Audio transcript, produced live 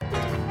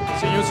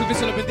Señor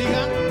Jesucristo lo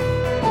bendiga.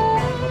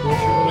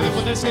 Pueden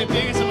ponerse de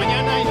pie en esta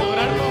mañana y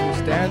adorarlo.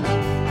 Stand.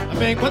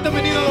 Amén. ¿Cuánto han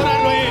venido a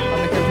adorarlo a Él? How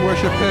many come to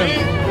worship Him?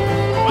 Amén.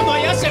 Cuando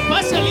allá se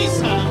pase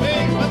Lisa.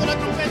 Amén. Cuando la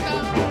trompeta.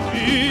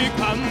 Y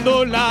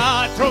cuando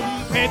la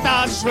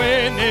trompeta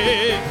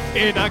suene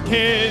en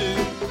aquel.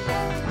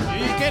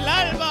 Y que el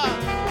alba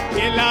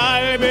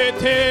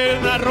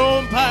eterna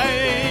rompa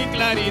en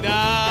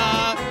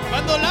claridad.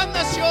 Cuando las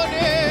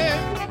naciones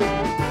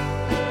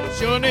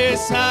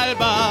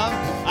salva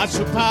a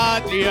su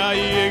patria y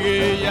en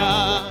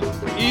ella,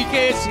 y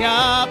que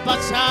sea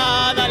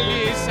pasada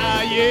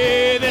lisa y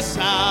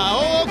edesa.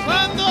 Oh,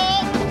 cuando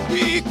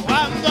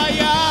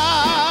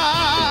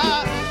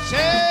allá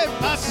se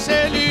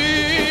pase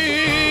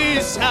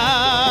lisa,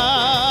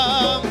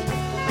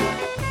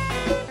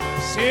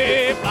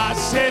 se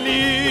pase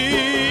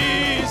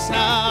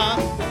lisa,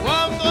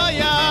 cuando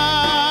allá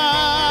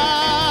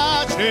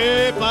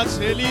se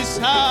pase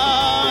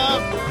lisa,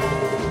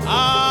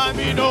 a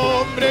mi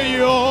nombre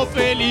yo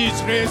feliz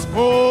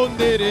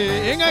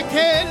responderé en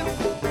aquel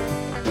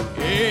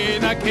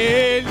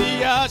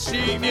día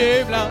sin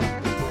niebla,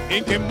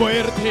 en que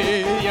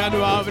muerte ya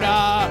no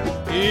habrá,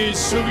 y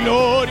su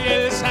gloria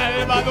el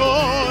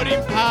Salvador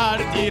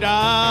impartirá.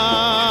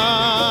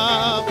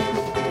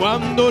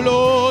 Cuando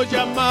los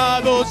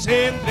llamados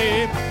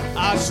entren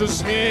a su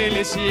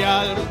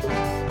celestial,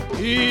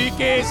 y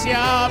que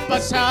sea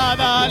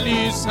pasada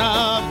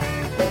lisa.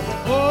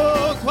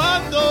 Oh,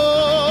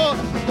 cuando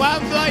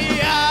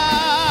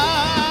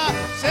allá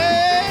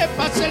se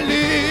pase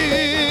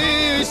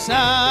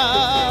lisa,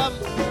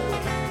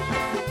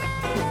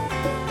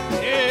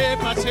 se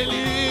pase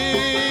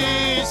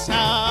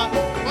lisa,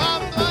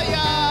 cuando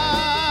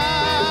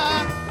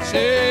allá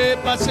se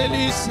pase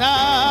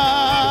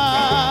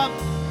lisa,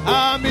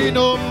 a mi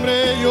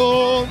nombre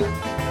yo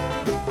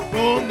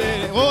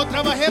pondré. Oh,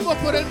 trabajemos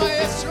por el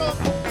Maestro,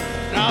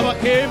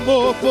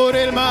 trabajemos por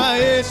el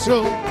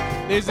Maestro.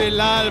 Desde el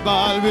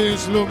alba al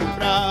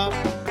vislumbrar,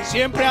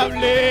 siempre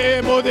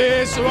hablemos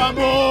de su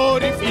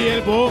amor y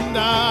fiel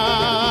bondad.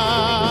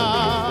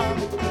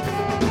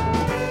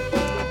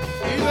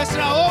 Y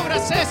nuestra obra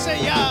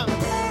cese ya,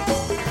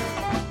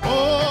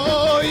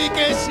 oh, y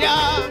que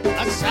sea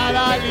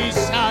pasada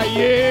lisa y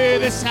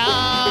edesa,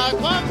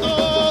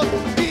 cuando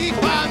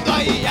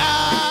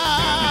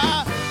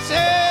allá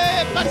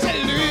se pase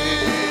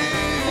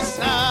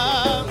lisa,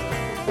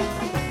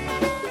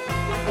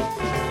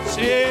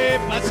 se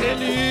pase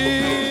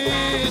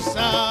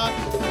lisa,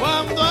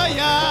 cuando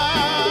allá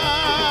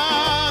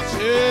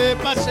se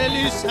pase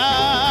lisa,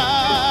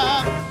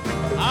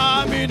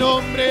 a mi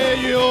nombre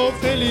yo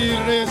feliz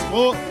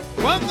respondo.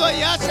 Cuando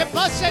allá se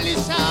pase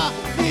lisa,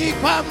 y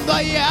cuando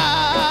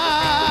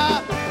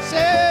allá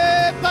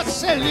se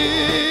pase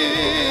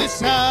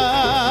lisa,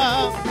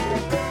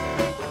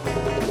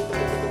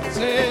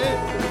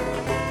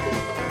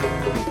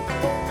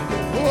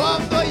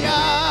 cuando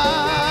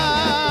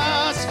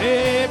allá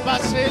se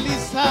pase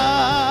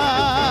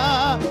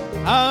lisa,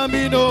 a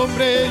mi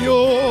nombre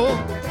yo.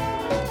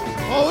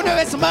 Oh, una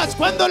vez más,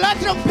 cuando la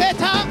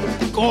trompeta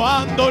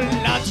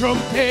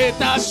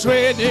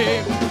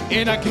suene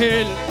en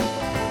aquel,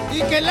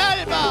 y que el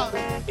alba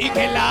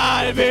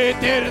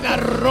eterna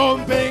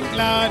rompe en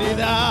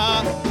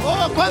claridad.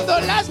 Oh, cuando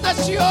las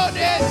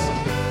naciones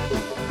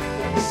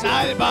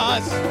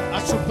salvas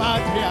a su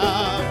patria,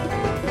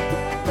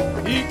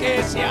 y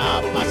que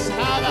sea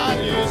pasada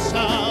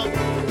lisa.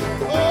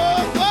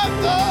 Oh,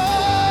 cuando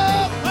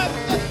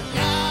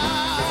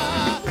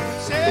ya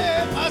se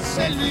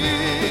pase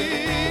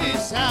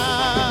lisa,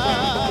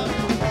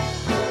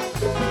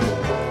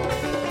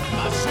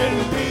 pase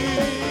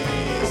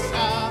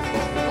lisa,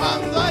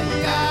 cuando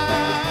allá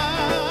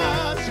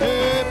se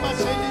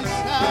pase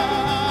lisa,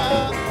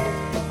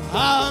 a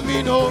mi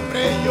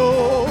nombre yo.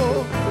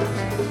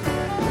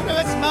 Una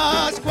vez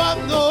más,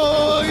 cuando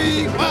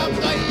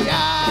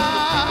allá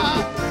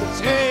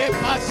se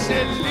pase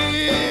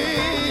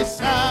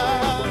lisa,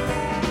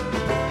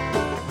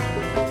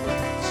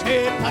 se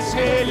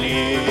pase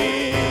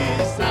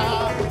lisa,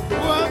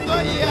 cuando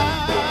allá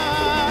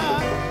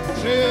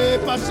se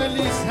pase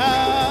lisa,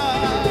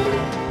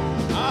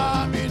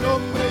 a mi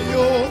nombre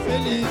yo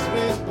feliz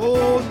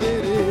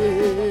responderé.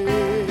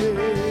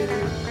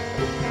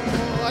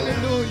 Oh,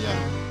 aleluya.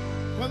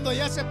 Cuando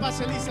ya se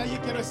pase lisa, allí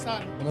quiero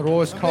estar. When the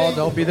roll is called,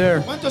 I'll be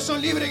there. ¿Cuántos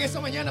son libres en esta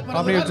mañana para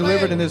How many are adorarlo a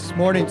delivered Él? in this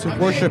morning to Amén.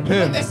 worship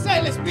Him? Donde está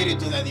el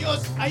Espíritu de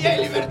Dios, allá hay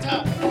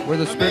libertad. Where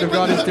the Spirit Amén. of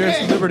God is, ¿Cuántos there lo is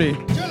creen? liberty.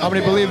 Yo lo How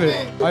many creo, believe it?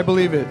 amén. I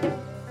believe it.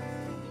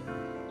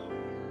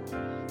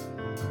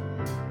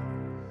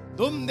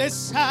 Donde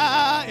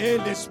está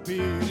el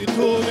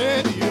Espíritu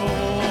de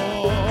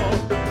Dios,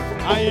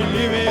 hay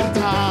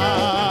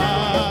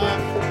libertad,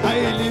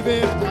 hay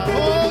libertad.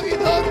 Oh, ¿y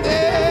dónde?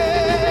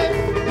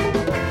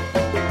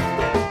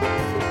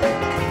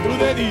 Tú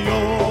de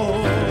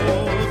Dios,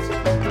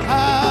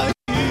 ahí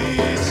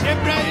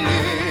siempre hay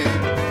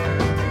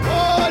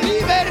libertad,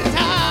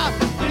 libertad,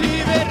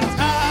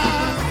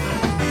 libertad,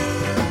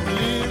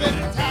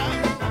 libertad,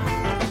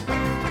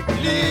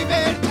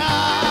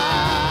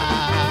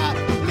 libertad.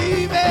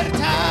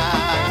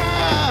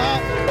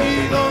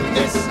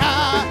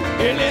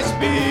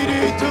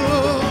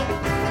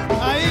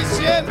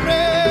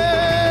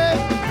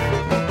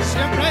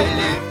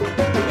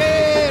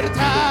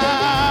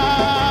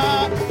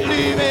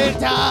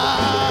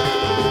 libertad,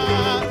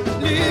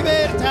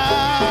 libertad,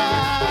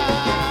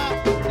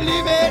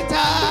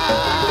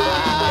 libertad,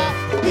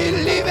 mi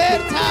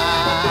libertad.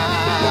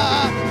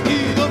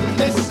 ¿Y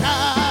dónde está?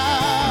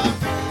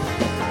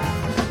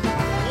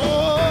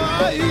 Oh,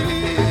 ahí.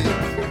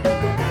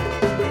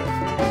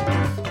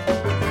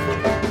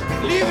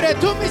 Libre,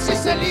 tú me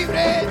hiciste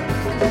libre.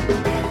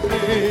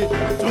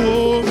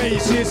 Tú me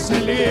hiciste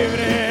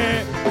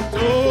libre,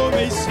 tú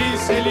me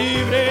hiciste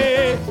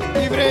libre,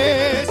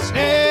 libre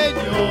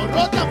Señor.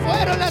 Rotas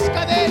fueron las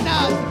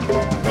cadenas,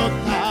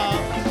 rotas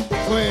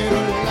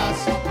fueron las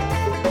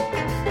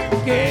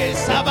que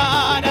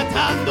estaban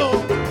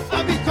atando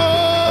a mi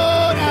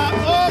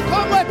corazón. Oh,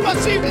 ¿cómo es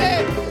posible?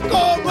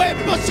 ¿Cómo es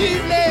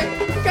posible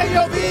que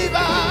yo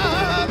viva?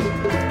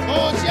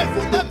 Oh, si el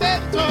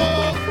fundamento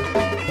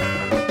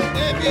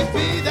de mi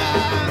vida,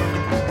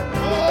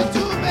 oh,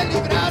 tú me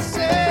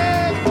libraste.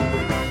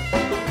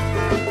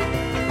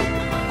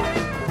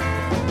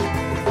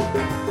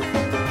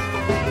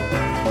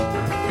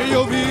 Que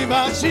yo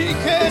viva sin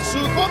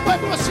Jesús. ¿Cómo es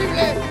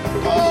posible?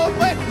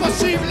 ¿Cómo es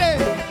posible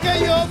que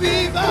yo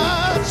viva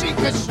sin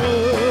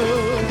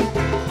Jesús?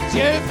 Si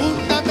el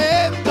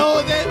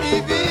fundamento de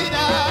mi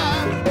vida,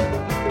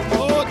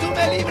 oh, tú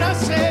me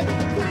libraste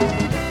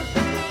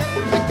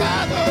del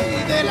pecado y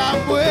de la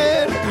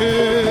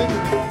muerte.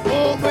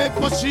 ¿Cómo es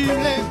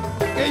posible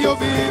que yo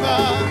viva?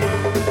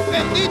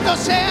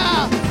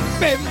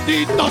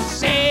 Bendito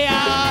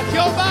sea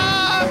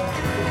Jehová,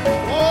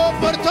 oh,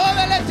 por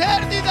toda la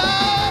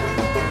eternidad,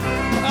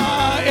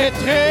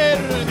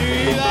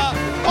 eternidad.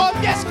 Oh,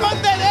 mi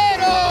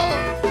escondedero,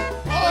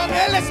 oh,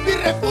 Él es mi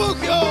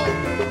refugio.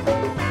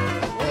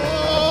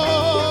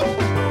 Oh,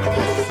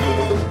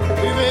 Jesús,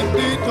 y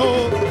bendito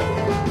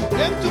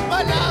en tu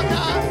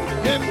palabra,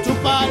 en tu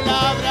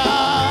palabra.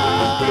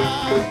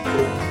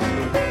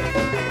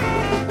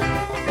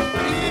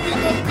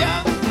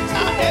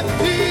 Confianza en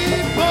ti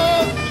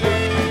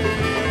pondré.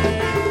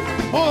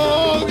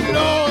 Oh,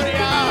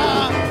 gloria,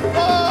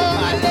 oh,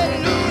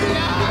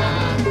 aleluya.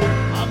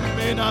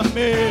 Amén,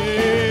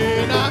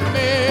 amén,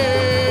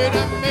 amén,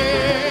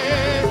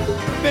 amén.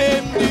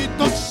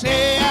 Bendito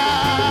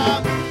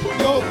sea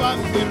Jehová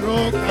mi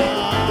roca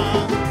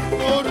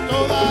por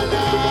toda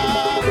la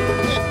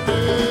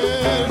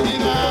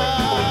eternidad.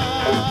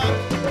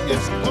 Mi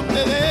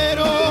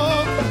escondedero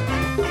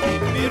y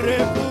mi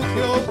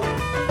refugio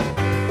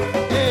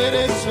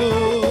eres tú.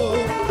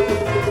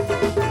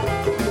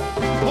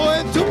 Oh,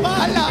 en tu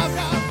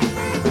palabra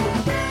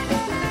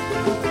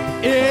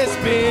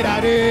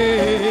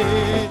esperaré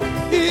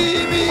y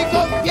mi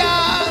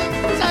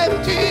confianza en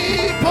ti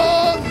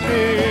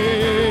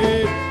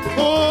pondré.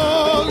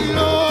 Oh,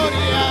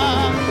 gloria,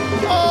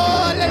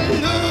 oh,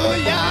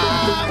 aleluya.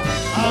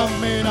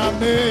 Amén,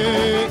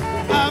 amén,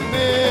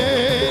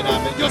 amén,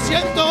 amén. Yo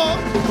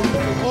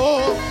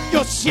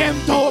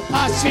siento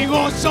paz y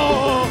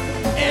gozo.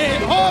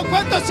 Oh,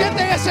 ¿cuántos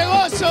sienten ese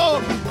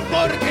gozo?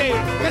 Porque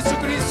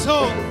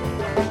Jesucristo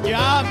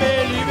ya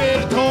me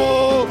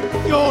libertó.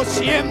 Yo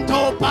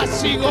siento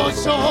paz y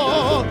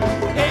gozo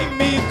en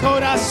mi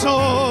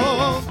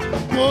corazón,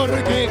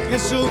 porque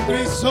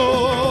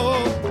Jesucristo,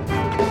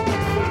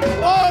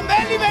 oh,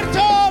 me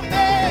libertó,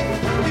 me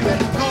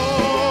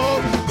libertó,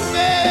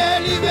 me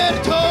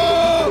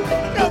libertó,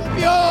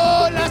 rompió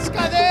las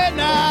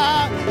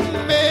cadenas,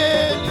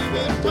 me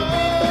libertó,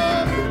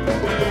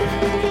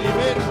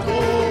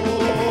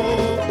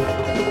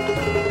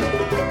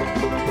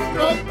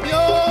 rompió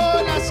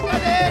las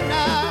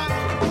cadenas,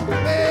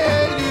 me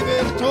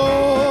libertó.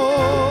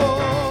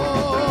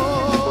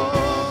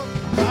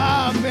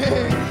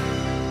 Amén.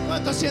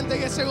 ¿Cuántos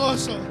sienten ese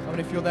gozo? How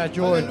many feel that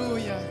joy?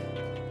 Aleluya.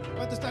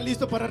 ¿Cuántos están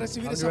listos para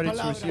recibir Are you esa ready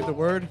to receive the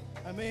palabra? word?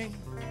 Amén.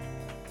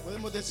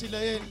 Podemos decirle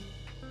a Él,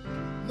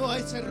 no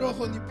hay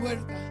cerrojo ni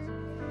puertas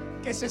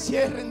que se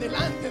cierren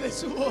delante de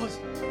su voz.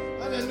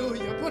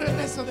 Aleluya. Por el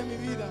resto de mi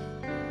vida.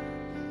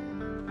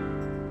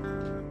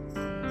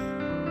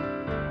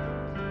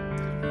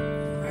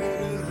 Por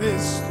el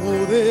resto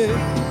de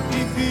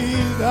mi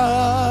vida.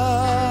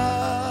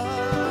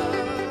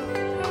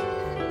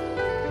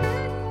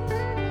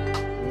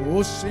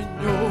 Oh Señor,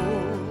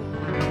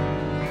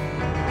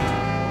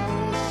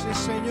 oh sí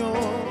Señor,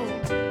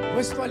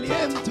 vuestro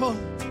aliento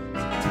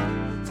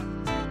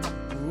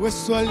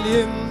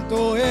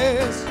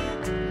es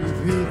mi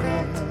vida.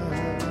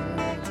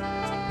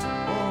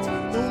 Oh,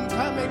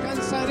 nunca me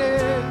cansaré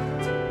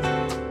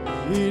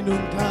y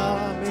nunca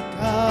me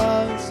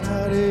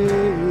cansaré.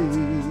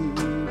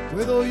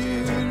 Puedo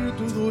oír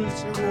tu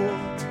dulce voz,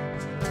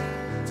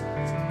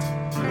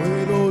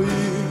 puedo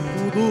oír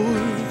tu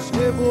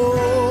dulce voz.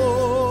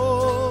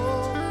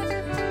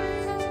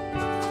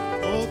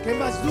 Oh, que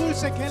más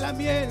dulce que la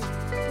miel,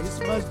 es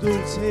más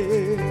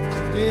dulce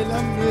que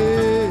la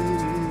miel.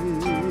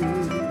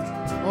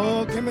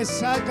 Oh, que me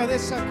saca de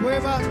esa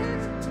cueva,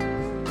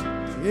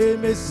 que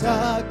me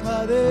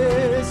saca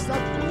de esa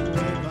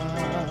cueva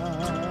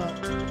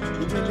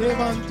y me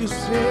levante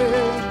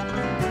usted,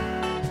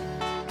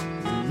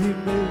 y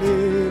me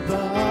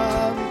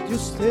levante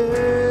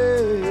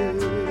usted.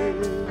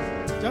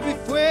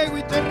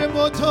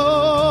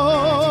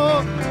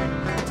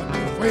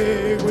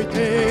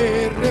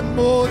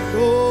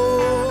 terremoto,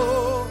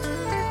 oh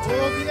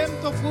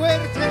viento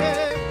fuerte.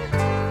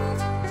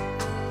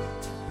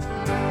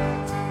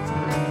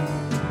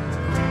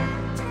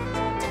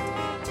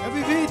 Ya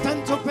viví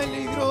tanto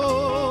peligro,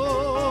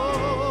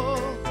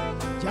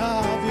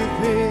 ya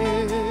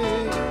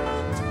viví.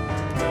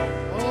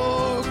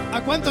 Oh,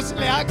 ¿a cuántos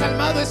le ha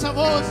calmado esa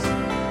voz?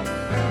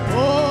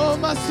 Oh,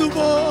 más su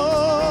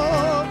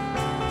voz,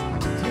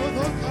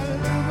 todo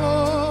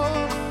calmo.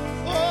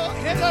 Oh,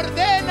 Él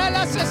ordena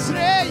las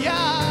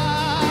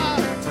estrellas,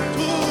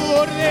 tú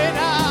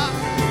ordena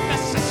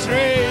las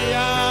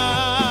estrellas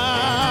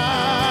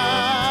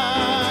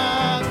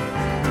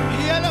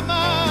y a la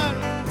mar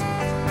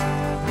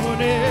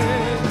con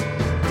Él.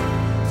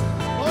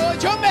 Oh,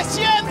 yo me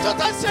siento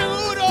tan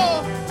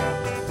seguro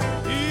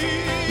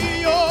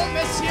y yo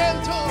me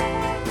siento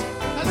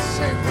tan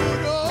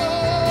seguro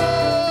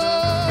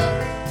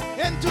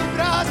en tu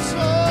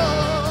brazo.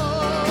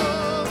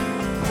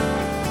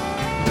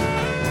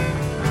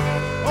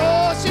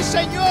 Oh, sí,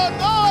 Señor,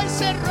 no hay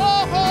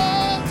cerrojo.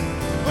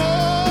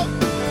 Oh,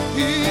 y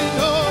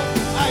no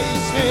hay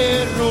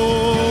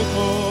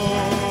cerrojo.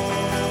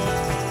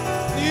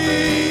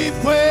 Ni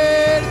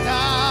puerta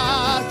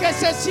que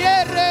se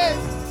cierren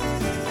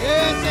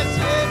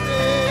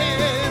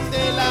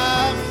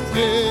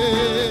delante.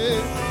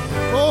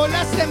 Oh,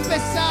 las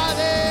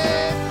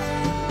tempestades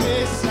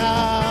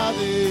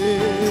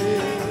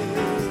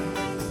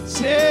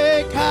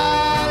se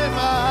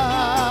calma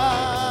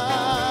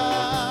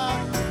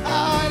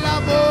a la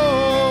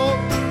voz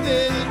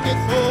del que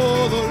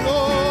todo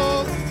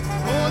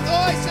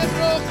es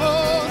rojo.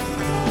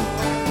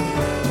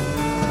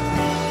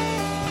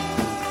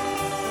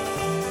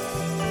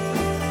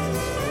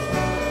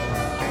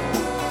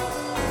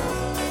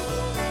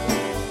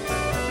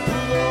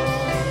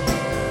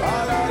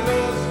 Para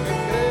los que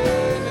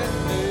creen en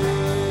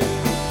Él,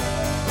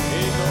 y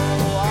no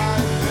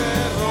hay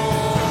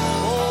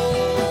cerrojo,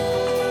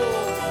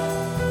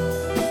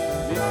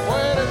 ni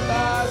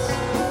puertas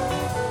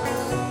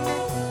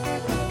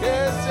que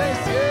se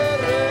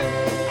cierren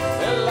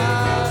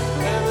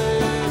delante de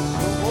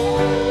su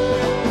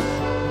voz.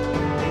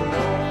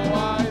 No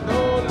hay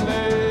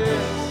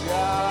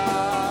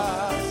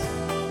dolencias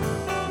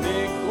ni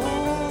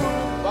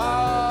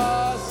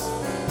culpas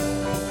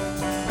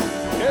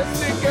que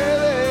se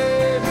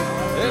queden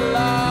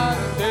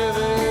delante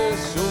de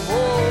su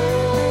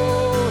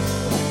voz,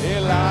 y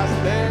las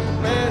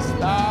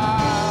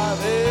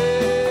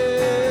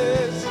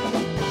tempestades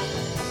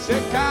se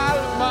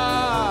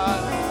calman.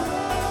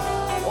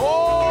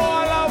 Oh,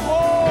 a la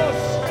voz,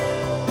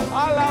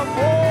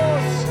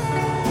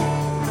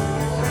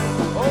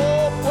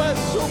 oh, pues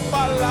su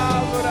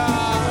palabra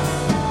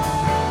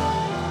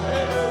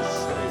es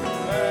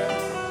simple,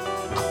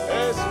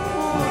 es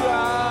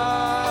pura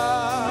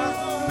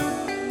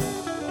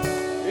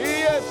y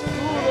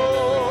escudo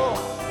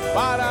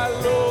para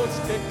los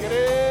que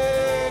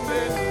creen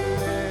en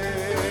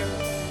Él.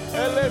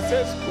 Él es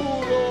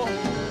escudo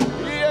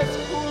y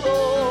escudo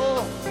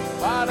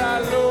para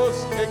los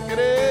que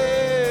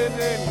creen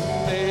en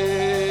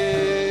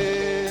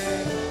Él.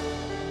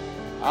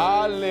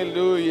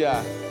 Aleluya.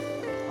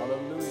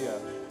 Aleluya.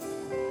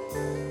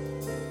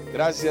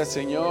 Gracias,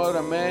 Señor.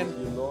 Amén.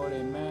 Thank you, Lord.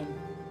 Amen.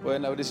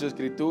 Pueden abrir su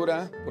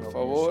escritura, por Open your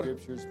favor.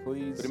 Scriptures,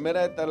 please.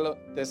 Primera de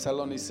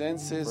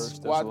Tesalonicenses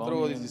 1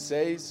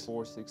 4:16.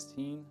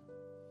 4:16.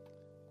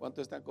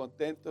 ¿Cuántos están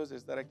contentos de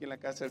estar aquí en la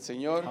casa del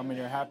Señor? How many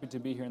are happy to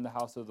be here in the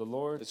house of the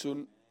Lord? Es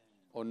un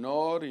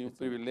honor y un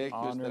privilegio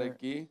estar Honor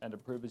aquí and a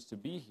privilege to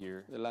be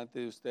here delante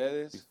de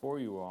ustedes, before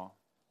you all,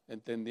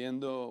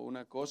 entendiendo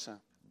una cosa,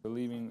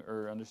 believing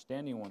or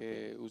understanding one thing,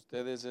 que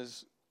ustedes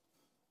es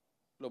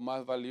lo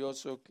más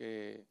valioso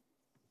que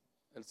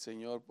el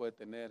Señor puede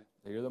tener,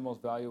 that you're the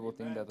most valuable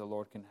thing that the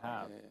Lord can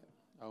have,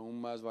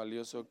 aún más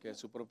valioso que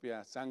su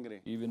propia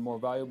sangre. even more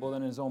valuable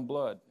than his own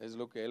blood, Es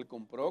lo que Él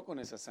compró con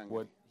esa sangre.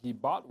 what he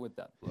bought with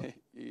that blood.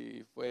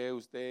 Y fue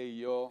usted y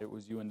yo. It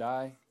was you and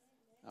I.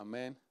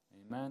 Amén.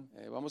 Amen.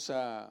 Vamos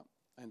a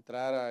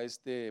entrar a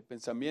este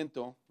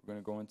pensamiento We're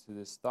going to go into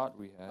this thought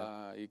we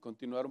had y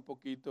continuar un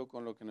poquito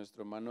con lo que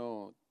nuestro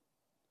hermano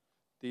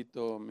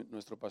Tito,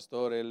 nuestro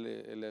pastor,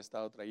 él ha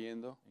estado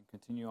trayendo. and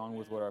continue on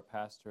with what our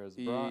pastor has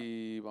brought.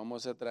 Y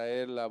vamos a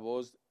traer la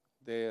voz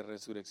de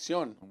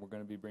resurrección. And we're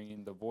going to be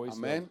bringing the voice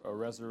Amen. of a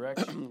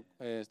resurrection.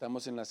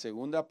 Estamos en la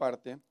segunda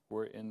parte,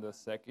 We're in the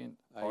second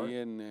part ahí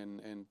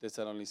en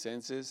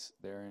Tesalonicenses.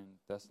 there in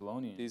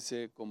Thessalonians.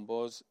 Dice con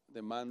voz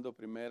de mando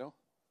primero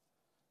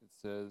It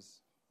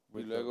says, y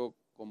with the, luego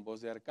con voz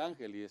de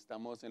arcángel. Y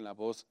estamos en la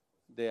voz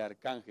de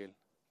arcángel.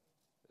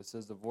 it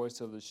says the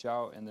voice of the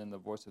shout and then the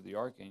voice of the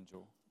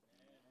archangel.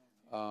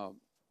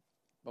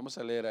 Vamos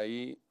a leer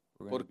ahí,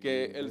 We're gonna be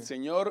porque reading el there.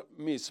 Señor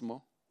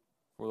mismo,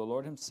 For the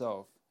Lord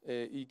himself,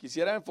 y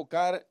quisiera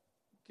enfocar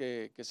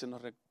que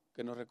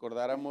nos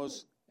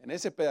recordáramos en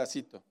ese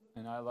pedacito.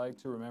 and I like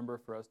to remember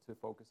for us to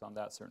focus on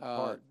that certain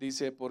part,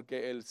 Dice,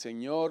 porque el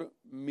Señor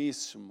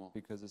mismo,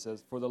 because it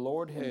says, for the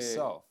Lord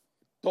himself,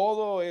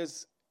 todo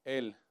es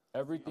Él.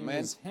 Everything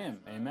Amén. is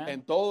Him. Amen.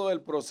 En todo el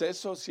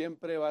proceso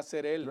siempre va a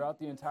ser Él. Throughout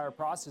the entire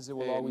process, it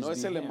will always No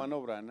es be el Him. hermano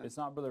Branham, It's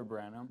not Brother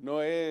Branham.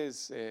 no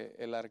es el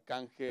It's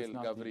arcángel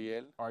not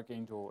Gabriel, the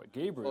Archangel o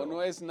Gabriel.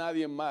 no es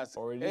nadie más,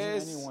 Or it isn't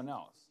es anyone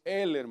else.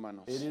 Él,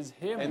 hermanos. It is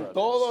Him, En brothers.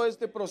 todo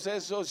este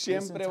proceso This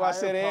siempre va a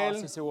ser entire Él.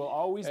 process, it will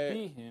always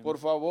be Him. Por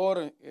favor,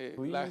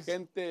 la Please,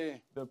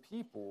 gente The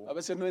people, a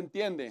veces no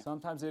entiende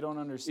sometimes they don't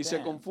y understand.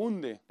 se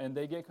confunde And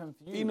they get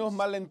confused. y nos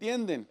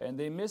malentienden. And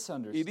they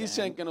misunderstand. Y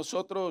dicen que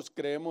nosotros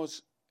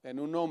creemos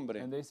en un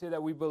hombre And they say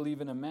that we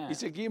believe in a man. y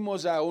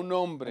seguimos a un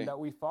hombre And that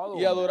we follow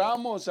y a man.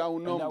 adoramos a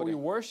un And that we hombre,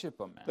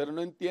 worship a man. pero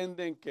no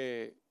entienden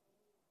que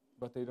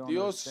But they don't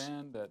Dios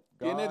understand that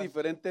tiene God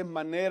diferentes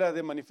maneras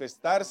de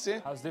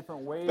manifestarse, has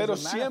different ways pero of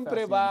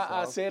siempre manifesting va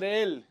a himself, ser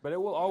Él. but it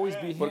will always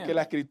be Porque Him.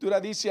 la escritura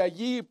dice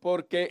allí,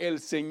 porque el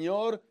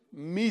Señor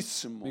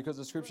mismo, Because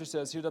the scripture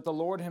says here that the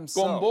Lord con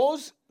Himself,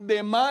 voz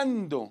de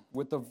mando,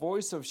 with the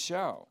voice of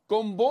shout,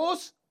 con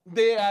voz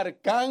de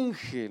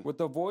arcángel. with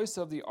the voice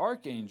of the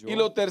archangel, Y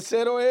lo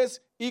tercero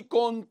es, y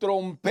con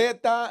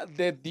trompeta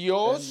de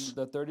Dios, and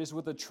the third is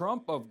with the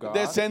trump of God,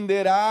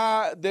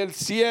 descenderá del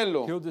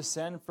cielo. He'll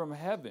descend from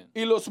heaven.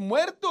 Y los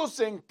muertos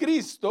en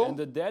Cristo And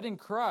the dead in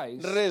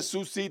Christ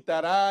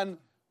resucitarán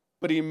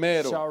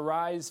primero. shall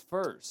rise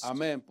first.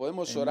 Amén.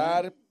 Podemos Amen.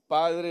 orar,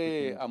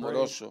 Padre We can pray.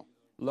 amoroso.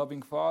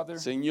 Loving Father,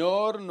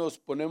 Señor, nos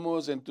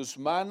ponemos en tus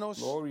manos.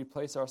 Lord, we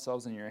place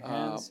ourselves in your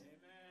hands.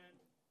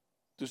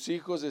 Tus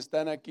hijos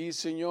están aquí,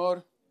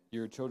 Señor.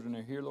 Your children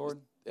are here, Lord.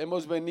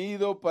 Hemos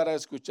venido para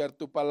escuchar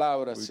tu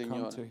palabra, We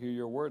come Señor. to hear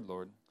your word,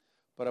 Lord,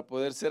 Para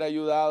poder ser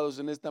ayudados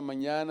en esta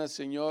mañana,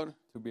 Señor.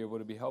 to be able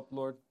to be helped,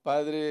 Lord.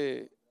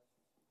 Padre,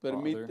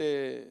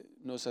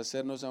 permítenos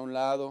hacernos a un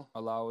lado.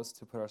 Allow us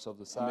to put ourselves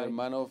A mi aside.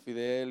 hermano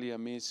Fidel y a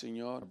mí,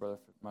 Señor.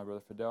 My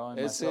brother Fidel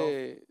and myself.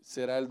 Ese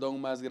será el don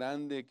más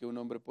grande que un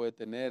hombre puede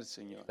tener,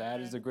 Señor. That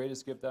is the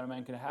greatest gift that a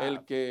man can El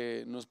have.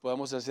 que nos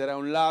podamos hacer a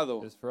un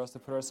lado Is for us to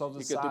put ourselves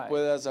y que tú aside.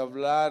 puedas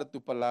hablar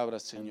tu palabra,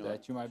 And Señor.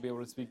 that you might be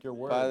able to speak your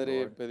word,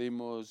 Padre, Lord.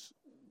 pedimos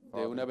de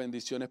Father, una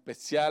bendición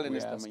especial en We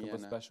esta ask of a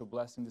mañana, special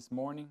blessing this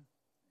morning.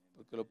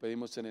 porque lo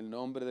pedimos en el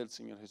nombre del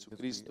Señor Because we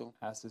Jesucristo.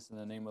 ask this in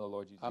the name of the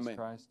Lord Jesus Amén.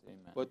 Christ.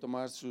 Amen. Puede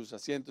tomar sus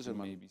asientos, You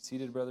may hermano. be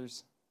seated,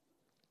 brothers.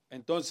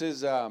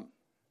 Entonces,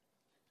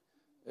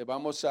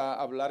 vamos a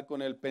hablar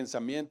con el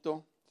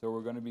pensamiento, So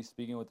we're going to be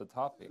speaking with the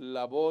topic,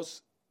 la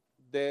voz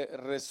de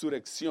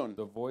resurrección.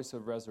 the voice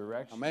of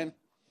resurrection. Amén.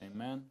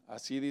 Amen.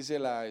 Así dice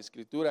la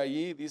escritura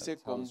allí, dice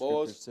That's how con the scripture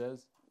voz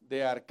says.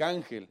 de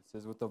arcángel, It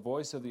says with the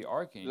voice of the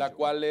archangel, la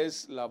cual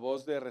es la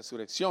voz de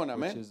resurrección. which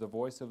Amén. is the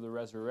voice of the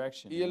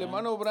resurrection. Y el Amen.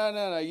 hermano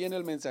Branham ahí en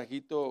el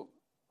mensajito,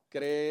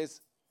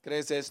 ¿crees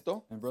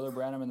esto? And Brother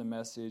Branham in the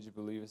message,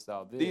 believest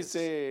thou this?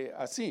 Dice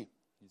así,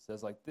 He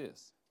says like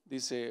this,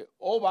 dice,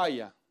 oh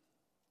vaya,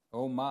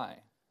 Oh my,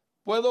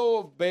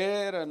 puedo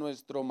ver a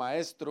nuestro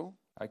maestro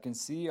I can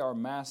see our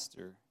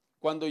master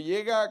cuando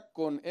llega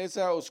con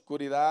esa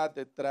oscuridad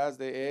detrás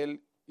de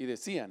él y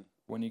decían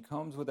when he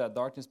comes with that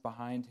darkness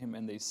behind him,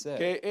 and they said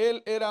que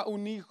él era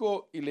un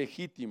hijo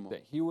ilegítimo.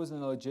 that he was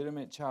an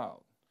illegitimate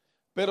child.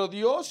 Pero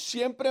Dios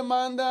siempre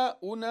manda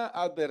una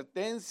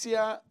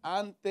advertencia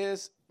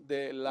antes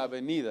de la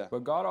venida.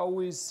 But God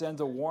always sends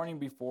a warning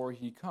before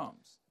he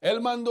comes. Él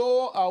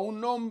mandó a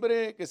un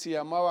hombre que se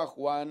llamaba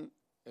Juan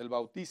el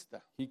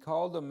Bautista. He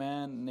called a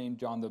man named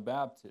John the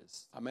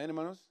Baptist. Amén,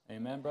 hermanos.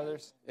 Amen,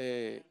 brothers?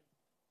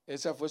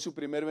 Esa fue su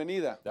primer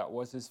venida. That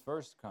was his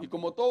first Y coming.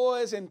 como todo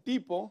es en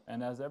tipo,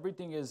 And as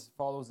everything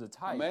follows the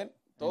type, amén,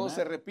 todo amen,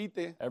 se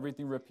repite.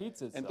 everything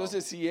repeats itself.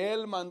 Entonces, si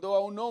él mandó a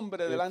un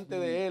hombre delante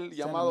de él sent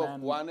llamado a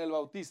man Juan el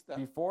Bautista,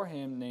 before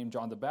him named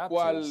John the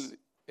cual Baptist,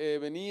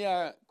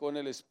 venía con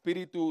el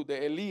espíritu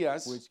de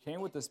Elías, which came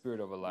with the spirit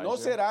of Elijah, ¿no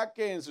será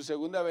que en su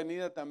segunda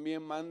venida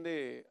también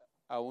mande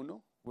a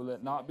uno? will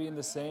it not be in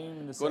the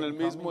Con second el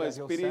mismo coming that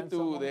he'll send espíritu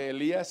someone de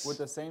Elías. with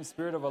the same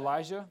spirit of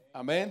Elijah?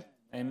 Amén.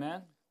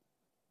 Amen.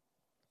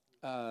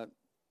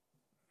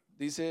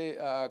 Dice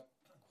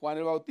Juan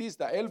el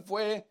Bautista, él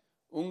fue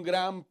un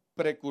gran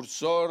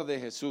precursor de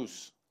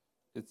Jesús.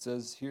 It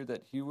says here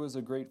that he was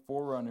a great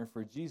forerunner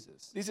for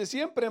Jesus. Dice,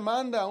 siempre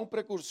manda un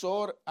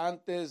precursor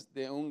antes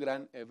de un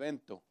gran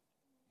evento.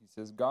 He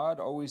says God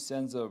always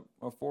sends a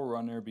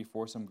forerunner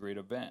before some great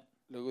event.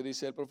 Luego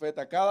dice el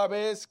profeta, cada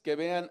vez que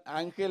vean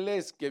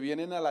ángeles que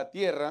vienen a la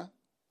tierra,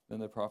 Then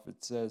the prophet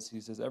says,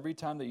 he says, every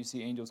time that you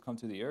see angels come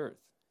to the earth,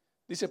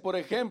 dice, por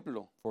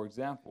ejemplo, for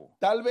example,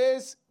 tal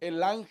vez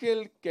el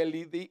ángel que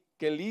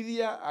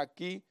lidia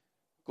aquí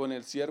con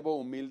el siervo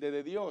humilde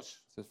de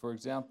Dios. it says, for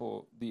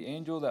example, the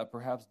angel that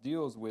perhaps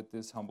deals with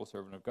this humble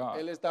servant of God.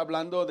 Él está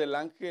hablando del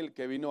ángel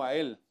que vino a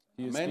él.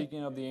 He is Amén.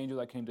 speaking of the angel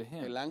that came to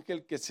him, El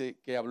ángel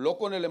que habló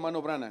con el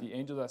hermano Branham. the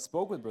angel that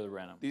spoke with Brother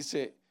Branham.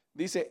 Dice,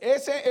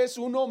 ese es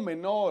uno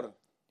menor.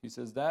 He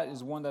says that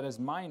is one that is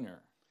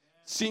minor.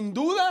 Sin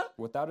duda,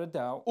 Without a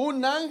doubt,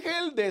 un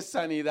ángel de an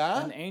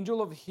sanidad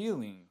angel of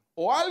healing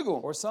o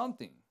algo. or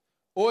something,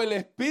 O el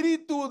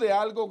espíritu de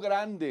algo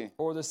grande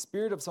or the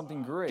spirit of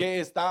something great que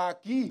está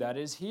aquí. that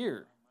is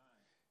here.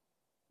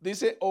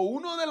 dice, o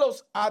uno de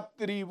los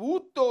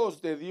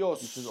atributos de He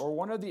Dios. says, or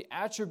one of the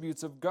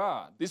attributes of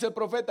God. Dice el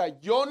profeta,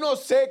 yo no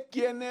sé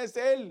quién es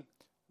él.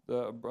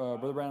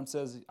 Brother Branham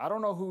says, I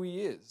don't know who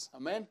he is.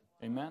 Amén.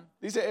 Amen.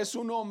 Dice, es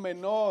uno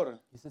menor.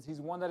 He says he's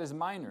one that is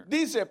minor.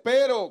 Dice,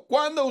 pero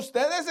cuando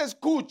ustedes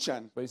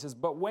escuchan But he says,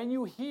 but when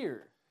you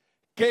hear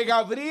que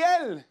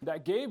Gabriel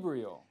that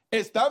Gabriel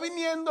está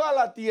viniendo a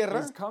la tierra,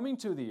 is coming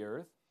to the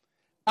earth,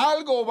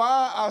 algo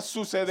va a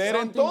suceder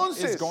something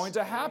entonces. is going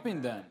to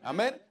happen then.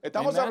 Amén.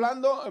 Estamos Amen.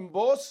 hablando en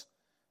voz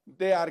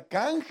de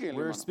arcángel.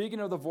 We're hermano. speaking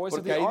of the voice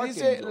Porque of the ahí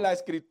dice archangel. la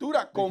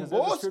escritura con Because the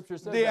voz scripture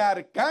says de that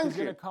he's going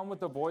arcángel. to come with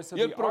the voice of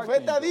Y el the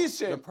profeta archangel.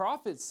 dice, The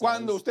prophet says,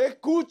 cuando usted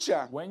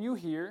escucha when you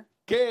hear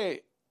que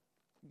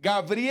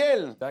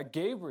Gabriel that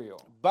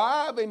Gabriel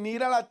va a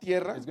venir a la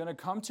tierra, is going to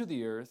come to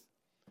the earth,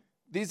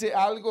 dice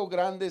algo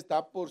grande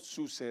está por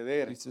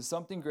suceder. he says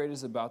something great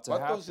is about to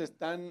 ¿Cuántos happen.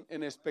 están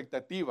en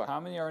expectativa? How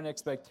many are in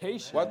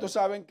expectation? ¿Cuántos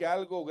saben que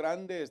algo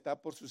grande está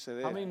por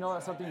suceder? How many know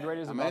that something great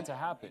is Amen. about to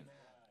happen?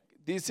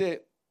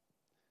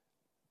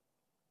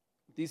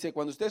 Dice,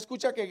 cuando usted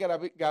escucha que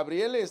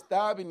Gabriel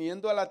está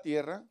viniendo a la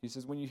tierra, He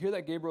says, when you hear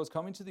that Gabriel is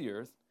coming to the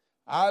earth,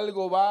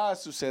 algo va a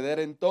suceder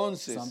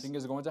entonces. something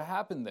is going to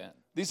happen then.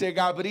 Dice,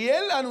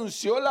 Gabriel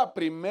anunció la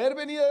primer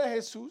venida de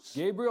Jesús.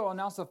 Gabriel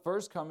announced the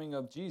first coming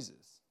of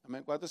Jesus.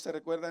 Amén. ¿Cuántos se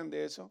recuerdan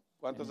de eso?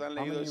 ¿Cuántos han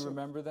How leído many eso?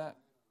 remember that?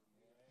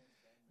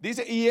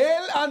 Dice, y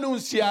él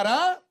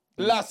anunciará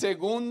la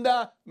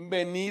segunda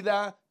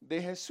venida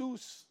de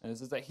Jesús. And it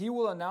says that he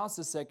will announce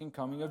the second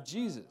coming of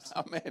Jesus.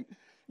 Amén.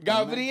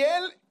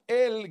 Gabriel,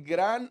 el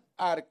gran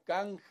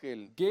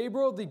arcángel,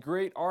 Gabriel, the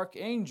great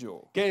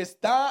archangel, que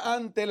está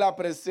ante la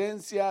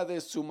presencia de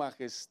su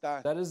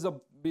majestad. that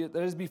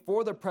is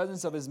before the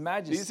presence of his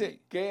majesty. Dice,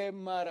 qué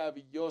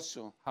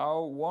maravilloso.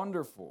 How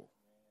wonderful.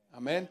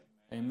 Amén.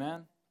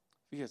 Amen.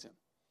 Fíjese.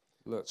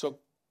 Look, So,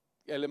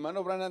 el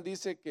hermano Branham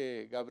dice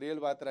que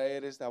Gabriel va a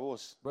traer esta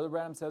voz. Brother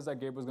Branham says that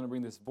Gabriel's going to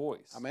bring this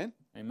voice. Amén.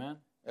 Amen.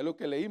 Es lo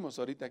que leímos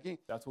ahorita aquí.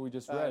 That's what we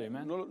just Ah, read.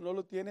 Amen. ¿no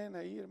lo tienen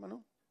ahí,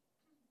 hermano?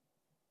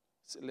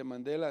 Le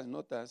mandé las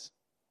notas.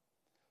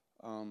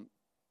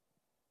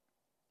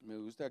 Me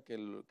gusta que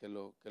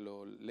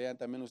lo lean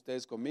también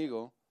ustedes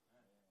conmigo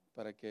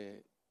para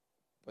que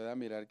puedan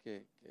mirar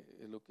que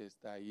es lo que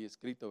está ahí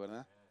escrito,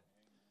 ¿verdad?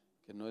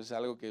 Que no es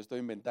algo que yo estoy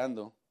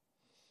inventando.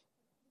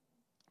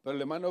 Pero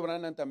el hermano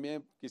Branham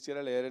también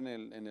quisiera leer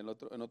en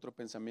otro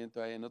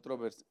pensamiento, en otro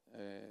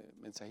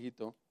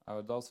mensajito. I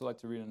would also like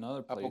to read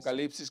another place.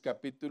 Apocalipsis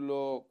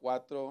capítulo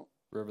 4,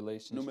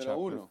 Revelation número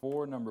chapter 1.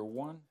 4, number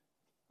 1.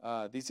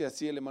 dice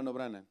así el hermano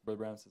Branham. Brother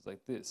Branham says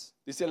like this.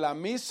 Dice, la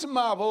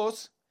misma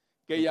voz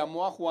que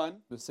llamó a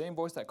Juan, The same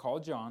voice that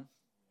called John,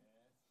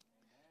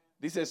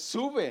 dice,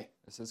 sube.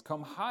 it says,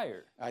 come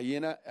higher.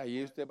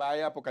 Ahí usted va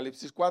a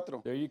Apocalipsis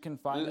 4. There you can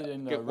find it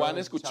in Que Juan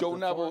escuchó chapter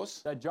una 4,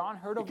 voz that John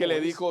heard a Y que le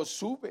voice dijo,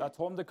 sube. that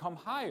told him to come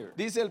higher.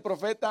 Dice el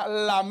profeta,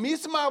 la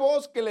misma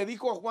voz que le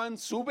dijo a Juan,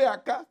 sube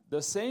acá,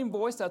 The same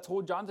voice that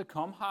told John to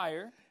come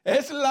higher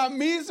es la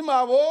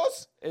misma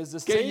voz is the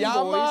que same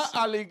llama voice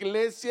a la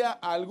iglesia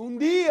algún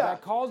día.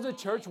 that calls the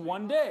church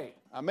one day.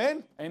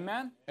 Amén.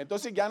 Amen.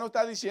 Entonces ya no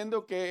está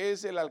diciendo que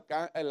es el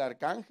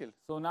arcángel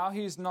So now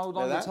he's no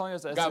longer ¿Verdad? telling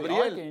us that it's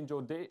Gabriel. the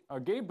archangel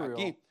Gabriel,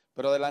 aquí.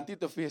 Pero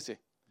adelantito, fíjese.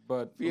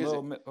 but a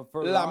Fíjese. little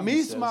further La on he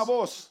misma says,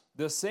 voz.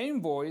 the same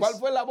voice. ¿Cuál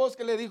fue la voz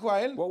que le dijo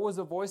a él? What was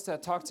the voice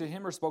that talked to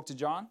him or spoke to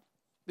John?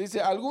 Dice,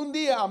 algún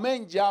día,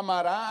 amén,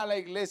 llamará a la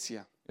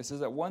iglesia. It says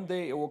that one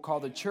day it will call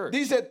the church.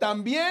 Dice,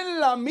 también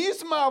la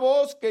misma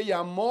voz que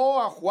llamó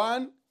a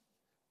Juan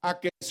a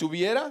que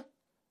subiera,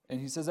 And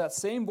he says that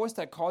same voice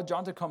that called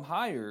John to come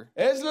higher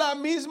es la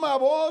misma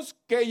voz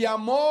que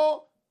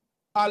llamó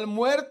al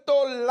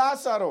muerto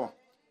Lázaro.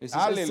 it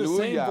says it's the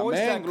same Aleluya, voice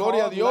amén, that gloria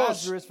a called Dios.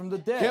 Lazarus from the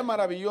dead. Qué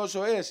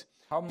maravilloso es.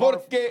 How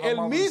Porque how el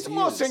marvelous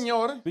mismo he is.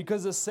 Señor,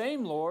 Because the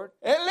same Lord,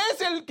 Él es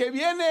el que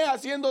viene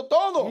haciendo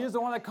todo. he is the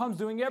one that comes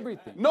doing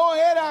everything. No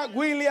era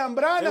William It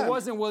Branham,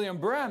 wasn't William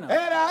Branham.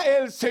 era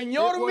el It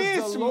Señor was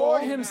the mismo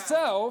Lord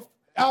himself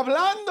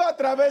hablando a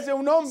través de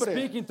un hombre.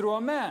 speaking through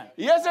a man.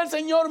 Y es el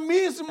Señor And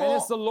mismo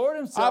it's the Lord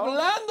himself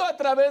hablando a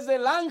través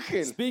del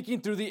ángel. speaking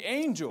through the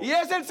angel. Y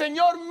es el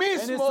Señor And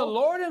it's the mismo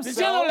Lord himself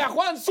diciéndole a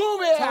Juan,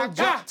 sube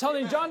acá.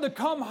 telling John to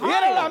come Y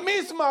era la higher.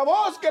 misma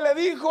voz que le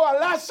dijo a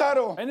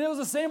Lázaro, And it was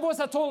the same voice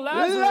that told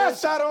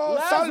Lazarus, Lázaro,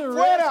 sal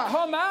fuera.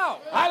 come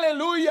out.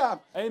 Aleluya.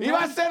 Amen. Y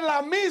va a ser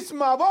la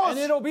misma voz And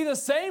it'll be the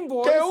same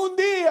voice que un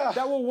día,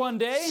 that will one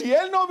day, si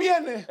Él no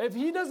viene if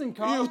he doesn't y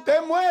come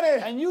usted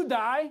muere and you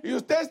die y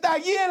usted está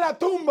allí en la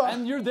tumba,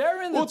 and you're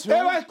there in the usted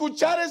va a tomb,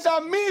 escuchar esa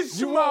you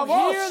misma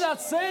will hear voz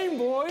that same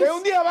voice que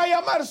un día va a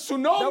llamar su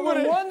that will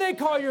nombre one day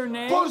call your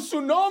name por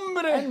su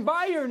nombre and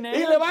by your y name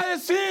le va a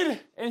decir,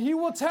 And he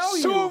will tell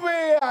you,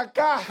 sube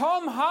acá.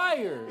 come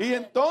higher. Y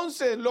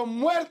entonces los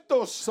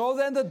muertos So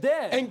then the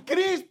dead en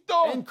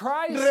Cristo in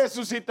Christ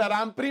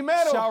resucitarán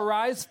primero. shall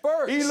rise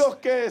first. Y los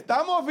que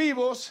estamos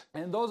vivos,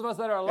 And those of us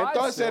that are alive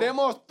entonces still,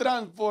 seremos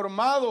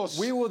transformados.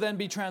 we will then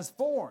be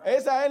transformed.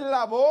 Esa es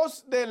la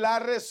voz de la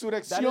That is the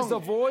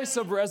resurrección. voice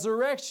of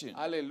resurrection.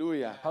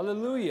 Aleluya.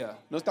 Hallelujah.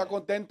 No está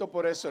contento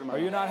por eso, Are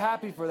you hermano. not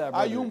happy for that,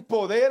 Hay brother? un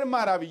poder There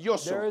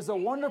maravilloso. is a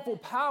wonderful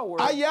power.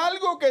 Hay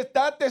algo que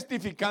está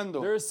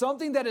testificando. There is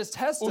something that is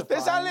Usted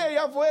testifying. sale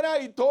allá afuera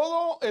y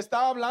todo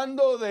está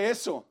hablando de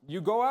eso.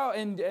 You go out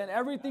and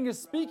everything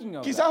is speaking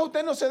of Quizás that.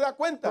 usted no se da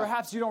cuenta.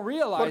 Perhaps you don't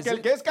realize Porque el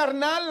it. que es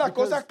carnal, las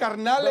Because cosas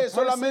carnales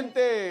the person-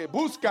 solamente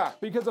busca.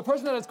 Because the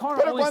person that is carnal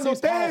Pero only cuando sees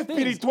usted carnal es things.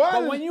 espiritual,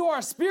 But when you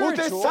are spiritual,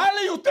 usted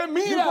sale y usted you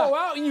mira go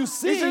out and you y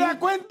see se da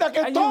cuenta que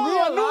and you todo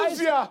realize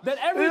anuncia that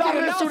la everything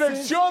announces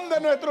resurrección de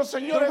nuestro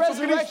Señor the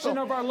Jesucristo. resurrection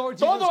of our Lord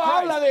Jesus Todo Christ.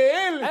 habla de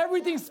Él.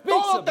 Everything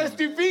speaks Todo of him.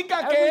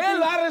 testifica que Everything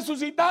Él ha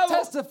resucitado.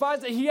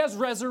 testifies that he has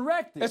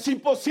resurrected. Es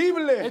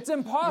imposible It's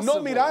impossible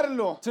no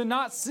mirarlo. to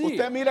not see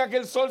Usted it. mira que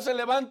el sol se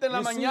levanta en la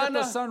You see that the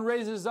mañana. sun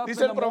raises up Dice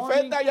in el the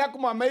morning. profeta ya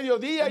como a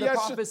mediodía, And the ya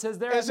prophet says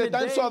there at está en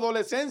midday, su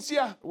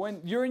adolescencia.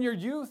 when you're in your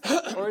youth,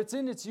 or it's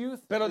in its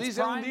youth, Pero its dice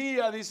un prime,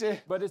 día,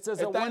 dice, but it says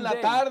that está one en la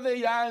day, tarde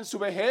ya en su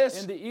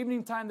vejez in the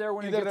evening time there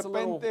when y it de gets a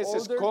little repente se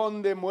older,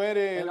 esconde,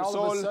 muere and el all of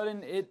a sol.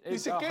 sudden it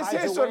Dice, ¿qué es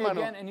hides eso, away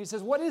hermano? again, and he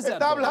says, what is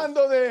that? Está brother?"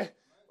 hablando de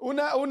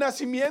un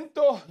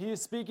nacimiento, He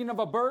is speaking of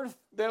a birth,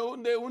 de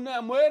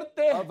una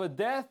muerte, of a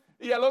death,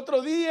 y al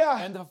otro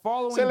día and the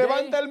following se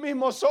levanta day, el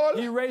mismo sol.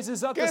 he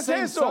raises up ¿Qué the es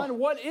same eso? sun.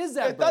 What is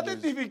that, Está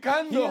brothers?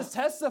 testificando He is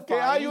testifying que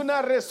hay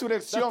una that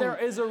resurrección. there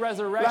is a Las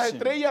resurrection.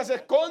 estrellas se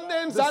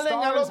esconden, The salen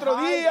al stars otro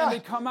hide día. and they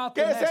come out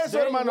the ¿Qué es next eso,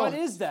 day. hermano? What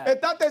is that?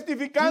 Está He is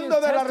testificando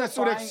de la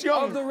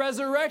testifying of the resurrección.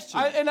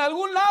 resurrection. En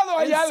algún lado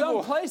hay In some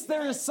algo. place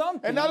there is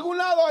something. En algún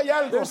lado hay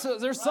algo.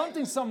 There's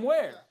something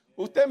somewhere.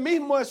 Usted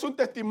mismo es un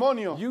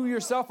testimonio. You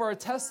yourself are a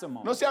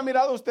testimony. ¿No se ha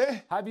mirado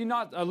usted Have you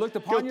not looked que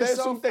upon usted es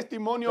un yourself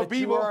testimonio that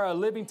you vivo? are a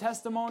living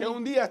testimony? Que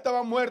un día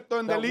estaba muerto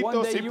en That one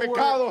delitos day y you were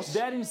pecados,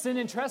 dead in sin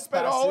and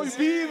pero hoy trespasses.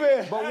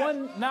 vive.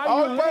 But now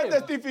Hoy you puede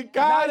live.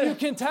 testificar Now you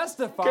can que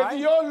testify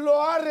Dios lo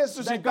ha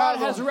that God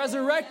has resucitado,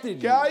 resurrected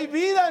que you. hay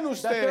vida en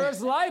That there usted.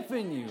 is life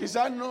in you.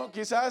 Quizás no,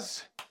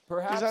 quizás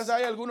Perhaps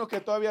hay algunos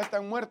que todavía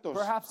están muertos,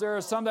 there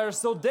are some that are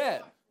still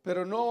dead.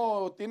 pero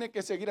no tiene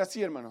que seguir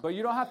así, hermano. But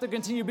you don't have to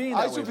continue being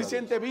Hay that way, brother.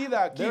 suficiente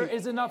vida aquí. There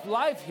is enough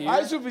life here.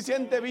 Hay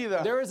suficiente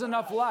vida. There is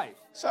enough life.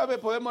 ¿Sabe?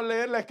 Podemos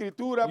leer la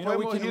escritura, You know,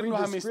 we podemos can read irnos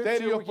a the scripture,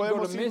 misterios, we can go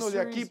podemos to irnos de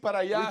aquí mysteries, para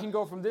we allá. can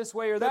go from this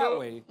way or Pero- that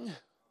way.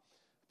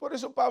 Por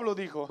eso Pablo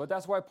dijo, But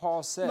that's why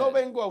Paul said, no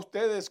vengo a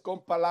ustedes con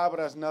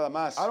palabras nada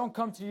más, I don't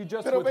come to you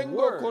just pero with vengo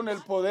words, con el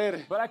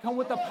poder, but I come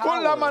with the power,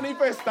 con la with the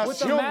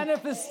manifestación.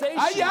 manifestation.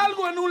 Hay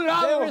algo en un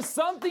lado There is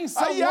something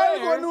somewhere. Hay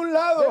algo en un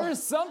lado There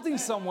is something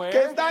somewhere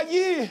que está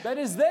allí, that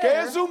is there, que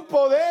es un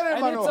poder,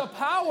 and it's a hermano.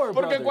 power,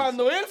 Porque brothers.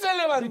 cuando Él se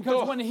Because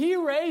levantó, when he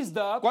raised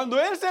up, cuando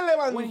Él se when he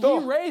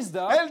levantó, raised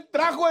up, Él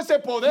trajo ese he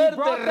poder de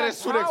brought that power,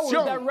 that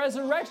resurrección.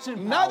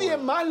 resurrection Nadie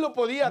power. más lo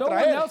podía No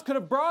one traer. else could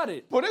have brought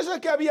it. Por eso es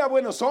que había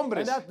buenos And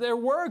hombres, that there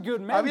were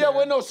good men había there.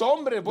 buenos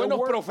hombres, buenos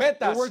profetas,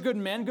 There were good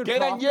men, good que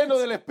eran prophets, llenos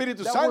del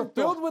Espíritu that were Santo,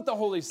 filled with the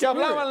Holy que Spirit,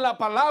 hablaban la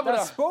palabra,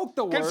 that spoke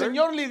the que el word,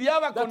 Señor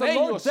lidiaba that con the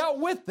Lord ellos. dealt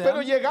with them,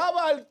 Pero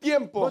llegaba el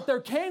tiempo but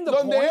there came the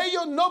donde point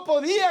ellos no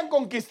podían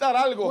conquistar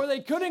algo. where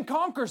they couldn't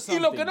conquer Y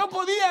something. lo que no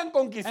podían And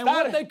conquistar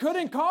what they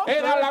couldn't conquer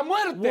era la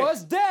muerte.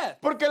 was death.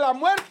 Porque la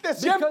muerte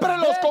siempre Because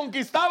los death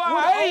conquistaba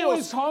would a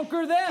always ellos.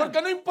 conquer them. Porque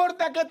no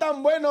importa qué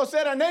tan buenos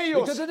eran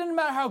ellos Because it didn't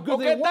matter how o good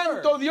qué they were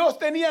tanto Dios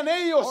tenían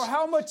ellos. or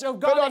how much of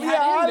God Pero they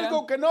había had in algo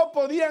them, que no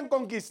podían but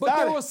conquistar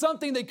there was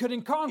something they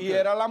couldn't conquer. y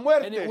era la And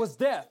muerte. it was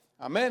death.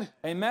 Amén.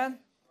 Amen?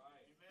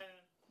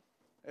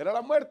 Era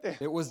la muerte.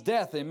 It was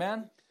death.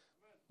 Amen?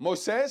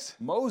 Moisés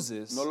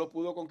Moses, no lo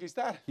pudo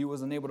conquistar. he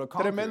was unable to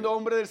conquer Tremendo it.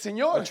 hombre del A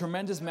Señor,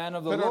 tremendous man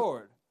of the Pero-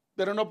 Lord.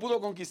 pero no pudo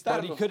But he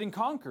conquistarlo. couldn't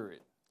conquer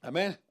it.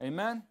 Amén.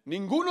 Amen?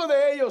 Ninguno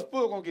de ellos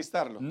pudo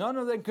conquistarlo. None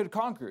of them could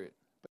conquer it.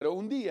 Pero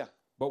un día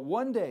But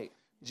one day,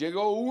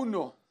 llegó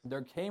uno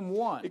there came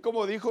one. y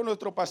como dijo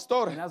nuestro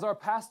pastor, And as our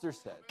pastor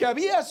said, que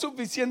había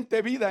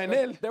suficiente vida en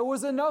él, there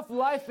was enough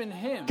life in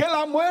him que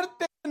la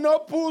muerte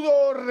no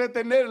pudo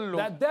retenerlo,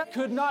 that death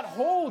could not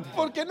hold him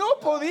porque no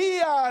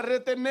podía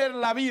retener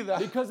la vida,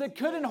 because it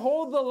couldn't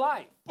hold the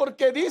life.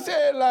 porque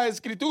dice la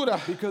escritura,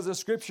 Because the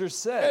scripture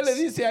él le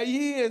says, dice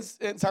ahí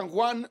en San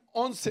Juan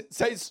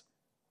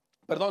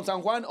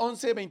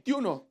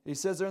 11:21, he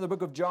says there in the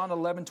book of John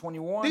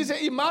 11:21, dice,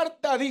 y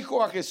Marta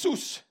dijo a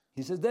Jesús,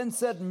 he says, then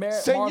said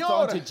Señor,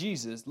 Martha unto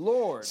Jesus,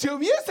 Lord, si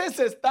hubieses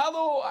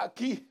estado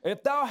aquí,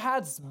 if thou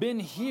hadst been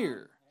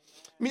here,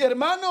 mi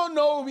hermano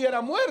no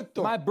hubiera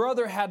muerto, my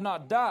brother had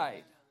not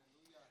died.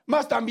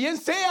 mas también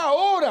sé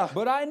ahora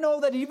But I know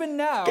that even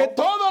now, que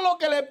todo lo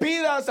que le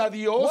pidas a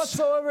Dios,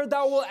 whatsoever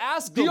thou wilt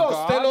ask of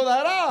Dios te lo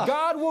God, dará.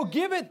 God will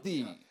give it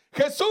thee.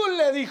 Jesús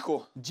le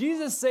dijo,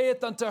 Jesus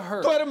saith unto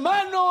her, tu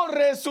hermano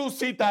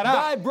resucitará.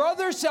 thy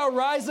brother shall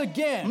rise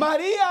again.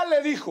 María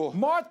le dijo,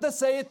 Martha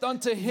saith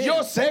unto him,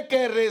 yo sé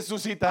que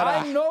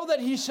resucitará. I know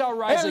that he shall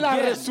rise En la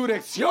again.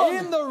 resurrección.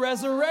 In the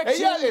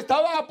resurrection. Ella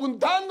estaba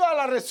apuntando a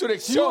la She was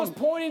resurrección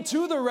pointing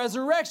to the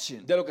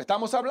resurrection de lo que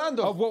estamos hablando.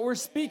 of what we're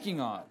speaking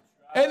on.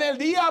 En el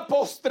día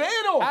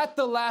postrero At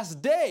the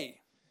last day,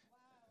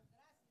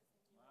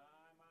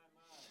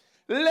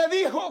 le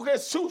dijo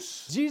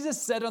Jesús, Jesus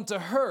said unto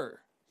her,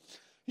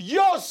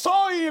 yo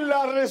soy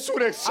la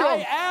resurrección.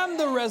 I am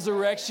the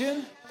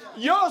resurrection.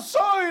 Yo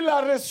soy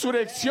la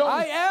resurrección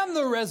I am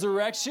the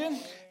resurrection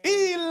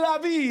y la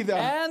vida.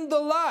 and the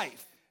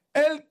life.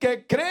 El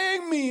que cree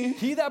en mí,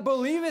 He that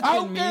believeth in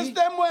aunque me,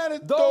 esté muerto,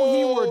 though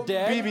he were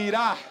dead,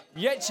 vivirá.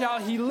 yet shall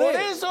he Por live.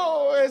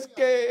 eso es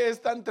que es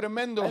tan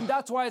tremendo And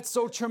that's why it's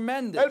so el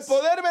tremendous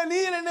poder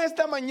venir en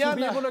esta to be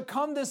mañana able to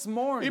come this y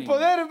morning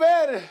poder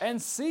ver and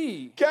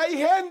see que hay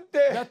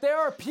gente that there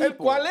are el people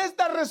cual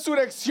esta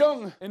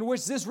resurrección in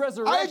which this ha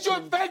hecho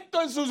resurrection,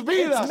 efecto en sus it's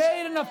vidas.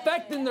 made an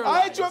effect in their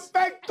Ha hecho lives.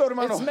 efecto,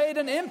 hermano. It's made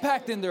an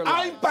impact in their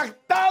Ha lives.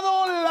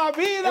 impactado la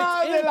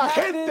vida It's de la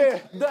gente,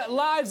 impacted the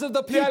lives of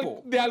the de,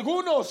 people, de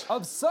algunos,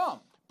 of some,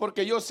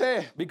 porque yo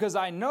sé because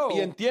I know y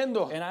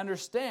entiendo and I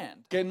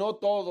understand que no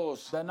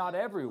todos. that not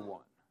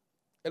everyone.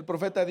 El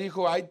profeta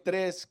dijo, hay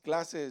tres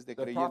clases de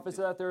The prophet creyentes,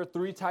 said that there are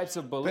three types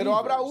of believers, pero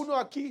habrá uno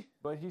aquí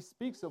but he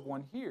speaks of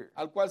one here.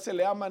 al cual se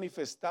le ha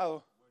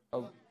manifestado.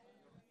 Of,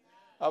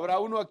 Habrá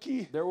uno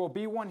aquí there will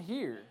be one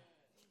here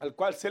al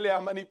cual se le ha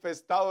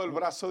manifestado el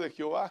brazo de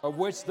Jehová. of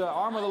which the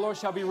arm of the Lord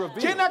shall be revealed.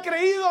 ¿Quién ha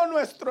creído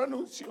nuestro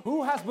anuncio?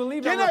 Who has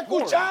believed ¿Quién our ha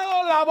report?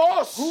 escuchado la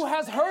voz? Who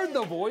has heard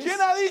the voice? ¿Quién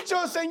ha dicho,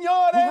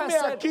 Señor, Who has heme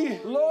said,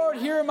 aquí? Lord,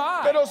 here am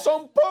I. Pero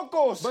son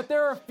pocos. But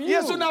there are few. Y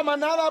es una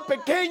manada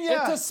pequeña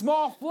It's a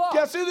small flock que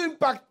ha sido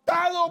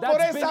impactado por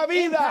that's esa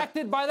been vida,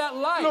 impacted by that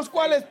light los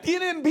cuales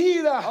tienen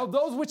vida. of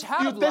those which Y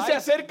have usted se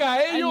light, acerca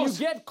a and you ellos.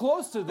 get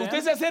close to them.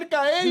 Usted se acerca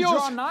a You ellos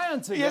draw nigh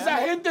unto y esa them,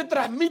 gente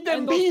transmite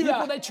and those people,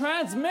 vida. they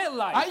transmit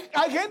light.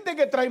 Hay gente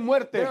que trae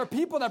muerte. There are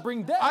people that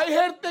bring death.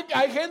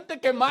 Hay gente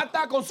que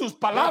mata con sus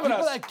There are people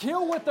palabras. that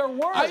kill with their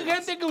words. Hay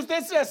gente que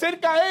usted se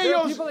acerca a There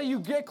are ellos people that you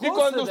get y close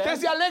cuando to usted them,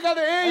 se aleja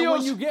de and when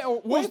ellos, you get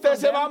away usted from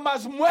se va them,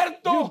 más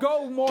muerto you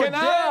go more que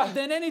nada. dead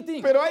than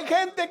anything. Pero hay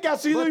gente que ha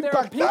sido But there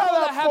are people that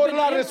impactada have por been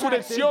la impacted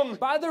resurrección,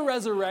 by the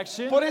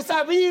resurrection, por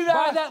esa vida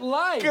by that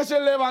life que se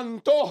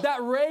levantó.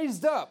 that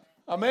raised up.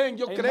 Amén,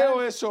 yo Amen.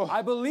 creo eso.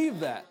 I believe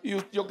that. Y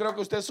yo creo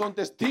que ustedes son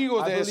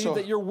testigos I de believe eso.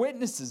 that you're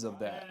witnesses of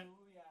that.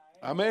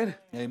 Amén.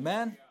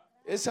 Amen.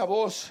 Esa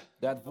voz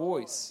That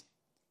voice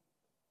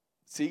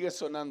sigue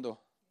sonando.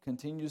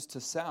 continues to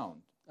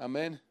sound.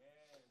 Amén.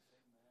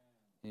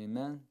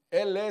 Amen.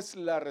 Él es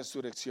la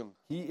resurrección.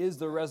 He is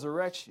the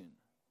resurrection.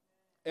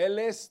 Él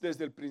es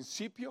desde el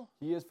principio,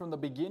 He is from the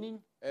beginning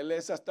Él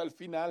es hasta el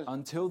final.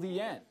 until the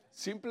end.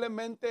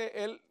 Simplemente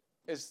Él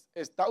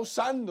está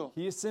usando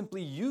He is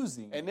simply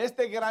using en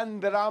este gran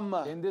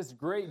drama in this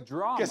great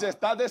drama que se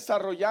está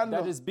desarrollando.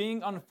 that is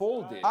being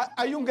unfolded.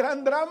 Hay un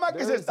gran drama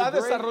que There se is a está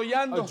great-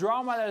 desarrollando. a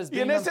drama that is Y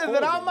en being ese unfolded.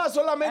 drama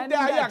solamente And in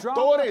hay that drama,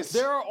 actores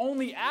there are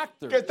only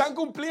actors que están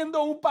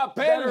cumpliendo un that are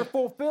papel,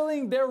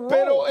 fulfilling their role.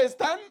 pero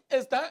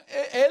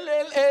él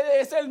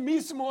es el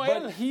mismo but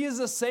él. he is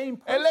the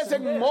same Él es person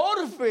en there.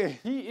 morfe.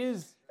 He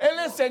is Él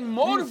es en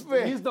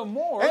morfe. He's the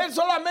morph. Él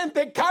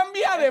solamente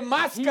cambia de He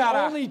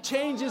máscara. only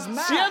changes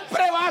mask.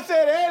 Siempre va a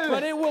ser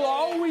But él. it will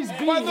always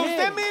be Cuando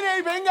usted him. mire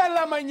y venga en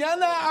la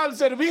mañana al When you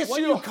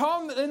servicio,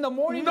 come in the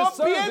morning no to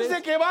service,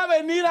 piense que va a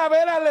venir a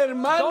ver al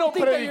hermano don't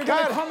think that you're going to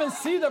predicar. come and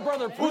see the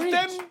brother preach.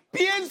 Usted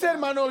piense,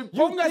 hermano, y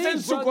You póngase en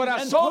think, su brother,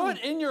 and corazón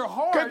put in your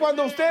heart que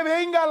cuando usted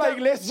venga a la that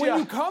iglesia, when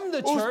you come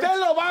to church, usted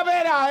lo va a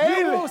ver a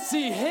you él. will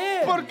see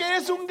him. Porque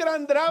es un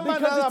gran drama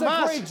Because nada it's a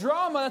más great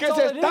drama, que that's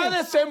se all it está is.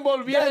 That it's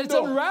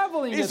desenvolviendo.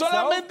 unraveling Y itself.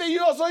 solamente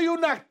yo soy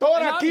un actor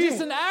And I'm aquí.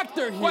 just an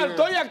actor Cual here.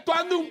 estoy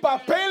actuando un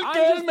papel que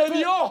I'm él me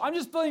dio. I'm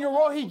just filling a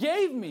role he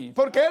gave me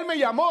Porque él me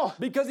llamó.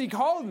 because he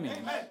called me.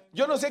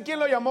 Yo no sé quién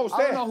lo llamó a I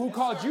usted. don't know who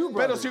called you,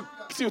 brother. Pero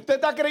si usted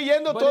está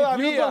creyendo but if you're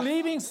todavía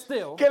believing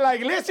still que la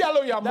iglesia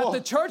lo that llamó,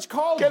 the church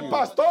called que el you,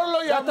 pastor lo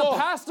that the llamó,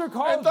 pastor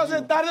called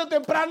entonces you, tarde o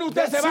temprano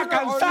usted that se va a sooner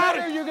or cansar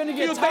later you're gonna y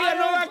get usted ya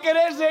no tired, va a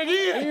querer and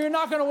seguir. you're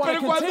not going to want Pero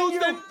to cuando continue.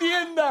 usted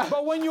entienda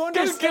But when you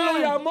que el que lo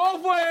understand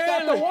llamó fue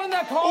that the one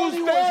that él, called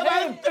you usted was va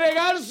a him,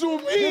 entregar su you're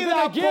vida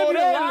going to give por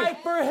your él. life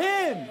for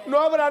him. No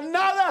habrá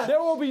nada, There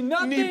will be ni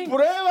nothing,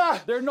 prueba,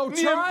 there's no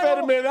ni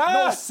trial, enfermedad.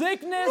 no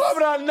sickness, No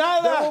habrá there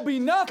nada will be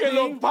que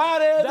lo nothing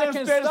pare that de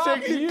can usted stop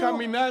seguir you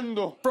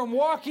caminando. from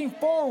walking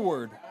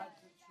forward.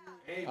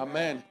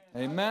 Amén.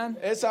 Amen.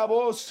 Esa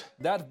voz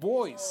That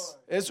voice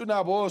es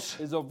una voz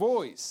is a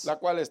voice la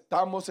cual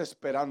estamos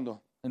esperando.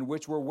 in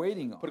which we're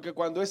waiting on. Porque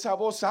cuando esa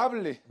voz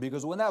hable,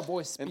 Because when that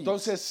voice speaks,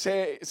 entonces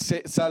se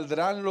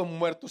saldrán los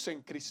muertos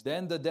en Cristo.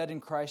 then the dead in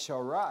Christ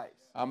shall rise.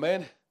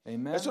 Amén.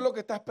 Amen. Eso es lo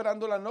que está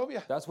esperando la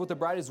novia. That's what the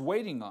bride is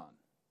waiting on.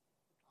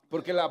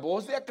 Porque la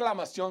voz de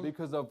aclamación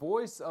Because the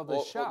voice of the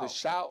o shout,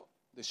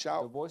 the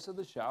shout, the voice of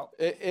the shout,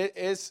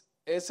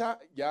 esa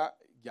ya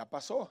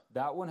pasó.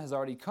 that one has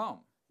already come.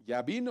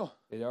 Ya vino.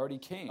 It already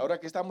came. Ahora,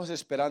 ¿qué estamos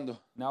esperando?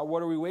 Now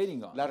what are we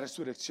waiting on? La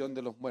resurrección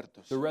de los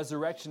muertos. The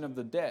resurrection of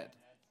the dead.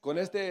 Con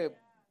este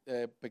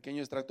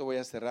pequeño extracto voy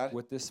a cerrar.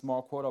 With this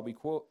small quote, I'll be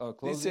closing.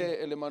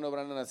 Dice el hermano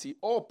Branham así: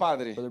 oh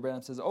Padre, Brother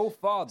Branham says, "Oh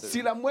Father,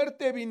 si la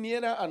muerte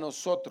viniera a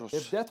nosotros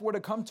if death were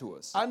to come to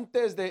us,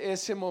 antes de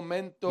ese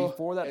momento,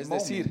 before that es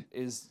moment decir,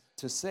 is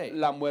to say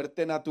la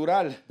muerte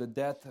natural the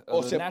death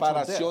o the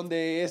natural separación death,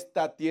 de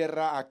esta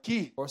tierra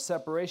aquí, or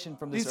separation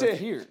from this earth dice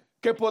here,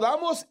 que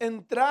podamos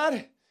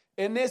entrar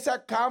en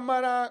esa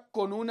cámara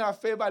con una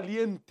fe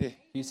valiente,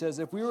 he says,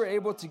 if we were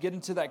able to get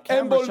into that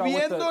camera shot with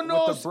the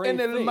envolviéndonos brave en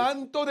el faith,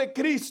 manto de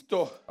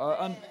Cristo,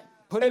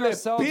 putting el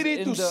ourselves in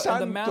Espíritu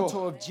the mantle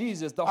Santo. of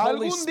Jesus, the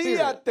Holy Algún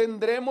día Spirit.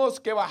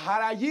 tendremos que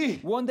bajar allí.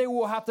 One day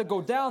we'll have to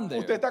go down there.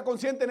 ¿Usted está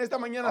consciente en esta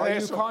mañana Are de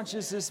you eso?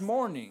 conscious this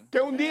morning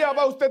Que un día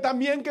va usted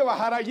también que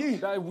bajar allí.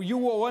 that you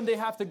will one day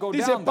have to go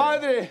Dice, down there?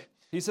 Padre,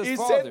 He says, y sé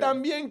Father,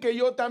 también que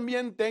yo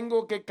también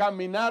tengo que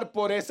caminar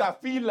por esa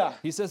fila.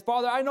 he says,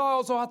 Father, I know I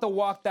also have to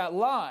walk that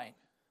line.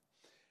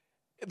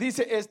 Dice,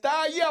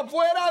 está allí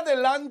afuera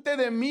delante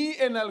de mí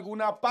en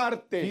alguna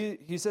parte.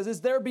 He says,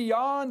 is there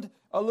beyond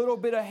a little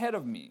bit ahead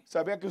of me?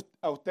 ¿Sabía que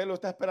a usted lo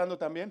está esperando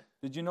también?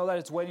 Did you know that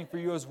it's waiting for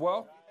you as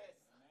well?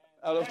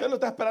 A usted lo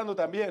está esperando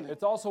también.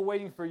 It's also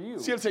waiting for you.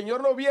 Si el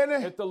Señor no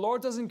viene, If the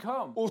Lord doesn't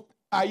come,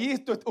 ahí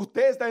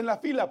usted está en la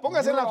fila.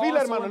 Póngase en you're la fila,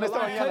 also hermano, in en the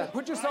esta line. mañana.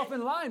 Put yourself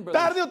in line, brother.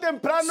 Tarde o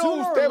temprano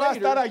Sooner or usted va a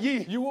later, estar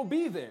allí. you will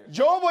be there.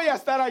 Yo voy a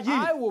estar allí.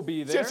 I will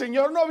be Si el there.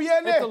 Señor no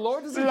viene, If the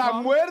Lord doesn't la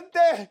come,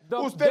 muerte, the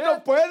usted no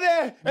death,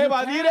 puede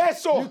evadir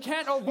eso. you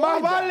can't avoid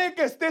Más that. vale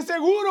que esté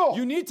seguro.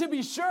 You need to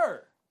be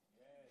sure.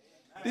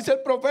 Dice el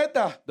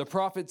profeta, The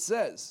prophet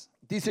says,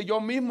 dice, yo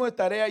mismo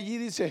estaré allí,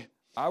 dice,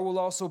 I will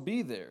also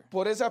be there,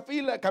 por esa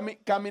fila,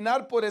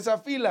 caminar por esa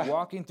fila.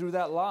 walking through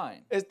that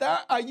line.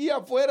 Está allí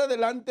afuera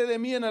delante de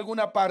mí en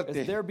alguna Is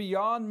parte. there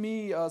beyond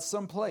me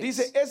someplace?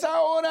 Dice, es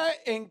ahora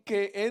en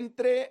que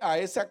entre a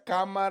esa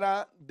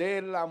cámara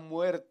de la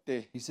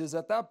muerte. He says,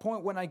 at that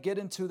point when I get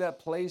into that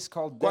place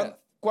called death,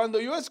 Cuando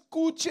yo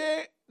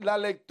escuche la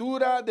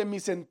lectura de mi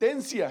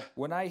sentencia,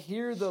 when I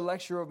hear the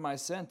lecture of my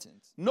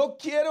sentence, no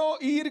quiero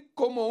ir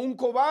como un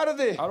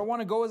cobarde. I don't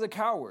want to go as a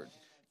coward.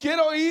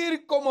 Quiero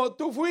ir como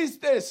tú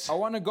fuiste. I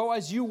want to go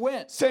as you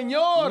went.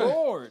 Señor,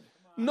 Lord,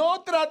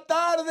 no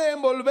tratar de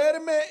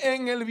envolverme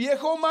en el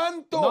viejo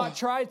manto, not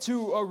try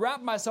to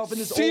wrap myself in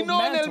this old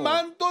sino en el mantle,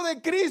 manto de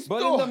Cristo,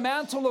 but in the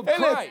mantle of el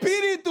Christ,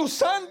 Espíritu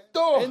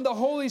Santo, in the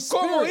Holy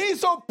como Spirit,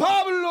 hizo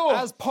Pablo,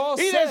 as Paul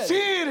y said,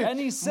 decir, and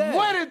he said,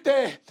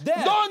 muerte,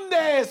 death,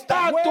 ¿dónde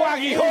está tu where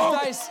is aguijón?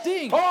 thy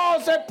sting? Oh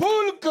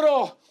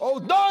sepulcro, Oh,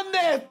 ¿dónde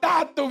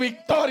está tu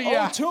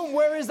victoria? O tomb,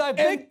 where is thy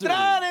victory?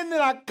 Entrar en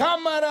la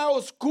cámara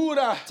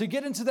oscura To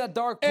get into that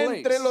dark place,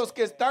 entre los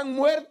que están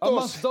muertos,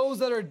 amongst those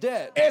that are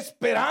dead,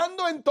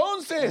 esperando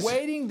entonces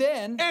waiting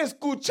then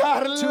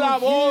escuchar to la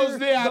voz hear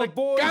de the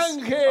voice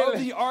arcángel of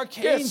the que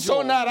archangel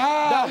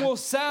sonará that will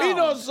sound, y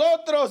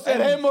nosotros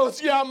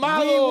seremos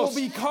llamados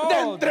will be called de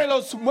entre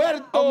los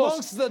muertos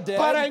amongst the dead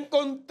para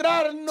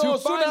encontrarnos to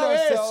find una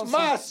vez ourselves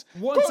más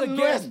once con again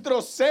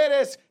nuestros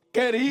seres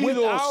with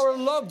queridos. our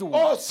loved ones.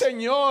 Oh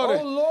Señor,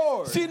 Oh,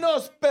 Lord. si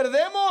nos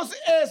perdemos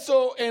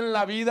eso en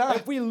la vida,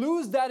 If we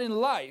lose that in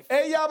life,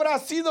 ella habrá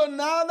sido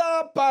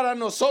nada para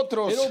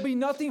nosotros. it'll be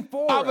nothing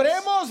for us.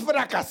 Habremos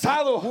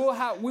fracasado.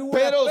 We will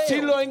Pero have si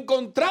failed. lo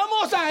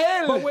encontramos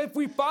a But Él, if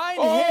we find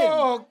Him,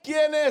 oh,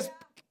 ¿quién es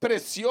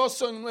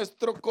precioso en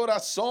nuestro oh,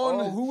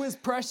 corazón? who is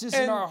precious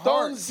in our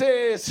heart,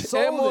 Entonces So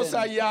hemos then,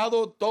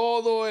 hallado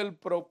todo el we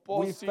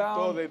propósito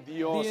found de the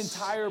Dios.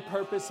 entire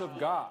purpose of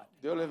God.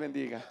 Dios les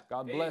bendiga.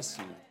 God bless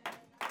you.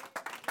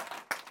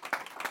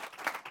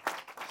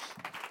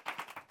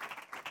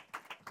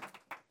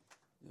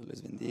 Dios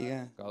les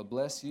bendiga. God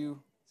bless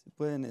you. Si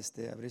pueden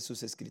abrir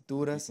sus You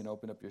escrituras. can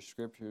open up your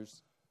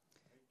scriptures.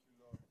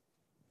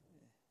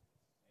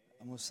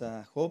 Vamos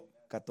a Job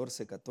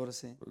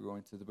 14:14, We're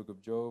going to the book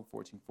of Job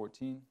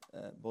 14:14,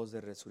 voz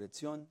de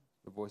resurrección.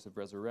 the voice of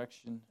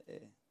resurrection.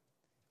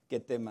 ¿Qué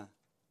tema?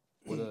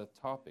 What a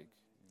topic.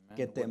 Amen.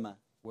 ¿Qué tema?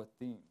 What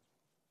theme?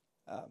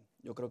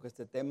 Yo creo que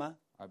este tema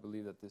I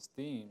believe that this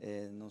theme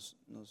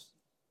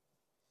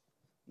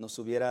nos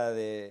hubiera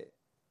de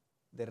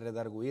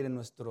redarguir en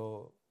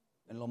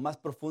lo más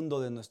profundo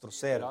de nuestro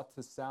ser ought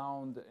to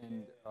sound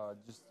and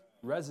just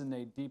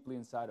resonate deeply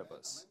inside of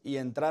us, y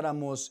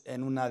entráramos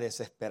en una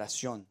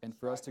desesperación. and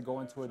for us to go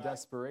into a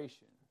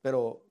desperation.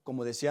 Pero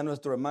como decía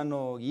nuestro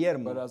hermano But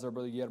Guillermo, as our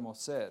brother Guillermo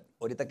said,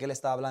 ahorita que él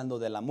estaba hablando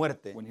de la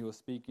muerte, when he was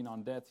speaking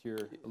on death here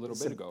a little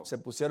bit ago, se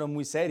pusieron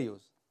muy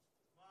serios.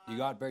 he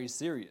got very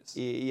serious.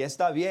 Y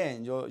está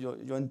bien, yo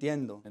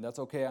entiendo. And that's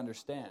okay, I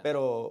understand.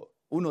 Pero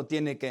uno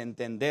tiene que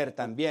entender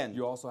también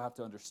You also have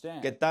to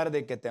understand que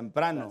tarde que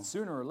temprano that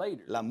sooner or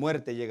later, la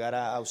muerte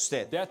llegará a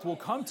usted. death will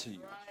come to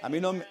you. A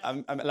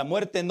la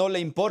muerte no le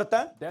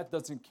importa Death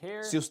doesn't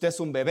care si usted es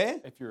un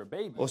bebé if you're a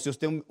baby o si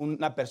usted es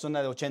una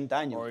persona de 80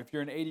 or años. if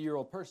you're an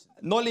 80-year-old person.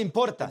 No le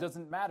importa. It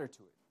doesn't matter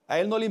to it. A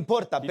Él no le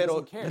importa, He pero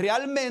doesn't care.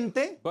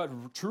 realmente But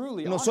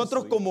truly,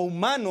 nosotros honestly, como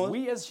humanos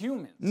we as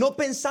humans, no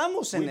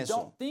pensamos en we eso.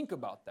 don't think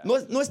about that.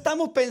 No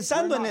estamos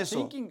pensando We're en not eso.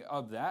 thinking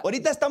of that.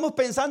 Ahorita estamos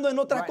pensando en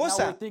otra Right now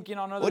cosa. we're thinking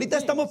on other Ahorita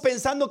estamos things.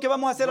 pensando qué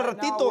vamos a hacer al Right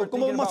now ratito, we're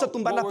cómo thinking vamos a about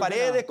tumbar what las we're gonna-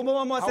 paredes, cómo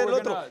vamos a how hacer lo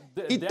we're otro.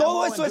 gonna Y demo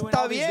todo and eso doing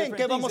está all these bien, different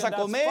qué vamos things, a and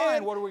that's comer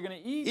fine. What are we gonna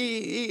eat?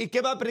 y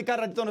qué va a predicar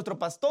al ratito nuestro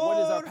pastor. What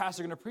is our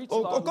pastor going to preach a O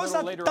little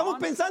cosas, later estamos on?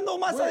 pensando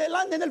más We're-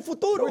 adelante en el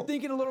futuro. We're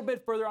thinking a little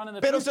bit further on in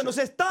the Pero future. se nos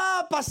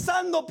está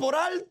pasando por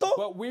alto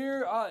But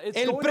it's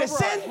el going over our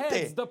presente.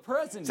 heads, the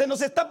present. Se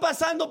nos está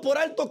pasando por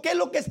alto qué es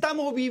lo que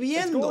estamos It's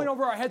viviendo, going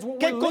over our heads what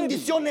qué we're living.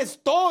 condición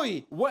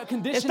estoy. What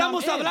condition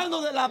Estamos I'm in.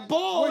 hablando de la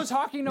voz We're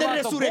talking de about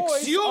the voice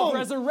resurrección. of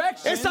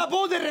resurrection. Esa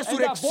voz de And that voice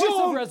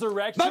resurrección of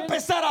resurrection va a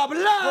empezar a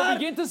hablar will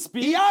begin to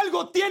speak, y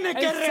algo tiene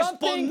que and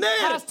something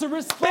responder. has to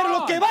respond. Pero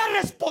lo que va a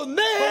But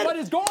responder what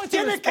is going to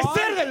tiene que respond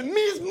ser del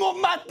mismo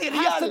has to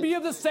material. be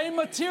of the same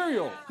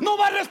material. No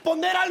va a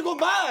responder algo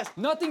más.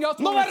 Nothing else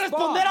No will va a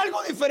respond. responder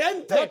algo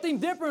diferente. Nothing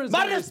different is Va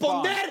a going to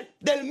respond. responder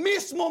del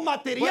mismo But it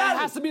material.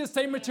 has to be the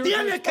same material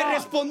to Tiene que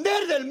respond.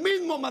 responder del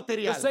mismo The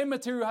material. same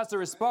material has to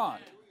respond.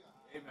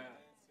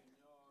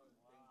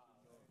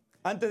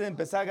 Antes de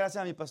empezar,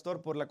 gracias a mi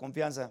pastor por la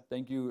confianza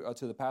Thank you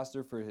to the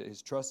pastor for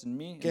his trust in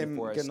me que, and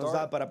before I que nos da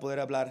start para poder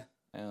hablar.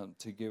 and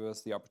to give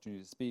us the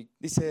opportunity to speak.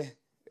 Dice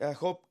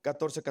Job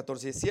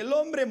 14:14, si el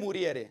hombre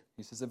muriere,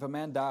 He says, if a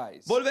man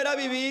dies, volverá a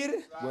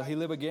vivir. will he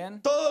live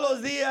again? Todos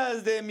los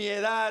días de mi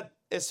edad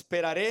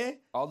esperaré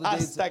All the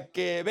days- hasta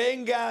que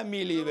venga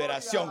mi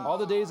liberación. All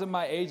the days of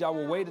my age, I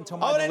will wait until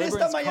my Ahora en esta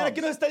deliverance mañana, comes.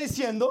 ¿qué nos está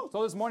diciendo?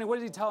 So this morning, what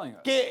is he telling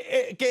us?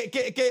 Que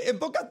en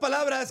pocas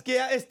palabras, que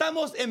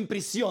estamos en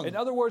prisión. In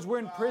other words, we're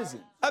in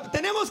prison.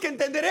 Tenemos que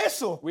entender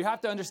eso. We have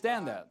to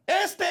understand that.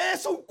 Este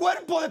es un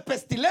cuerpo de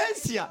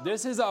pestilencia.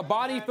 This is a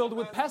body filled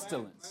with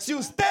pestilence. Si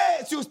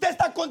usted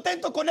está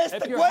contento con este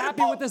If you're happy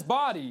cuerpo, with this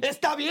body,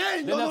 está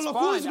bien, yo then no that's lo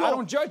fine. juzgo. I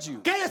don't judge you.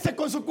 Quédese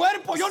con su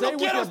cuerpo, yo Stay no with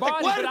quiero your este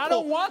body, but I cuerpo.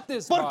 don't want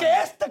this Porque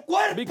body. este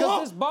cuerpo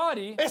Because this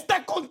body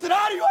está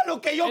contrario a lo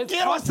que yo is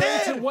quiero contrary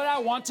hacer. to what I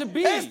want to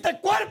be. Este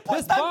cuerpo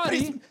This está en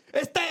body,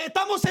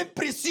 estamos en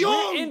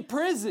prisión. we're in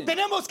prison.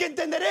 Tenemos que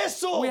entender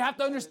eso. We have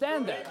to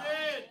understand that.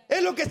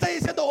 Es lo que está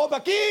diciendo Job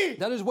aquí.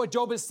 That is what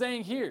Job is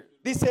saying here.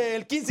 Dice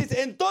el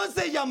 15,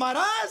 entonces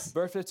llamarás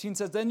Verse 15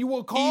 says, then you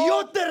will y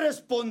yo call te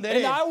responderé.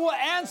 and I will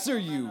answer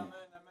you.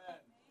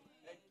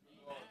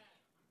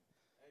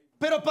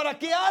 Pero para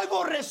que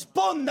algo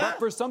responda, But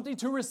for something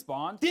to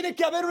respond, tiene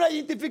que haber una there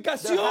has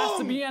to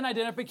identificación. be an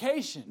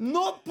identification.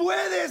 No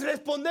puedes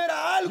responder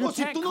a algo You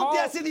si can't tú no te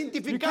call- has you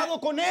identificado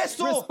can't con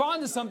eso.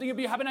 respond to something if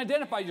you haven't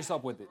identified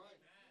yourself with it.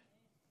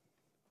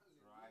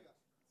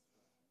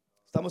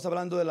 Estamos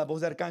hablando de la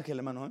voz de arcángel,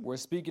 hermano. We're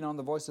speaking on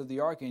the voice of the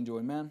archangel,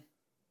 amen.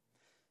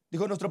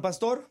 Dijo nuestro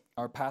pastor,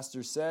 Our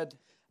pastor said,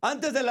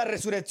 antes de la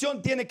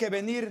resurrección tiene que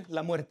venir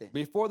la muerte.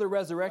 before the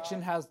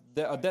resurrection,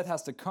 a death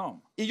has to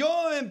come. Y yo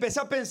empecé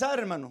a pensar,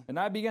 hermano, And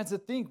I began to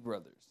think,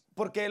 brothers,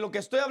 porque lo que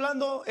estoy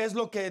hablando es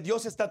lo que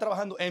Dios está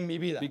trabajando en mi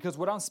vida. because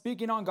what I'm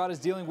speaking on, God is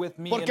dealing with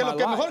me Porque in my lo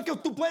que mejor life. que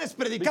tú puedes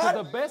Because the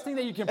predicar best thing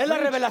that you can es la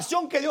preach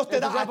revelación que Dios te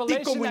is the da a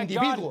ti como revelation that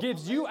individuo. God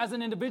gives you as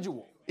an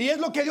individual. Y es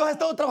lo que Dios ha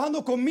estado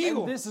trabajando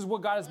conmigo. And this is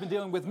what God has been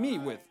dealing with me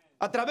with.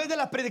 A través de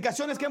las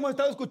predicaciones que hemos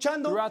estado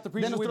escuchando, Throughout the de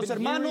preaching we've nuestros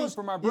been hearing hermanos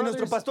from our y de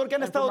nuestro brothers pastor que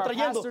han and estado from our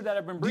trayendo, pastor that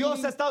have been Dios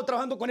bringing, ha estado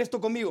trabajando con esto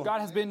conmigo.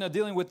 God has been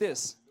dealing with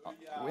this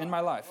in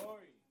my life.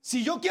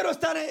 Si yo quiero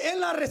estar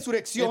en la If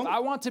resurrección, I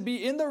want to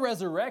be in the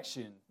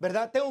resurrection,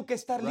 ¿verdad? Tengo que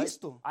estar right,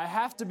 listo. I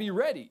have to be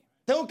ready.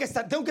 Tengo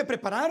que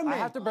prepararme. I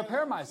have to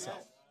prepare myself.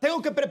 Tengo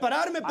que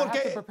prepararme I have to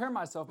porque prepare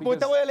myself ahorita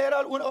because voy a leer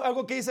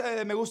algo que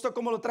dice, me gustó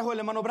cómo lo trajo el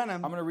hermano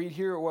Branham. I'm going to read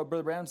here what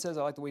Brother Branham says.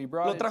 I like the way he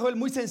brought Lo it. trajo él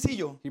muy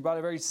sencillo. He brought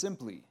it very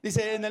simply. Dice,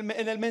 en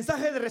el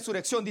mensaje de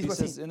resurrección, He dijo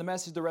says, así. in the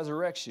message of the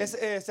resurrection,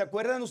 ¿Se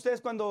acuerdan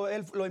ustedes cuando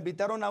él lo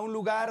invitaron a un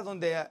lugar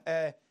donde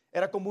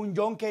era como un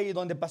yonke y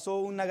donde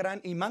pasó una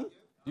gran imán?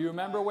 do you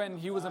remember when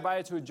he was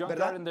invited to a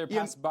 ¿Verdad? junkyard and there Y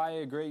passed by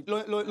a great...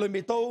 Lo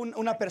invitó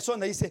una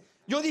persona. Dice,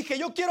 yo dije,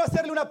 yo quiero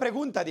hacerle una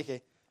pregunta.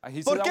 Dije,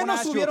 He said, ¿por "I qué wanna no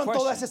ask you a subieron question."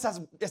 todas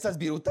esas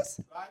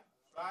virutas?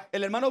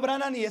 El hermano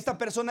Branham y esta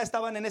persona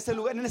estaban en ese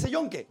lugar, en ese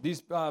yonke.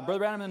 These, Brother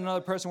Branham and another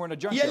person were in a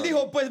Y él junkyard.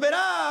 dijo, pues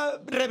verá,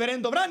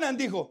 reverendo Branham,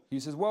 dijo, He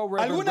says, well,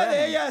 Reverend alguna de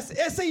Branham, ellas,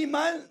 ese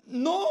imán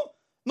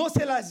no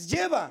se las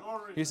lleva.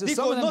 He says, Dijo,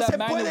 some of them, no that se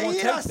magnet puede won't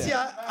ir take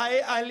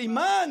hacia al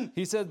imán.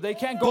 he said they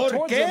can't go ¿Por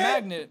towards the qué?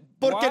 magnet.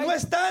 Porque Why? no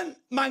están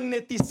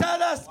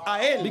magnetizadas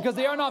a él. Because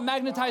they are not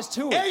magnetized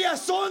to it.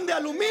 Ellas son de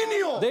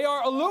aluminio. They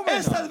are aluminum.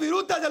 Esas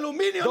virutas de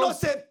aluminio no Those-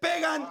 se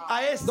pegan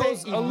a ese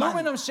Those imán.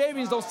 aluminum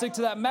shavings don't stick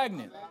to that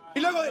magnet. Y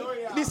luego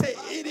dice,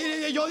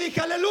 y yo dije,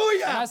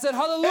 aleluya. And I said,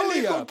 Él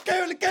hallelujah. dijo,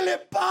 ¿qué le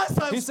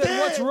pasa a He usted? said,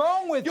 what's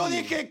wrong with Yo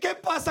you? dije, ¿qué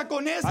pasa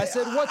con ese? I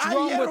said, what's Hay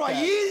wrong with hierro that?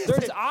 ahí. There's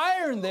Dice,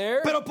 iron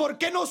there. pero ¿por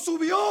qué no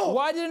subió?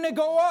 Why didn't it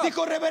go up?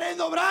 Dijo,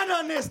 reverendo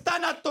Branham,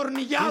 están He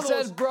atornillados.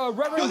 said, bro,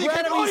 Yo Reverend dije,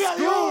 Branham, he's gloria a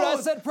screwed. I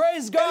Dios. said,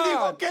 praise Él dijo,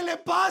 God. ¿qué le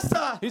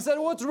pasa? He said,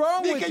 what's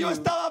wrong with Dije, yo you?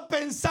 estaba He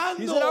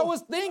pensando said, I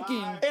was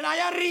thinking en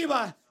allá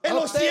arriba. en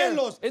Up los there,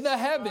 cielos in the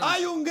heavens,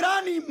 hay un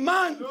gran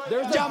imán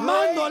There's a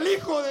llamando great al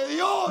Hijo de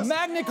Dios.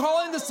 magnet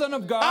calling the Son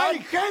of God. Hay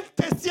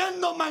gente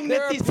siendo There are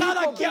magnetizada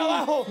people aquí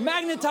abajo. being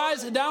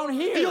magnetized down Y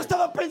yo here.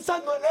 estaba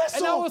pensando en And I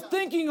eso. was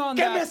thinking on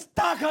Que me that,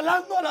 está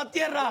jalando a la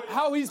tierra.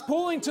 how he's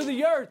pulling to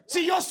the earth.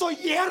 Si yo soy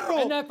hierro,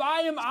 And if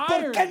I am ¿por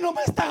iron, qué no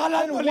me está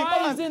jalando then el why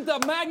imán? isn't the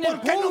magnet ¿Por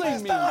qué no me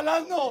pulling me? está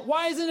jalando?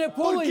 Why isn't it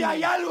pulling Porque hay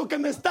me? algo que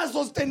me está Because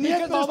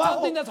sosteniendo there's abajo.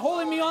 something that's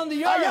holding me on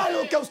the Hay earth.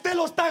 algo que usted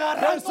lo está There's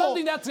agarrando.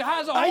 something that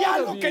has a Hay hold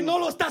algo of que you. no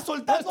lo está There's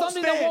soltando a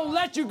something that usted. won't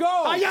let you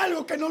go. Hay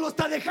algo que no lo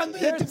está dejando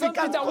There's identificar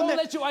something that con won't él.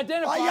 let you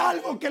identify. Hay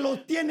algo que lo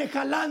tiene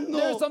jalando.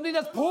 There's something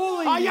that's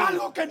pulling Hay you.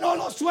 algo que no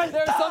lo There's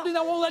suelta. something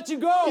that won't let you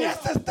go. Y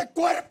es este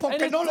cuerpo And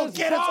que it's no lo this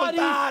quiere body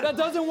soltar. that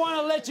doesn't want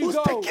to let you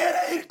Usted go. quiere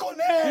ir con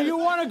Do él. you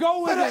want to go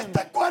with Pero him?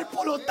 este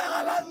cuerpo lo está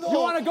jalando. You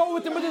want to go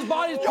with him, but his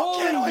body's Yo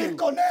quiero pulling ir you.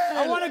 con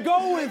I él. want to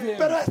go with him.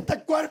 Pero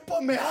este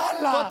cuerpo me But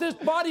jala. this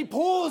body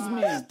pulls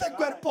me. Este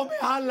cuerpo me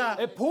jala.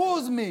 It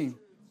pulls me.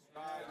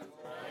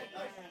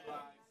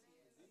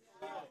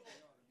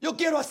 Yo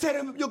quiero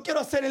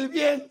hacer el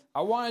bien.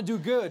 I want to do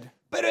good,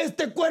 Pero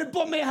este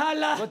cuerpo me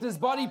jala. but this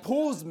body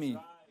pulls me.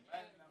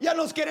 Ya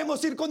nos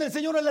queremos ir con el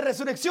Señor en la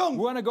resurrección.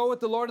 We want to go with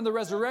the Lord in the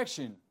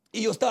resurrection.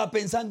 Y yo estaba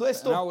pensando And I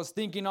esto. was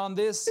thinking on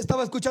this.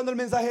 Estaba escuchando el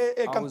mensaje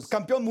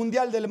campeón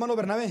mundial del hermano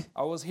Bernabé.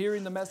 I was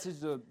hearing the message,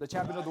 the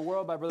champion of the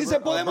world by Brother Dice,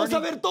 podemos Bernie.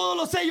 saber todos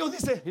los sellos,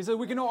 dice. He said,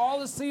 we can know all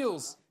the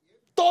seals.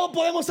 Todos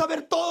podemos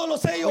saber todos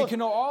los We sellos. can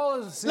know all of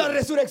the La seals.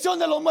 resurrección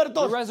de los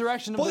muertos. The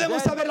resurrection of the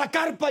Podemos dead. saber la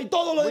carpa y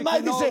todo lo We demás,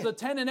 can know dice. the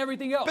 10 and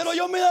everything else. Pero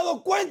yo me he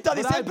dado cuenta,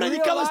 dice, he I've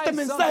predicado este realized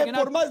mensaje something,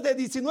 por más de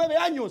 19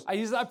 años.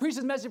 I preached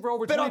this message for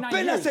over Pero 29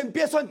 apenas years.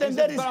 empiezo a He said,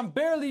 entender but I'm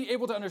barely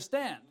able to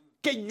understand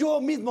que yo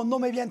mismo no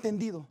me había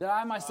entendido. that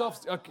I myself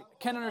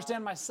can't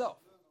understand myself.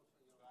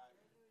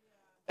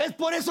 Es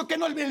por eso que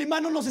no, el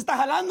imán no nos está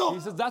jalando.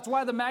 He says that's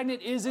why the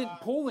magnet isn't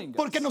pulling us.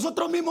 Porque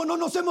nosotros mismos no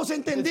nos hemos It's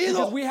entendido.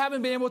 because we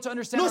haven't been able to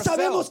understand No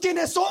sabemos ourselves.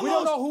 quiénes We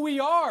don't know somos. who we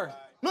are.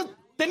 No,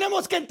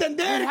 tenemos que We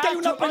entender que hay have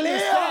una to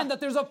understand pelea. that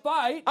there's a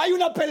fight Hay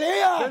una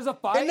pelea There's a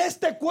fight en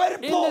este in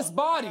cuerpo. this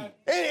body.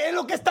 Es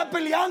lo que está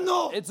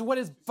peleando. It's what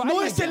is fighting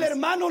No es el against.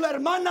 hermano o la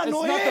hermana, It's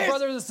no not the es.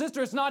 brother or the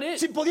sister. It's not it.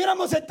 Si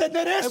pudiéramos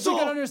entender If we eso,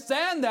 can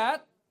understand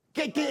that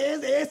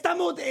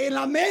estamos en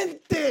la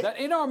mente.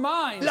 in our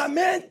minds, La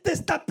mente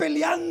está the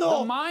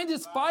peleando. mind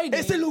is fighting.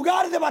 Es el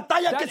lugar de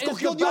batalla que That is the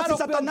escogió Dios y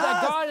battlefield that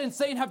Satanás. God and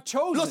Satan have Lo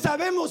chosen.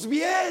 sabemos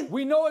bien.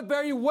 We know it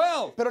very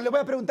well. Pero le voy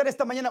a preguntar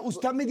esta mañana,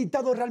 ¿usted ha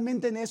meditado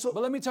realmente en eso?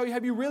 But let me tell you,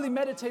 have you really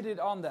meditated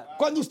on that?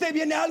 Cuando usted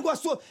viene algo a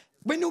su...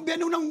 Viene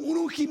un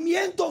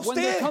ungimiento a When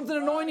there usted comes an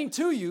anointing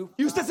to you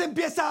y usted se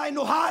empieza a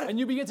enojar and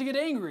you begin to get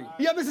angry,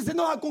 y a veces se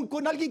enoja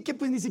con alguien que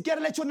pues ni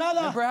siquiera le ha hecho and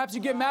nada. perhaps you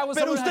get mad with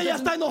Pero someone usted ya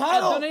that está hasn't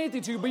enojado. done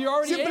anything to you, but you're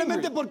already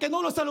Simplemente angry. porque no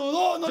lo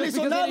saludó, no le Just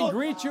hizo because they nada. didn't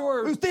greet you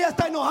or Usted ya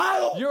está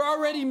enojado. you're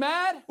already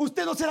mad,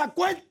 Usted no se da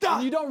cuenta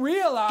and you don't que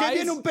realize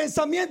viene un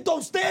pensamiento a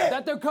usted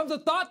that there comes a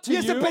thought to y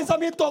ese you,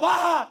 pensamiento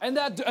baja and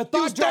that a y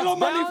thought usted lo drops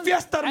down,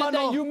 manifiesta, and hermano.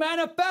 that you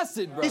manifest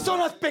it, Y brother. son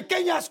las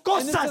pequeñas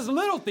And it's cosas those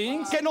little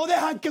things que no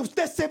dejan que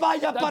usted se vaya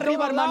that para don't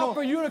arriba, allow hermano.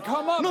 for you to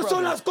come up, No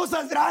son brother. las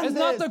cosas It's not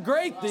grandes, the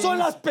great things. son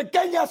las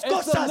pequeñas It's the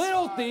cosas.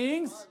 little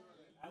things.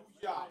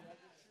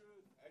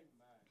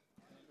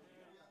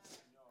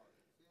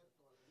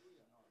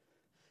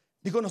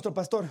 Dijo nuestro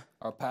pastor.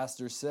 Our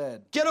pastor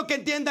said, Quiero que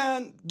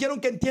entiendan,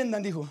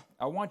 dijo,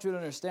 I want you to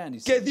understand,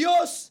 he que said,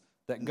 Dios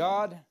that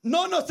God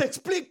no nos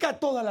explica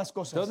todas las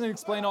cosas. doesn't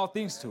explain all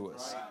things to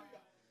us.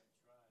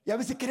 Y a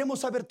veces queremos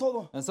saber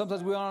todo. And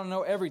sometimes we want to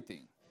know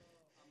everything.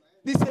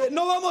 Dice,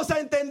 no vamos a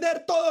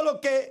entender todo lo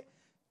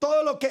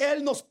que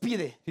Él nos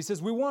pide. He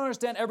says, we want to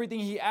understand everything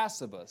he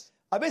asks of us.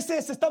 A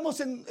veces estamos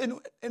en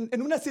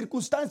una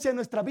circunstancia en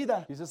nuestra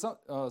vida He says,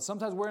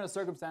 sometimes we're in a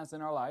circumstance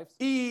in our lives,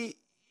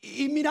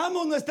 y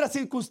miramos nuestra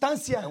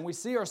circunstancia and we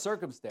see our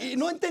circumstance, y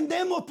no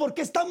entendemos por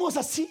qué estamos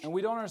así. and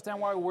we don't understand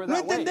why we're No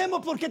that way.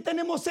 entendemos por qué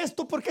tenemos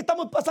esto, por qué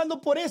estamos pasando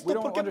por We esto,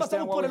 por don't qué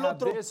understand pasamos why por we el have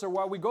otro. this or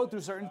why we go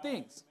through certain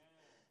things.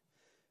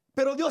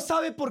 Pero Dios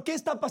sabe por qué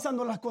están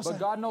pasando las But cosas.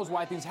 God knows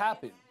why things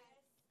happen.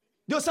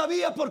 Dios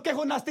sabía por qué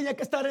Jonás tenía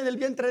que estar en el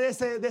vientre de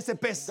ese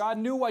pez. God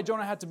knew why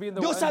Jonah had to be in the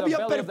Dios belly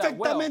sabía of that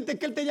well. perfectamente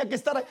que él tenía que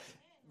estar.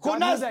 God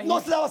Jonás knew that no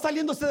he- estaba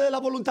saliéndose de la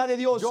voluntad de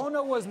Dios.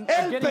 Jonah was Él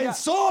getting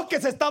pensó que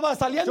se estaba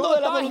saliendo Jonah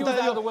de la thought he voluntad was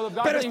de out of the will Dios, of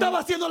God, pero but he estaba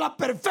was- haciendo la He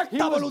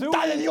perfecta was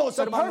voluntad de doing Dios,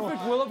 the hermano.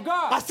 perfect will of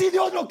God. Así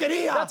Dios lo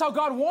quería That's how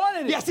God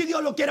wanted y it. así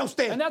Dios lo quiere a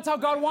usted. And that's how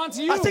God wants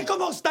you. Así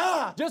como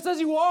está. Just as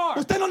you are.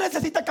 Usted no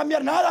necesita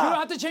cambiar You don't nada.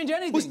 have to change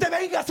anything. Usted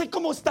venga así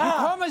como You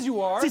está. come as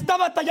you are. Si está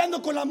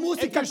batallando con la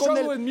música, If you're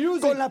struggling with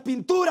music, con la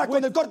pintura,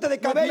 con el corte de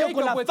cabello, makeup,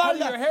 con la with cutting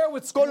falda, your hair,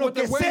 with con lo with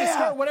que wearing the sea,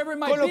 skirt, whatever it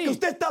might con lo be. que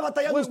usted está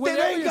batallando, usted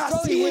Whatever you're venga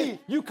struggling así. with,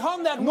 you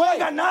come that and No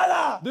wait. haga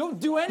nada. Don't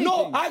do anything.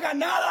 No haga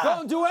nada.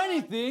 Don't do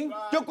anything.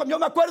 Yo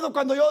me acuerdo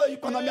cuando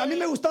a mí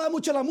me gustaba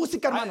mucho la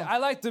música, hermano. I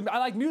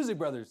like music,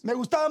 brothers. Me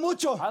gustaba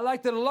mucho. I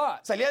liked it a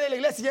lot. Salía de la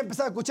iglesia y ya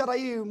empezaba a escuchar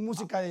ahí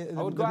música del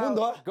I would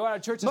mundo. go out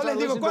of church and No start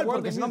les digo listening to cuál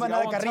worldly porque si no me music.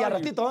 van a dar carrilla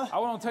ratito. I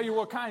won't tell you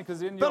what kind because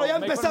then Pero ya you'll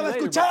make fun empezaba a of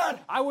me later, escuchar. but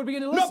I would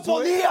begin to No listen to it,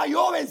 podía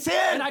yo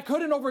vencer. and I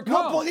couldn't overcome.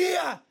 No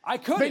podía. I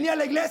couldn't. Venía a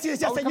la iglesia y I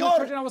decía, would come to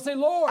church and I Señor, would say,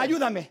 Lord,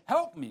 ayúdame.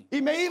 help me.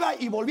 Y me iba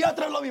y volvía a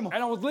traer lo mismo.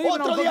 And I was leaving,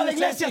 Otro I was día a la doing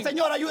the same iglesia, thing.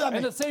 Señor, ayúdame.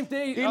 And the same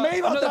day, Y me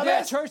iba another otra day at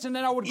vez church, and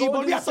then I would y go and do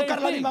volvía the a same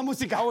tocar la thing. misma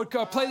música. I would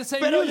play the same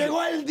Pero music.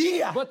 llegó el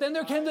día But then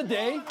there came the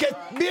day que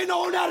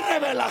vino una when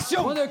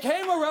revelación. there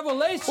came a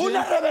revelation.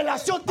 Una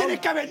revelación tiene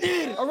que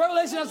venir. A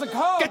revelation has to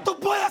come. Que tú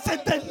puedas And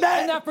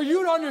entender that for you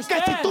to que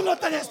understand si tú no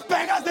te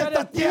despegas de that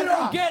esta if you tierra,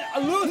 don't get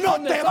loose no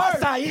from this te vas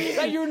earth, a ir.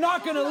 that you're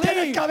not going to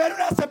Tiene leave. que haber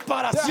una There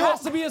separación.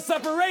 has to be a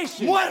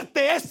separation.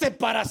 Muerte es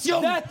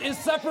separación. That is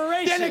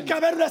separation. Tiene que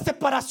haber una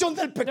separación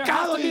del There has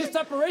pecado to be a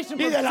separation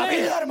y from de la sin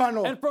vida,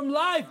 hermano. and from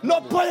life.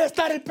 No puede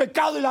estar el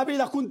pecado y la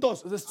vida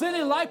juntos. The sin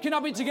and life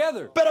cannot be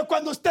together. Pero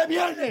cuando usted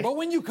viene But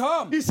when you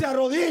come y se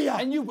arrodilla,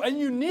 and you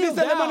kneel dice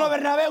el hermano down,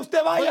 Bernabé,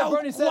 usted vaya a Brother un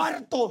Bernie says,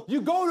 cuarto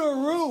you go to a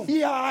room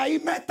y ahí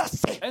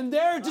métase. and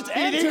there just Y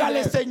enter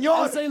dígale, there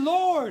Señor, and say,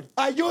 Lord,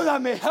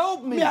 ayúdame,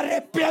 help me. me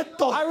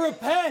arrepiento, I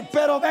repent.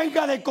 pero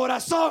venga de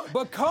corazón.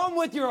 But come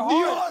with your heart.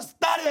 Dios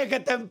tarde que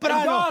And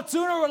temprano, God,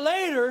 sooner or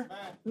later,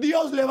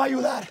 Dios le va a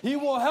ayudar. He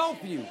will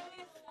help you.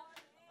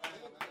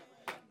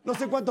 No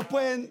sé cuántos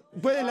pueden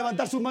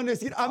levantar su mano y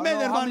decir, I amén,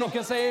 don't know how many hermano.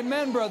 can say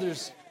amen,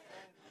 brothers.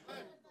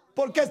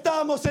 Porque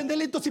estábamos en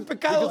delitos y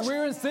pecados Because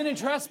we're in sin and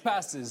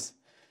trespasses.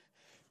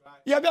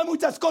 y había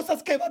muchas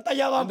cosas que And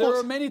there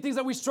were batallábamos. many things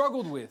that we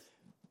struggled with.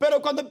 Pero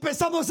cuando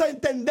empezamos a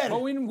entender,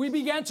 But when we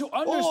began to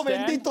oh,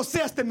 understand, bendito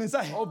sea este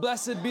mensaje. oh,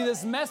 blessed be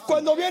this message.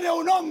 Cuando viene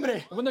un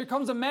hombre When there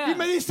comes a y man,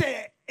 me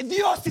dice,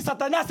 Dios y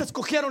Satanás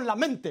escogieron la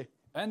mente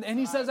and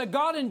he says that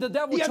God and the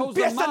devil y chose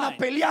the empiezan a mind.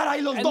 pelear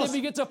ahí los And dos. they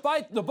begin to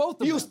fight the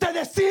both of Y them. usted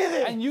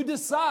decide And you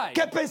decide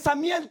qué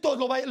pensamientos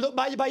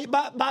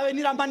va a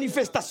venir a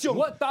manifestación.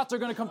 what thoughts are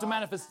going to come to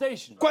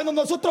manifestation. Cuando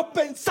nosotros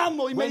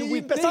pensamos y When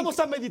we empezamos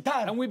think a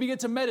meditar, and we begin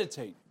to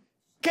meditate,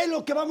 ¿qué es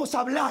lo que vamos a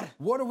hablar?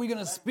 what are we going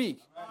to speak?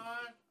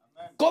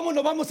 ¿Cómo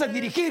nos vamos a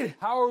dirigir?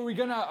 How are we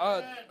going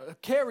to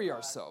carry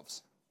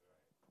ourselves?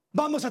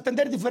 Vamos a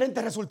tener diferentes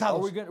Are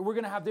resultados. we're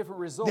going to have different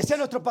results. Decía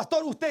nuestro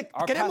pastor, Our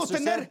queremos pastor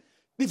tener said,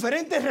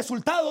 diferentes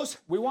resultados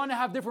We want to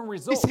have different y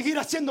results seguir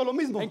haciendo lo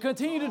mismo. and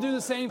continue to do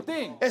the same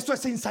thing. Eso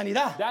es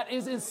insanidad. That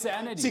is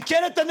insanity. Si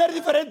quiere tener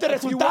diferentes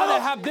If you want to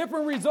resultados, have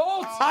different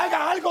results,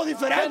 haga algo then do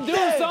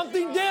diferente.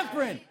 something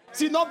different.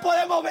 Si no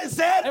podemos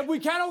vencer, If we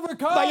can't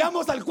overcome,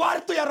 vayamos al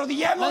cuarto y then let's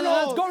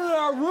arrodillémonos. go to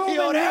our room Y and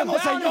kneel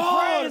oremos, down and pray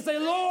Señor. and say,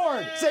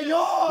 Lord,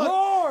 Señor,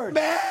 Lord,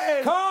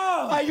 ven,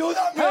 come,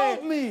 ayúdame.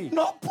 help me.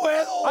 No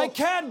puedo. I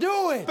can't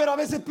do it. Pero a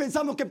veces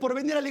pensamos que por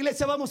venir a la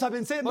iglesia vamos a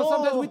vencer. But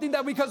sometimes No, we think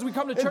that because we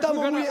come to church, we're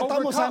going to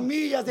estamos a overcome.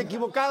 millas de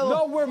equivocados.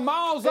 No, we're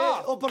miles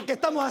off. O porque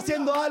estamos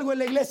haciendo algo en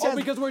la iglesia. Or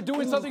because we're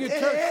doing something in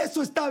church.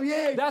 Eso está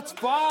bien. That's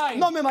fine.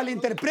 No me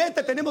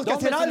malinterprete, tenemos que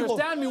Don't hacer algo.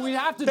 misunderstand me. We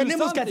have to do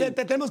something.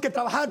 Tenemos que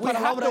trabajar We para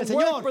la have obra to del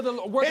work Señor. for the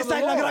work of Esa the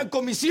es la Lord. gran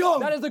comisión.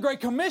 That is the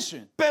Great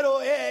Commission. Pero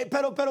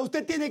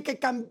usted tiene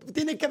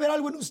que ver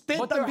algo en usted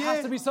But there has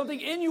to también. be something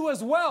in you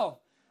as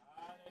well.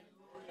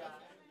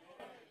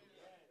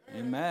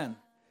 Amen.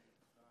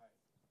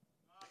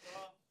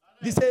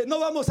 Dice, no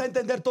vamos a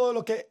entender todo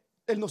lo que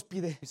Él nos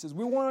pide. He says,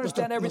 we won't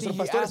understand everything he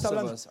nuestro pastor asks está of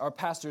hablando. us. Our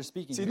pastor is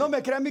speaking Si here. no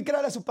me cree a mí,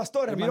 créale a su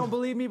pastor, If you don't hermano.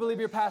 believe me, believe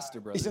your pastor,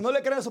 Y brother. si no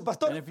le cree a su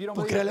pastor, And if you don't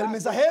pues believe créale al your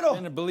mensajero.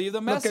 pastor, then believe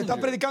the Lo que está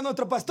messenger. predicando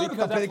nuestro pastor, Because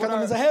está that's predicando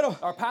el what mensajero.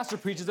 our pastor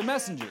preaches the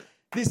messenger.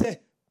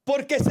 Dice,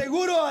 porque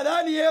seguro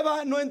Adán y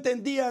Eva no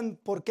entendían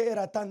por qué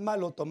era tan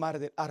malo tomar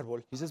del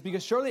árbol. He says,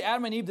 because surely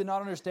Adam and Eve did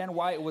not understand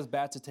why it was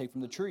bad to take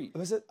from the tree.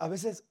 A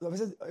veces,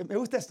 me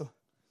gusta esto.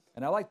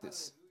 And I like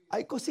this.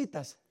 Hay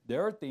cositas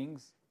There are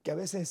things que a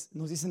veces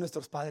nos dicen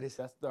nuestros padres,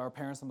 that our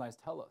parents sometimes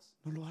tell us.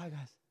 no lo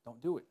hagas. Don't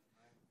do it.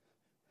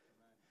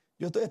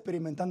 Yo estoy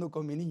experimentando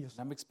con mis niños.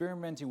 And I'm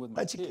experimenting with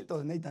my Está kids.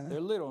 chiquito, Nathan. They're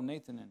little,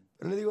 Nathan, and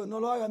Pero le digo, no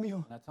lo haga,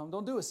 mijo. I tell him,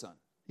 don't do it, son.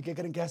 ¿Y qué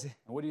creen que hace?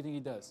 And what do you think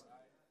he does?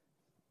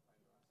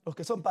 Los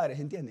que son padres,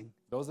 ¿entienden?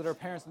 Those that are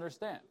parents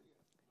understand.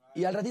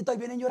 Y al ratito ahí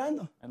vienen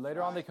llorando. And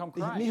later on they come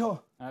Dije, crying.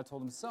 mijo, And I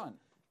told him, son,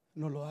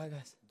 no lo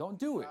hagas. don't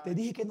do it. Te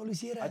dije que no lo I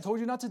hicieras. told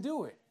you not to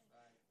do it.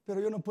 Pero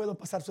yo no puedo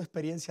pasar su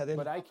experiencia de él.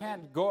 But I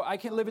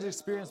can't live his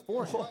experience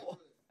for him.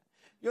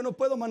 Yo no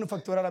puedo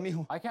manufacturar a mi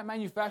hijo. I can't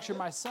manufacture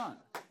my son.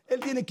 Él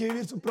tiene que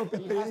vivir su propia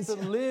He has to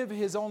experiencia. live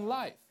his own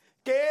life,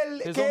 Que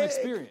his own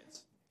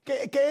experience.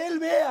 él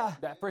vea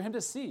That for him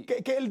to see.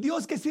 que el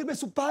Dios que sirve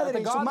su That padre the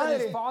y su God that madre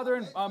his father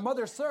and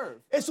mother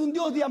serve es un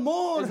Dios de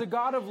amor. is a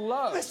God of No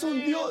love. es un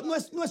Dios,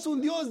 no es un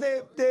Dios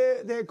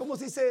de ¿cómo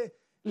se dice?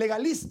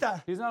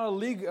 Legalista. He's not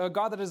a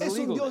God that is a Es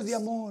un Dios de legalist.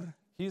 amor.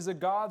 He's a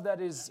God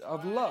that is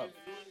of love.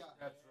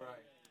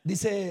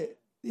 Dice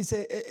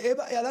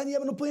Adán y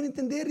Eva no pueden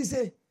entender,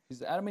 dice. He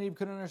said Adam and Eve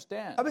couldn't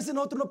understand. A veces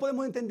nosotros no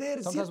podemos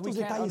entender Sometimes we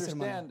ciertos can't detalles,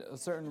 hermano. understand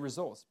certain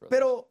results, brother.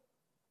 Pero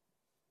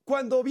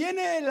cuando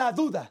viene la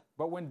duda,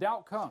 But when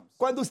doubt comes,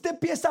 cuando usted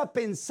empieza a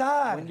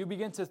pensar, when you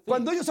begin to think,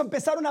 cuando ellos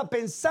empezaron a when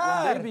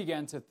pensar they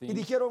began to y think,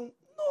 dijeron,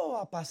 no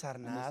va a pasar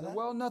they said, nada,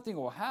 well, nothing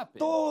will happen.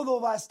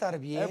 todo va a estar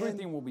Everything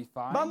bien, will be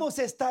fine. vamos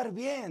a estar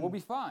bien. We'll be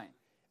fine.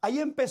 Ahí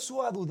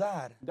empezó a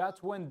dudar,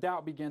 That's when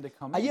doubt began to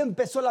come ahí in.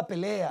 empezó la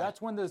pelea.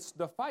 That's when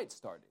the fight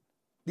started.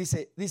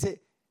 Dice,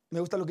 me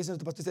gusta lo que dice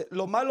nuestro pastor, dice,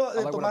 lo malo de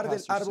I like what tomar the del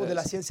pastor árbol de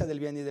la says. ciencia del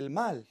bien y del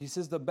mal. He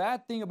says the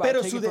bad thing about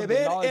Pero taking su from the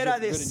deber knowledge era of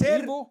de good and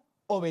ser evil,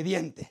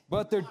 obediente.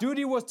 but their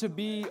duty was to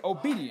be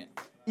obedient.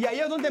 Y ahí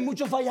es donde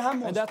muchos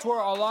fallamos. And that's where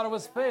a lot of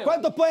us fail.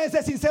 ¿Cuántos pueden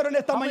ser sinceros en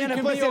esta How many mañana?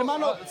 can Pueden be decir,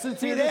 hermano,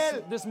 sincere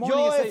Fidel, this morning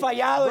yo and he say,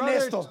 fallado en brother,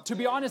 esto. to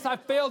be honest, I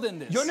failed in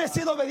this. Yo no he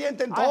sido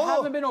obediente en I haven't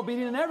todo. been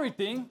obedient in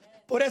everything.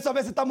 Por eso a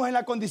veces estamos en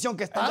la condición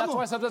que And that's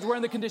why estamos. sometimes we're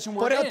in the condition we're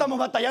Por eso in. estamos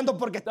batallando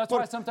porque That's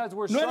why sometimes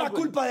we're no es la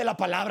struggling. culpa de la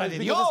palabra de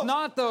Because Dios. it's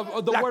not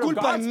the La word of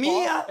culpa es God's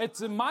mía. fault.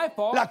 It's my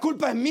fault. La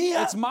culpa es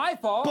mía It's my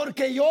fault.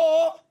 porque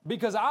yo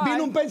Because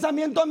vino un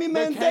pensamiento a mi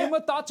there mente, came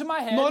a thought to my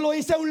head. no lo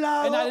hice a un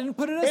lado. And I didn't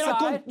put it Era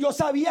aside. yo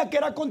sabía que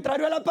era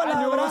contrario a la I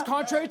knew it was palabra.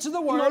 contrary to the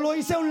word. No lo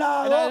hice a un And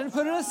I lado. didn't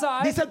put it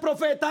aside. Dice el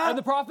profeta, And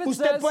the prophet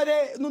usted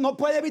says, no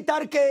puede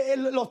evitar que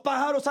los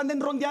pájaros anden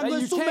rondeando that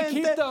en you su can't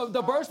keep mente,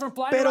 the birds from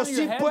flying pero around in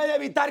your sí head. puede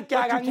evitar que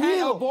But you hagan can't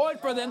nido. avoid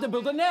for them to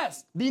build a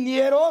nest.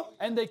 Vinieron,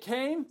 And they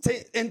came,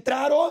 se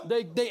entraron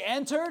they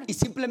entered, y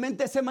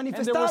simplemente se and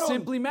they were manifestaron.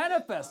 simply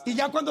manifest. Y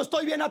ya cuando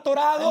estoy bien And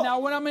atorado, now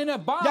when I'm in a ya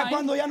bind,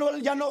 cuando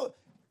ya no,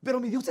 pero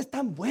mi Dios es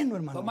tan bueno,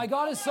 hermano. but my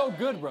God is so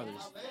good,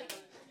 brothers.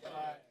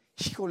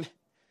 Híjole.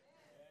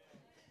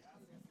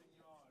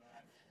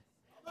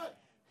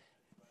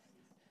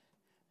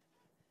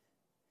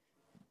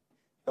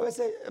 A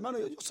veces, hermano,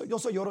 yo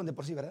soy llorón de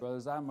por sí, ¿verdad?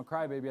 Brothers, I'm a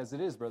crybaby as it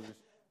is, brothers.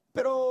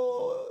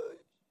 Pero,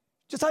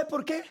 ¿yo sabe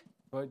por qué?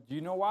 But do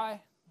you know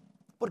why?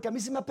 Porque a mí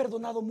se me ha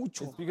perdonado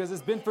mucho. It's because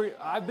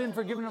I've been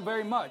forgiven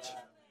very much.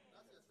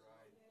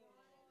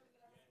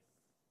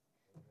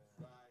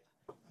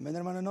 Amén,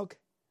 hermano Enoch.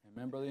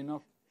 Amen, Brother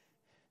Enoch.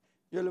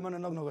 Yo y el hermano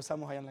Enoch nos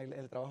gozamos allá en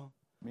el trabajo.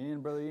 Me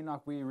and Brother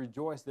Enoch, we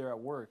rejoice there at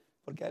work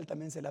Porque a él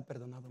también se le ha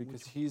perdonado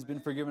because mucho. he's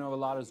been forgiven of a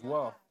lot as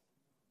well.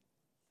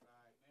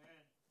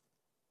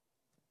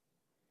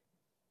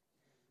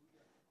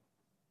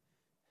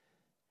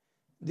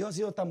 Dios ha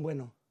sido tan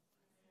bueno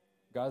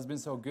God's been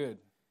so good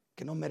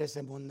que no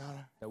merecemos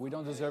nada. that we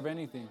don't deserve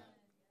anything.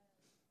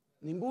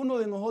 Ninguno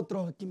de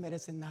nosotros aquí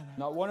merece nada.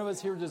 Not one of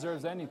us here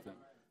deserves anything.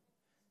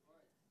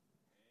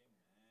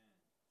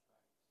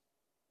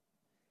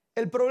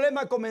 El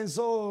problema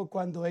comenzó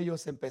cuando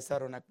ellos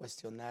empezaron a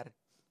cuestionar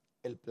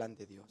el plan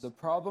de Dios. The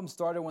problem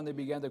started when they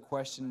began to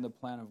question the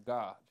plan of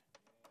God.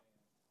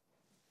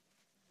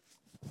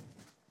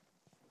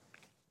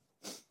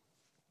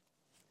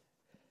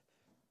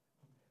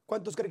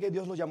 ¿Cuántos creen que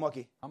Dios los llamó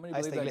aquí? How many A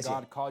esta believe that iglesia.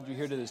 God called you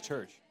here to this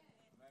church?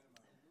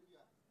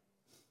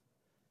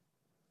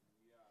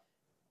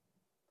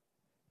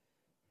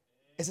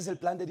 Ese es el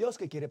plan de Dios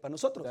que quiere para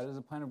nosotros. That is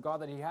the plan of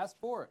God that He has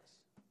for us.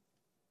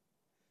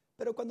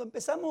 Pero cuando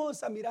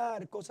empezamos a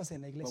mirar cosas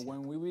en la But iglesia,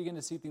 when we begin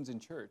to see things in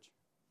church,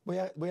 voy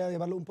a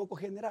llevarlo un poco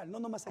general, no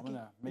nomás I'm aquí,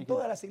 gonna en make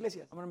todas it- las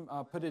iglesias. I'm going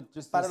to put it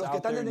just Para this los que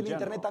out están there en in el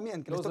internet general.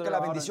 también, que les Those toque that la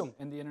are out bendición.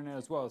 in the internet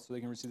as well, so they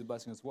can receive the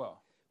blessing as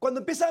well.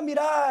 Cuando empieza a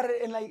mirar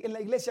en la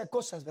iglesia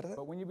cosas, ¿verdad?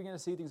 But when you begin to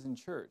see things in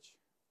church,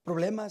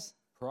 Problemas,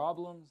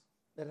 problems,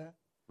 ¿verdad?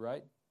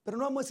 right? Pero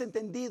no hemos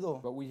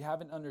entendido. But we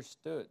haven't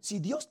understood Si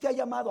Dios te ha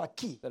llamado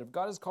aquí, that if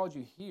God has called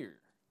you here,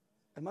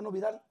 hermano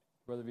Vidal,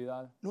 Brother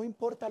Vidal, no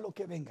importa lo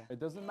que venga. it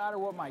doesn't matter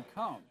what might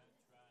come.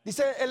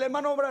 Dice el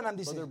hermano Branham,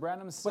 dice, Brother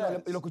Branham bueno,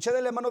 says, lo escuché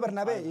del hermano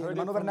Bernabé, I've y el heard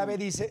hermano it from- Bernabé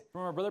dice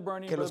From our Brother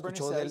Bernie, que lo Brother Bernie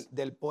escuchó says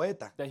del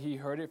poeta. that he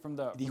heard it from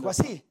the Dijo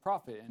así,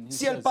 prophet. And he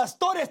Si el says,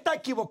 pastor está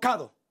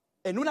equivocado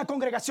en una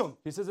congregación,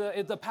 he says that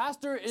if the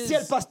pastor is, si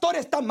el pastor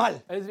está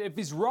mal, if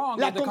he's wrong,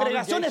 La if the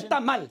congregación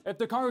está mal. if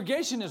the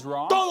congregation is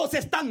wrong, todos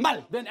están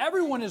mal, then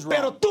everyone is wrong.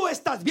 pero tú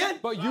estás bien.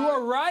 But you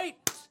are right.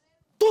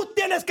 Tú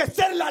tienes que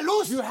ser la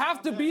luz You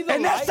have to be the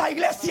en light esa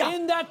iglesia.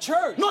 in that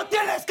church. No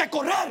tienes que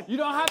correr. You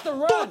don't have to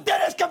Tú run.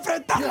 tienes que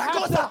enfrentar You la have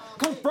cosa.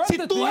 to confront Si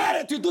the tú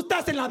thing. tú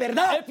estás en la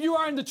verdad, If you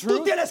are in the tú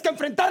truth, tienes que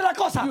enfrentar la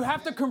cosa. you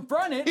have to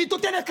confront it, Y tú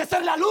tienes que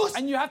ser la luz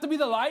and you have to be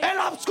the light en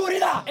la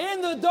oscuridad.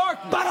 in the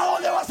darkness. ¿Para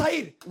dónde vas a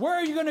ir? Where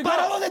are you going to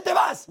 ¿Para go? dónde te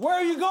vas? Where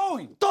are you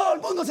going? Todo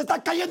el mundo se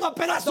está cayendo a The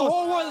pedazos.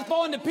 whole world is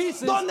falling to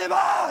pieces. ¿Dónde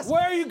vas?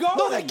 Where are you going?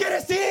 ¿Dónde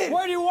quieres ir?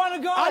 Where do you want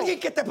to go? ¿Alguien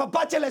que te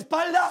papache la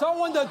espalda?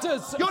 Someone that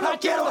just Yo no pat you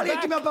quiero on the alguien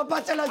que me back.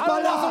 apapache la I don't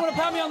want someone to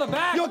espalda. pat me on the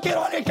back. Yo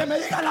quiero alguien que me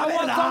diga la I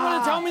want someone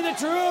to tell me verdad.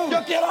 the truth.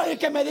 Yo quiero alguien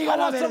que me diga I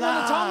la want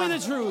someone to tell me the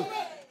verdad. truth.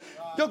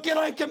 Yo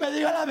quiero alguien que me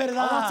diga la I want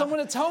verdad. someone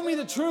to tell me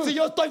the truth. Si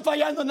yo estoy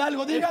fallando en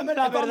algo, dígame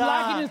la If I'm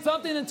lacking verdad. in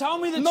something, then tell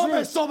me the No me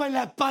truth. soben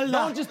la espalda.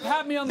 Don't just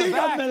pat me on the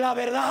Dígame back. la Tell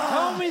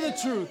verdad. me the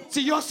truth.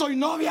 Si yo soy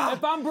novia,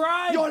 If I'm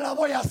bride, yo la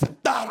voy a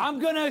aceptar. I'm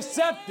going to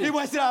accept Y it.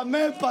 voy a decir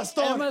amén,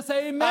 pastor. And I'm going to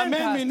say amen, Amén,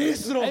 pastor.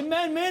 ministro.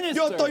 Amen, minister.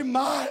 Yo estoy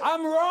mal.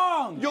 I'm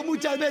wrong. Yo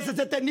muchas veces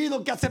he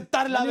tenido que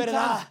aceptar la Many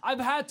verdad. times I've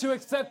had to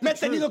accept Me the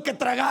he tenido truth. que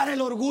tragar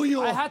el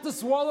orgullo. I had to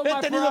swallow He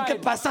my tenido que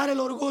pride. pasar el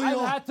orgullo.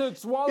 I've had to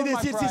swallow Y my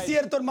decir, sí pride. es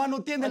cierto,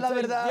 hermano, tiene And la say,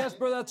 verdad. yes,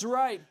 brother, that's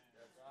right.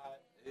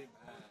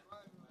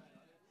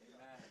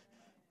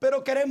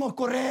 Pero queremos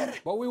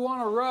correr. But we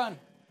want to run.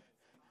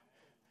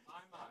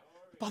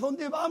 ¿Para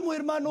dónde vamos,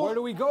 hermano? Where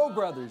do we go,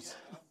 brothers?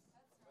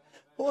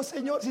 Oh,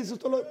 Señor, si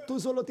tú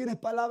solo tienes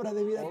palabras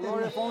de vida Oh,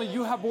 Lord, eterna. if only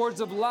you have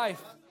words of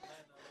life.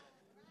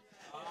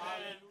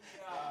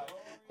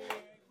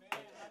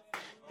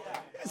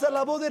 Esa es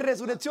la voz de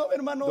resurrección, The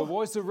hermano.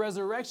 voice of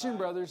resurrection,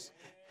 brothers.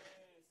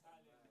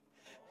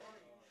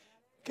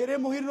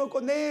 Queremos irnos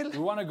con Él. We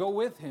want to go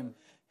with him.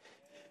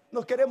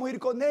 Nos queremos ir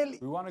con Él.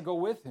 We want to go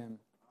with him.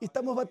 Y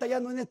estamos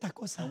batallando en estas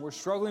cosas. And we're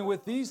struggling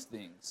with these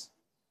things.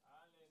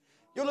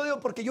 Yo lo digo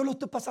porque yo lo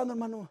estoy pasando,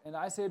 hermano. And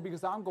I say it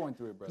because I'm going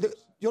through it, brothers.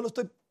 Yo lo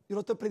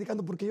estoy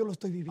predicando porque yo lo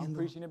estoy I'm viviendo.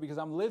 preaching it because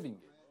I'm living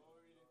it.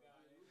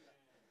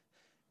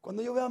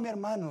 Cuando yo veo a mi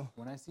hermano,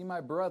 When I see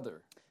my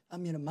brother, a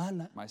mi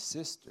hermana, my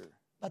sister,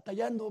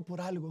 batallando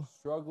por algo,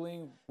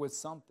 struggling with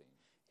something,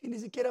 y ni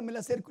siquiera me le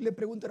acerco y le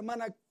pregunto,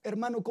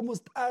 hermano, ¿cómo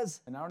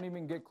estás? and I don't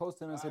even get close to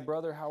them and say,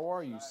 brother, how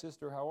are you?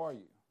 Sister, how are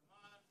you?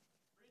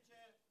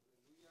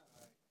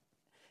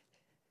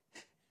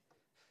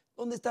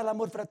 ¿Dónde está el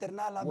amor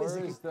fraternal? A Where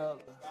veces is the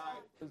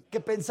que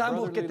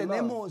pensamos que brotherly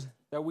tenemos. love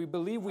that we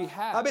believe we A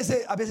have?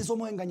 veces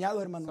somos engañados,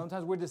 hermano.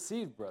 Sometimes we're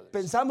deceived, brothers.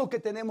 Pensamos que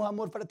tenemos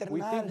amor We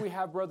fraternal, think we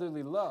have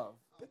brotherly love,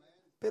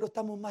 pero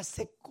estamos más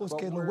secos but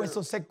que los we're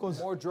huesos secos.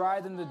 more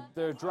dry than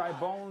the dry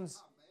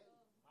bones.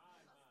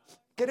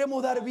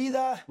 Queremos dar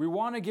vida We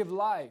want to give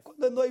life,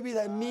 cuando no hay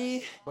vida en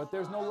mí. but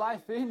there's no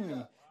life in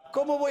me.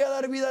 ¿Cómo voy a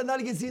dar vida a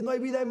alguien si no hay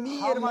vida en mí,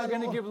 How am I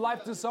going to hermano? give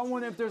life to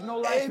someone if there's no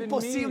Es life in me?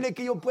 imposible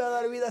que yo pueda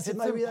dar vida si It's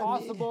no hay vida en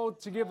mí. impossible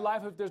to give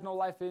life if there's no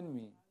life in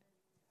me.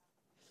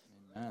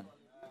 Amen.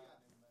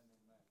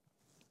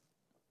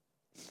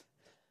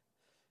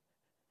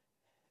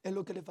 Es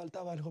lo que le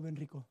faltaba al joven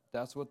rico.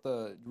 That's what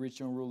the rich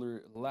young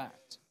ruler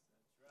lacked.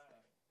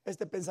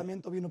 Este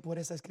pensamiento vino por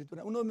esa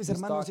escritura. Uno de mis This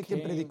hermanos sí thought que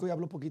came- predicó y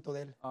habló poquito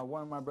de él.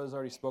 One of my brothers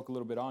already spoke a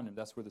little bit on him.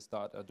 That's where this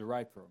thought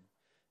derived from.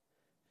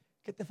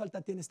 ¿Qué te falta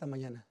a ti en esta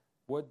mañana?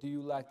 What do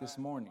you lack this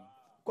morning?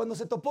 Cuando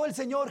se topó el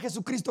Señor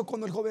Jesucristo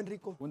con el joven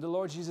rico, When the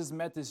Lord Jesus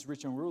met this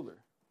rich young ruler,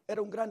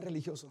 era un gran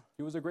religioso.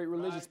 he was a great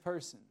religious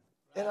person.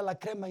 Era la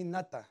crema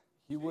innata.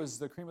 He was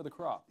the cream of the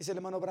crop. Dice el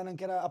hermano Branham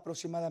que era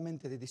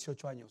aproximadamente de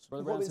 18 años. Un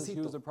Brother Branham says he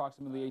was jovencito.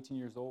 approximately 18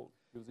 years old.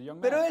 He was a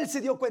young Pero man. él se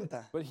dio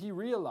cuenta But he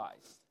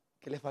realized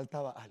que le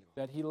faltaba algo.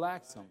 that he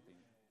lacked something.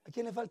 ¿A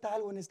quién le falta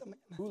algo en esta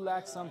mañana? Who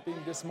lacks something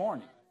this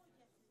morning?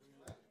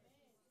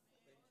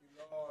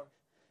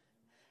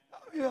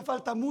 A mí me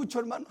falta mucho,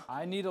 hermano.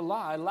 I need a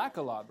lot. I lack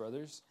a lot,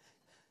 brothers.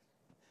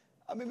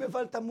 A mí me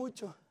falta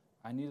mucho.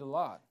 I need a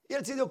lot. Y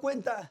él se dio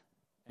cuenta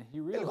And he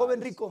El joven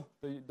realized, rico.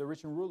 the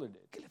rich and ruler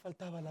did, que le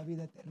faltaba la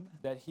vida eterna.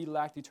 that he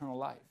lacked eternal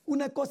life.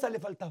 Una cosa le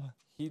faltaba.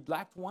 He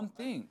lacked one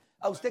thing.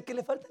 ¿A usted qué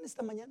le falta en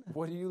esta mañana?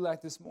 What do you lack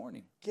this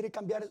morning? ¿Quiere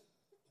cambiar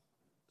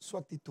su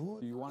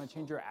actitud, Do you want to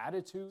change your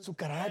attitude, su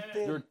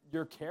carácter?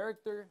 your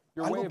character,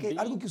 your way of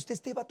Algo being? que usted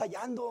esté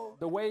batallando.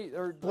 The way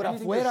or por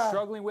anything afuera, you're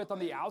struggling with on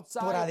the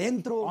outside, por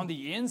adentro. on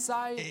the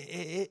inside?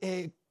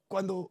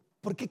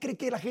 ¿Por qué cree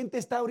que la gente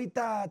está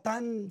ahorita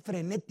tan Why do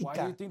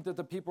frenética? you think that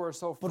the people are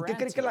so ¿Por qué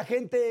cree frantic? que la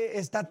gente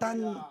está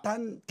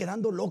tan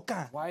quedando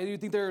loca? Why do you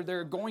think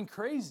they're going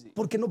crazy?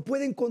 Porque no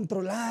pueden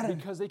controlar,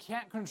 Because they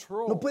can't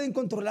control. no pueden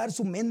controlar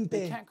su They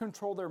mente. can't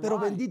control their Pero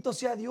mind. bendito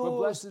sea But Dios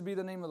blessed be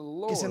the name of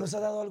the que se nos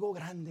Lord. ha dado algo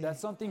grande. That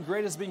something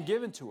great has been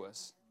given to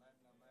us.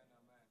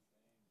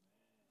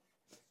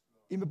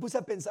 Y me puse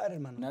a pensar,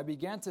 hermano. And I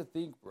began to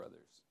think,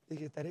 brothers.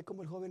 Dije, ¿estaré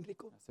como el joven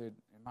rico? I said,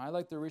 am I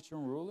like the rich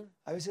young ruler?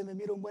 A veces me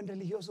miro un buen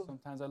religioso.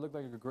 Sometimes I look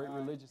like a great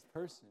religious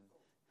person.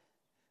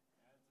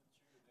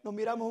 Nos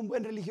miramos un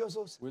buen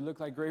religiosos. We look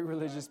like great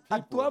religious people.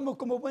 Actuamos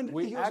como buen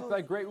We act religiosos.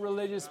 like great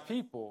religious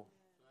people.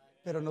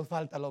 Pero nos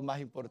falta lo más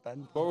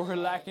importante, But we're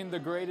lacking the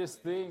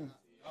greatest thing,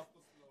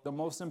 the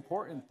most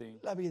important thing,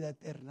 la vida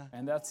eterna.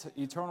 and that's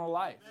eternal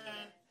life.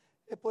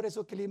 Es por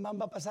eso que el imán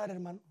va a pasar,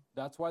 hermano.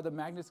 That's why the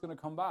magnet's going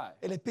to come by.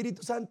 El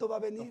Espíritu Santo va a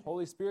The venir.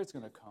 Holy Spirit's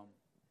going to come.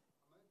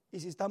 Y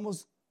si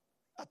estamos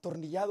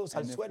atornillados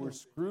al And if suelo, we're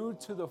screwed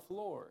to the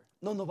floor,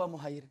 no nos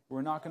vamos a ir.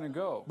 we're not going to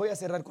go. Voy a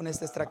cerrar con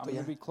este I'm extracto going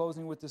ya. to be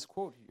closing with this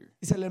quote here.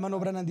 Dice el hermano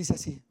Branham, dice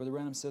así, Brother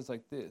Branham says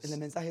like en this el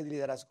mensaje de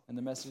liderazgo. in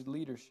the message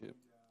leadership.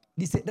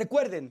 Dice,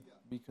 recuerden,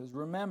 Because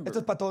remember, esto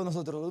es para todos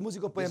nosotros, los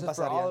músicos this pueden is for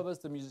pasar all ya. of us,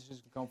 the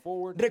musicians can come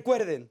forward.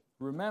 Recuerden,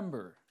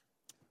 Remember,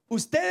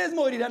 ustedes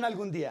morirán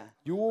algún día.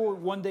 you will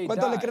one day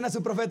 ¿Cuántos le die. creen a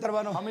su profeta,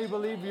 hermano? How many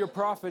believe your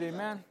prophet,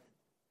 amen?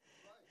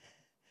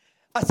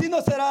 Así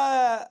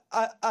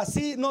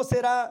no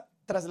será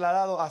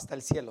trasladado hasta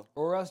el cielo.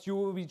 Or else you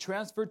will be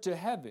transferred to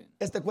heaven.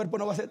 Este cuerpo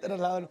no va a ser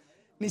trasladado.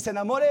 Ni se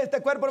enamore de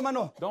este cuerpo,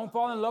 hermano. Don't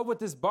fall in love with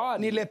this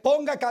body. Ni le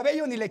ponga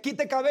cabello, ni le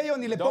quite cabello,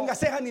 ni le Don't- ponga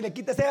ceja, ni le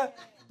quite ceja.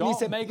 Ni don't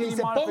se, make ni any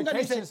se ponga,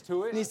 modifications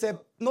to it.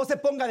 no se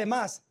ponga de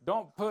más.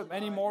 Don't put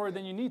any more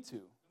than you need to.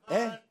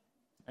 ¿Eh?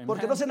 Amen.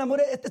 Porque no se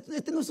enamore,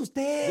 este no es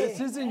usted. This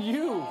isn't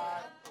you.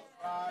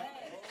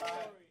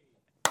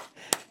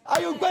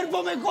 Hay un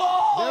cuerpo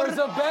mejor. There's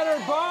a better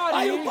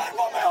Hay un body.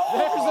 cuerpo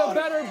There's a mejor.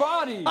 better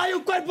body. Hay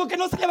un cuerpo que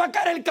no se le va a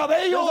caer el There's a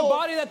cabello.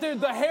 body that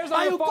the hair's not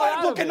Hay going un to fall out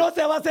cuerpo of que it. no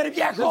se va a hacer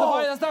There's a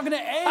body viejo. that's not going to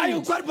Hay un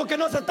age. cuerpo que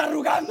no se está There's a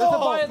arrugando.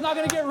 body that's not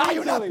going to get Hay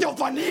una wrinkly.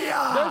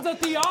 teofanía. There's a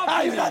theophany.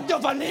 Hay una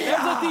teofanía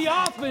There's a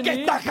theophany que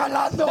está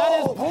jalando. that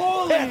is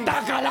pulling.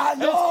 Está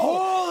jalando. It's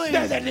pulling.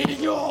 Desde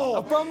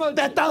niño. From a-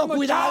 Te ha estado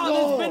from a child,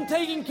 cuidando. it's been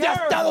taking Te ha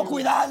care of estado you.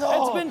 cuidando.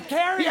 It's been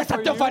caring Y esa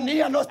for you.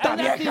 teofanía no está And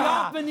that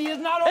vieja. theophany is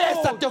not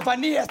Esa old.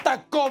 teofanía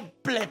está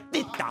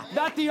completita.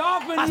 That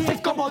theophany Así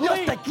is como Dios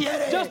complete, te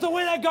quiere. just the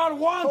way that God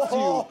wants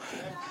Oh.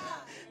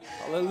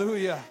 you.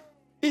 Hallelujah.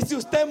 Y si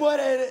usted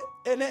muere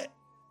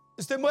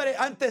usted muere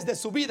antes de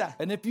su vida,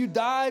 And if you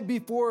die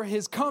before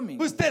his coming,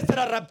 usted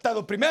será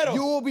raptado primero.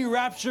 you will be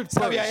raptured first.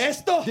 ¿Sabía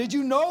esto? Did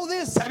you know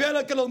this? ¿Sabía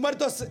lo que los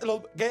muertos,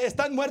 los que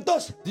están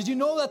muertos? Did you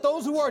know that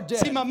those who are dead,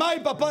 Si mamá y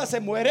papá se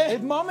muere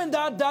if mom and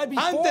dad died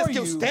before antes que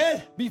you,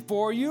 usted,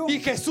 before you, y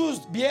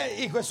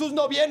Jesús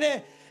no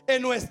viene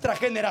en nuestra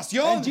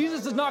generación, and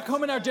Jesus does not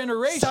come in our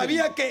generation,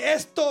 ¿sabía que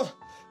estos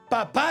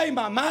papá y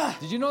mamá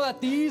did you know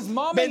that these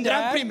mom and vendrán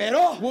dad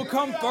primero will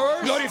come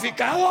first,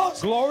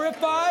 glorificados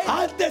glorified,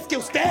 antes que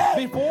usted?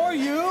 before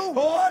you?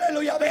 ¡Oh,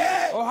 aleluya!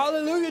 Ve, Oh,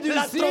 hallelujah, do you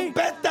la see?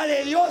 trompeta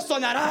de Dios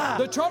sonará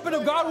The trumpet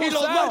of God y will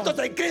los sound, muertos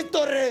en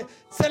Cristo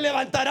se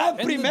levantarán and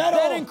the primero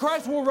dead in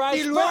Christ will rise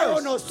y luego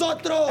first,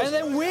 nosotros, and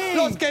then we,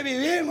 los que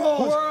vivimos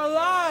who are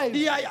alive,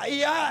 y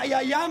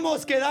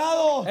hayamos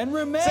quedado, and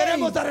remain,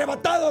 seremos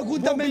arrebatados will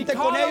be juntamente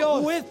con caught up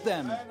ellos, with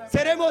them.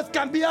 seremos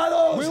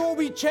cambiados. We will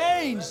be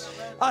changed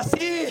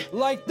Así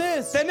like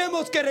this.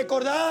 tenemos que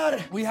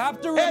recordar, We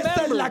have to esta es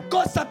remember la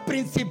cosa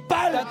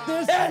principal that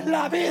this en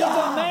la is the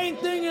vida. main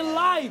thing in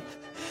life.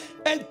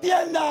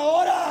 Entienda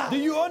ahora, Do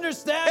you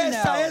understand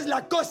esa now? es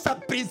la cosa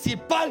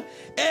principal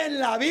en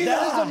la That is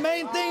the vida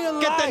main thing in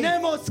que life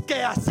tenemos que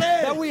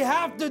hacer, that we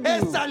have to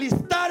es do,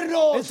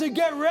 alistarnos is to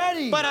get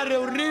ready para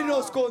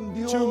reunirnos con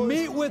Dios. to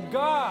meet with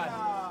God.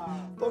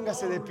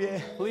 Póngase de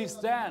pie. Please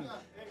stand.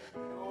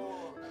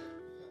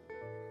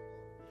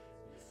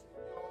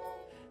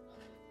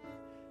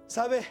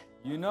 ¿Sabe?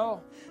 You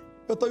know,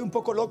 Yo estoy un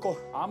poco loco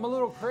I'm a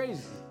little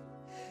crazy,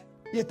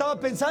 y estaba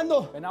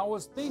pensando and I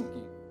was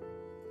thinking,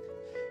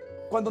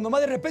 cuando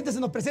nomás de repente se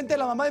nos presenta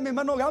la mamá de mi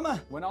hermano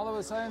Gama, when all of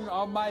a sudden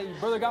my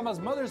brother Gama's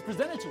mother is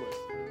presented to us,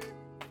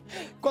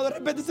 cuando de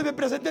repente se me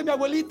presenta mi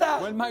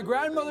abuelita, when my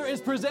grandmother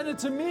is presented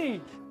to me,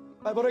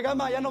 mi brother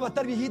Gama ya no va a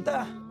estar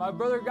viejita, my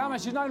brother Gama,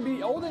 she's not going to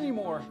be old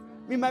anymore.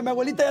 mi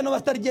abuelita ya no va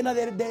a estar llena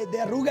de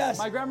arrugas,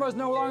 My grandma's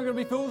no longer going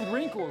to be filled with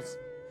wrinkles.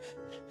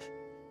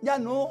 ya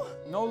no.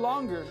 No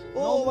longer.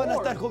 Oh, No van a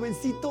more. estar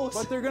jovencitos,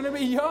 But they're going to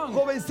be young.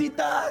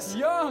 jovencitas.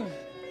 Young.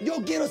 Yo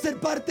quiero ser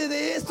parte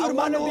de esto, I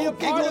wanna hermano. be a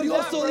Qué part of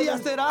glorioso that, día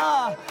brother.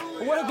 será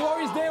What a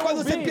glorious day it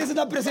cuando will se be. empiecen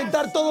a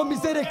presentar todos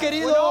mis seres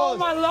When all queridos.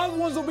 my loved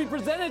ones will be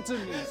presented to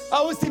me.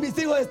 Aún si mis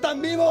hijos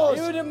están vivos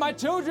Even if my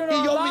children y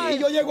are yo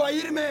alive. llego a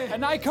irme,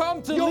 And I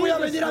come to yo voy a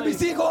leave venir a this mis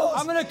place. hijos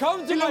I'm going to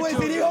come to y le my voy a decir,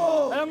 children.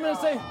 hijo, And I'm going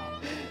to say,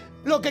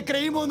 lo que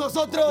creímos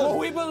nosotros, What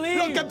we believe,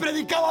 lo que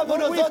predicábamos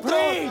what we nosotros,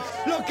 preach,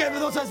 lo que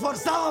nos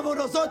esforzábamos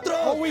nosotros.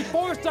 what we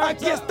forced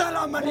Aquí ourselves, está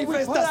la what we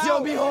put manifestación,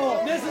 out.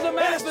 mijo. This is a Esto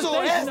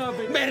manifestation es of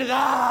it.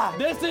 verdad.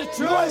 This is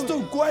No es truth.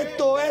 un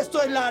cuento, esto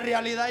es la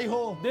realidad,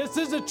 hijo. This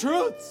is the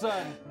truth,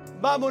 son.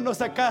 Vámonos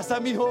a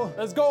casa, mijo.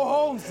 Let's go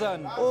home,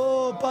 son.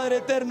 Oh, Padre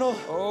eterno.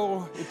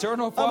 Oh,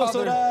 eternal Vamos a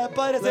Father. orar,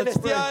 Padre Let's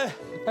celestial.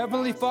 pray.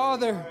 Heavenly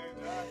Father,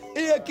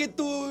 Y aquí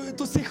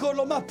tus hijos,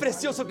 lo más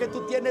precioso que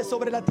tú tienes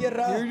sobre la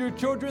tierra. you're your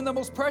children, the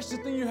most precious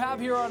thing you have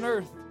here on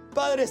earth.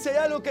 Padre, si hay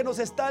algo que nos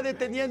está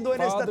deteniendo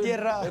en esta Father,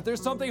 tierra, if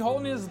there's something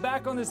holding us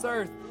back on this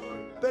earth,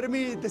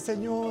 permite,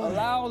 Señor,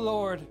 allow,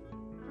 Lord,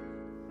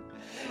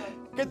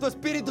 que tu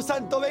Espíritu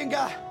Santo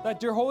venga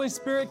that your Holy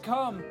Spirit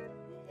come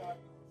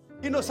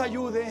y nos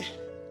ayude.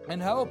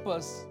 and help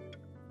us.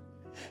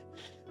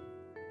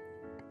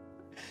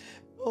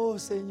 Oh,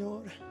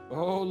 Señor.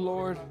 Oh,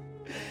 Lord.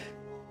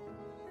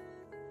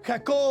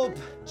 Jacob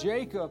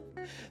Jacob,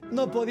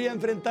 no podía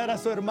enfrentar a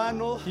su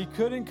hermano he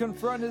couldn't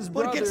confront his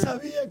porque él brother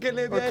sabía que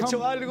le or había hecho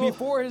come algo.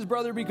 before his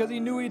brother because he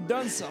knew he'd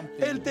done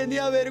something. Él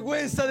tenía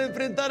vergüenza de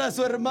enfrentar a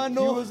su He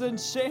hermano. was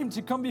ashamed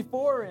to come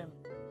before him.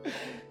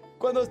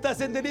 Cuando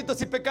estás en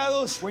delitos y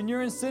pecados, When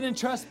you're in sin and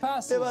te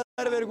trespasses, va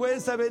a dar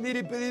vergüenza venir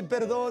y pedir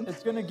perdón.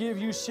 it's going to give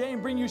you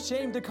shame, bring you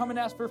shame to come and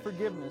ask for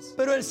forgiveness.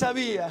 Pero él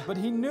sabía But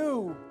he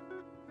knew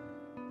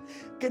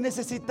que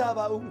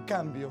necesitaba un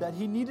cambio. that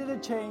he needed a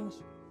change.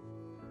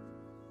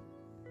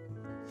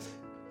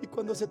 Y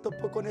cuando se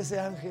topó con ese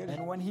ángel,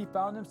 And when he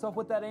found himself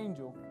with that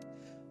angel,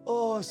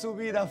 oh, su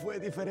vida fue oh,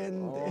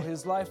 diferente.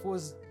 his life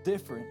was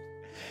different.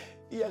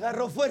 Y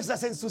agarró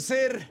fuerzas en su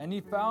ser And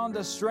he found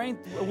a strength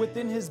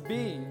within his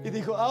being. y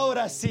dijo,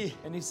 ahora sí,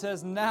 And he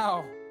says,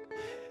 now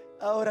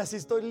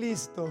estoy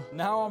listo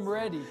I'm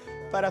ready.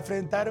 para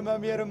enfrentarme a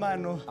mi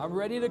hermano I'm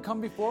ready to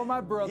come before my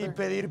y brother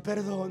pedir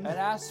perdón. and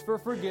ask for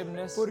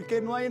forgiveness. Porque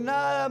no hay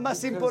nada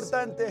más Because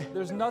importante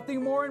there's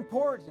nothing more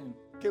important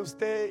que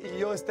usted y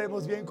yo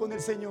estemos bien con el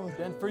Señor.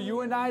 than for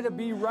you and I to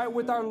be right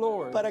with our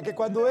Lord. Para que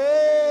cuando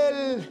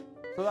Él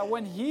So that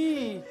when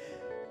he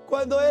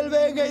Cuando Él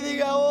venga y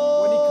diga,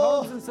 when he oh,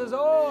 comes and says,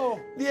 oh,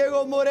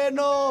 Diego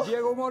Moreno,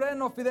 Diego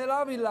Moreno, Fidel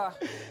Avila,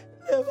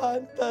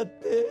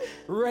 levántate.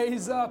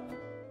 raise up,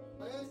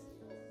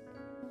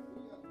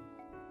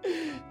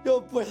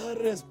 Yo pueda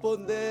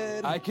responder.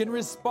 I can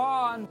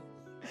respond.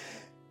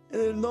 En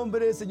el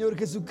nombre del Señor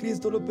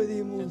Jesucristo lo In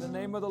pedimos. the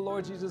name of the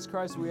Lord Jesus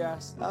Christ, we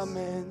ask this.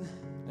 Amén.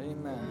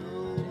 Amen.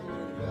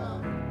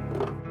 Aleluya.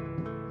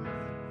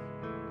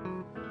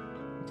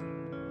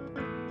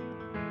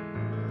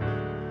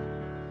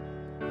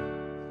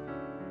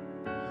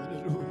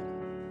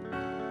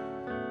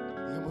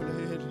 Digámosle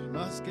a Él,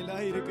 más que el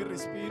aire que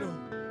respiro,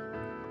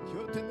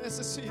 yo te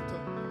necesito.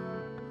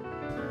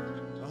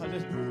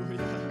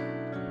 Aleluya.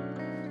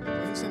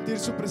 Pueden sentir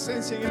su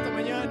presencia en esta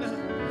mañana.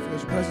 Feel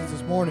His presence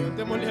this morning.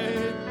 Démosle a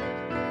Él.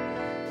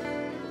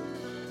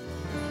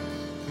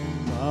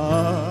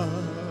 Más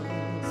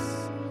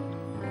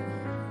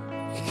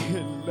que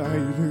el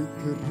aire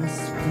que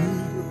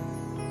respiro,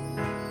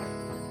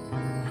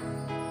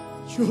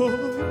 yo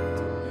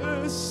te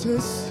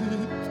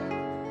necesito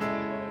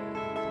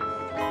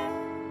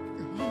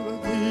cada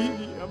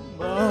día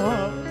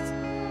más,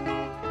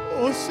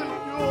 oh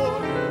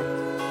Señor,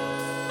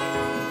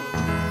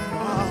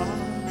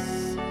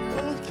 más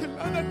que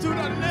la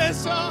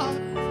naturaleza,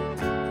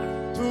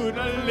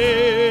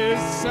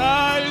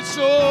 el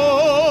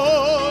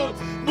sol,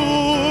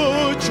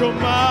 mucho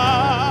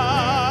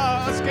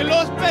más que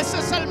los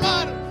peces al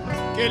mar,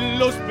 que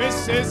los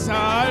peces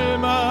al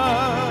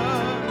mar.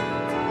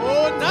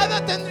 Oh,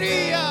 nada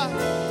tendría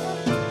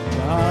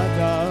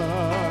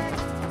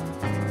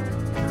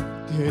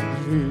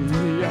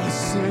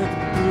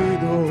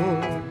sentido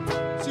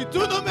si tú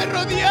no me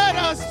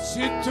rodearas,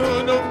 si tú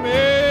no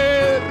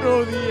me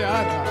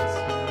rodearas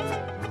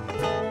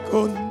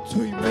con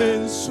tu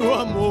inmenso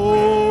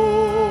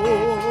amor.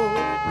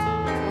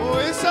 Oh,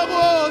 esa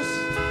voz,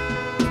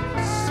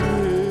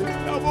 sí,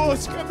 la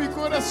voz que a mi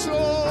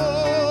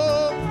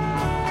corazón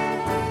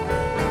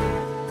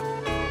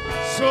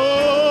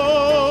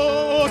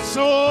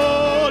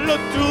solo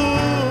tú,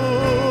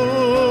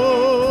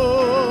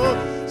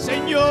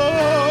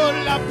 Señor,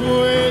 la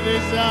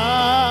puedes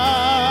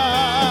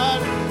dar,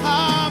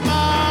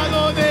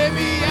 amado de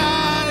mi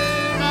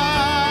alma.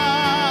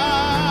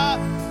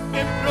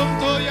 De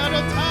pronto ya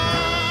no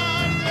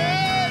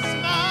tardes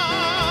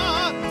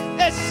más,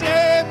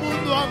 ese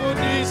mundo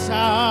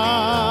agoniza,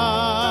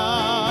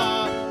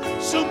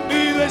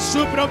 sumido en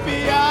su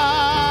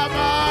propia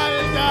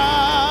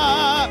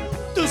maldad.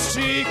 Tus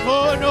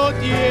hijos no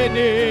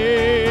tienen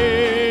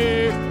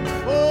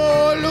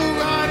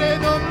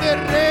lugares donde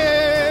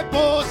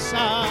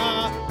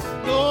reposa,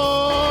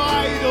 no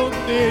hay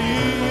donde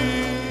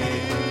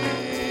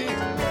ir,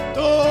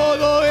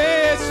 todo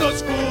es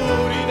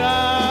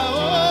oscuridad.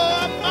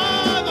 Oh,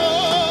 amado,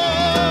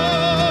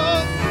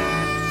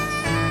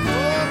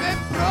 oh, de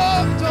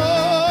pronto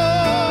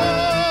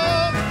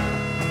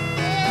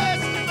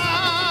es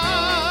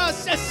más,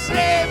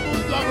 ese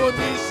mundo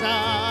agoniza,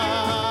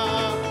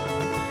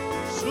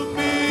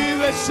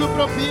 sumido en su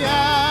propia.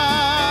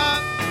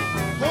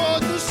 Oh,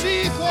 tus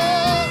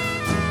hijos,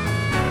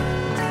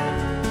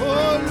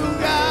 oh,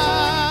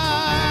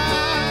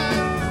 lugar,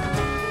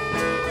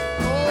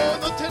 oh,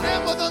 no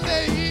tenemos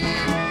dónde ir,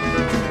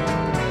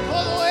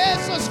 todo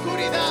es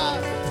oscuridad,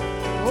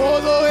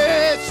 todo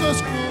es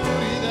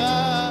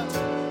oscuridad.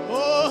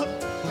 Oh,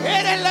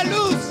 eres la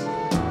luz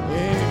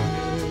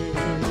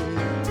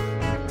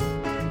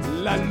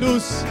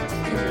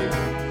que,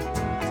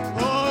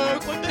 oh,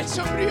 cuando el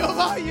sombrío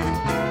valle,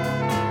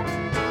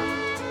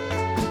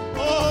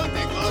 oh,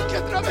 tengo que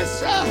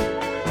atravesar,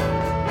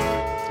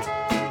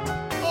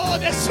 oh,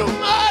 de su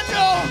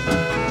mano,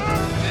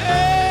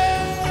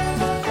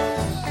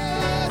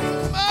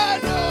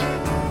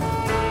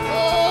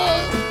 oh,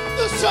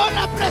 tu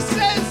sola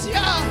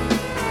presencia,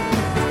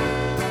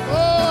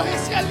 oh,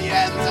 ese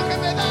aliento que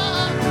me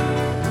da.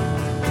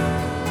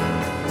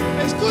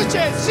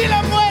 Escuche, si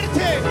la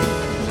muerte,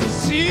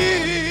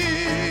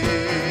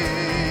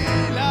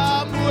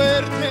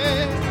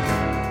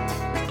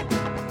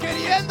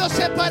 queriendo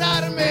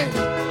separarme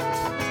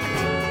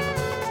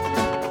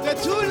de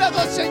tu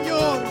lado,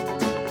 Señor.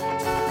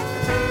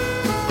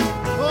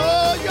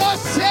 Oh, yo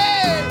sé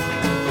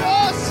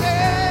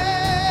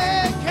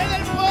que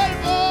del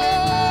polvo,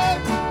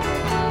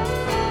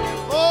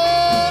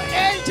 oh,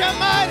 Él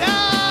llamará,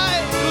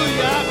 tú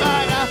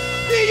llamarás,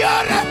 y yo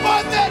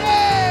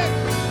responderé,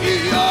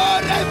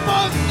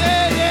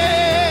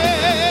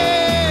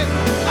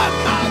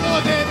 amado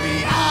de mi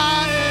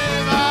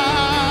alma,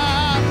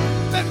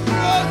 de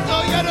pronto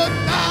ya no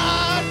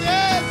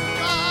tardes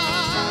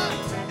más,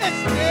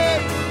 este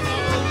mundo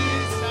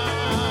agoniza,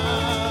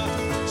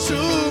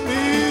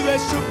 sumido en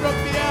su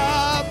propia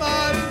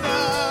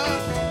maldad.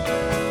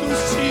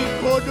 Tus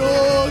hijos no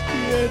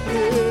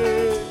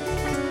tienen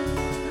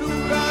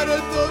lugar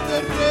en donde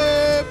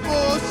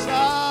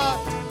reposar,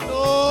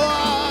 no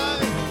hay,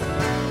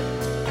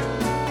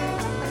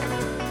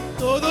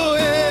 todo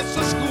es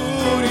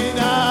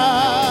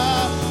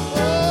oscuridad.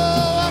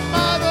 Oh,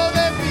 amado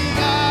de mi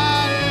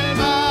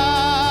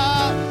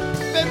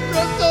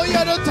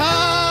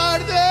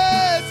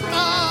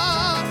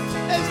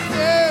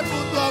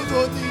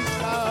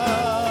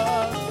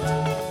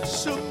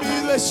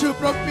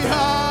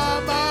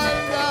había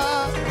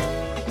maldad.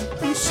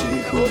 Tus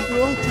hijos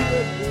no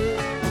tienen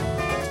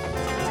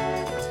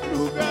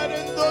lugar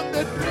en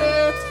donde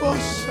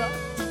reposar.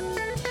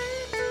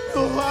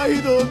 No hay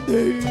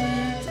donde ir.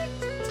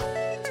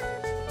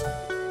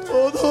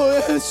 Todo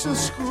es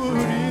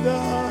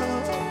oscuridad.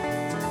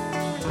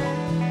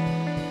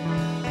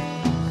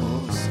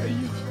 Oh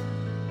Señor,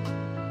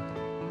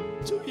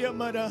 tú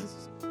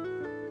llamarás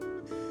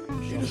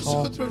y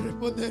nosotros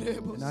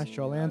responderemos. And I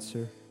shall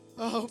answer.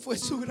 Ah, fue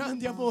su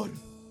grande amor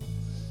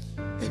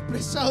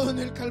expresado en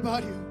el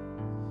Calvario.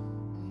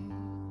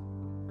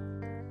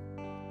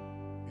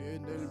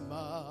 En el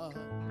mar.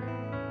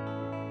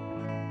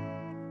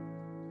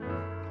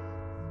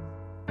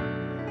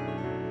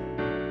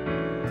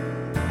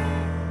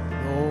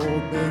 No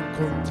me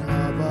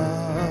encontraba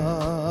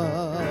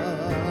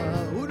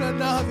una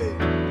nave.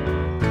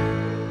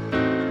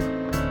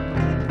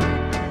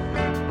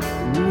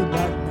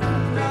 Una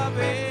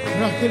nave.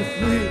 Frágil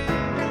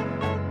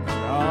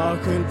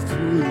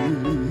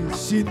fui,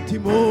 sin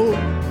timón,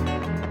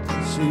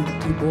 sin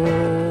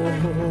timón.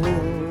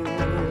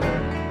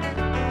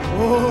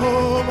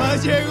 Oh, mas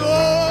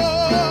llegó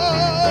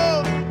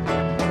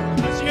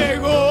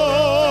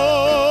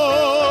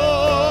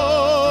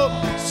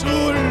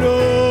solo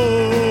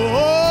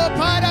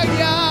para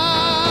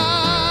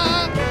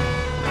guiar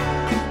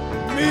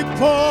mi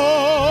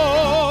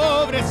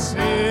pobre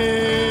ser.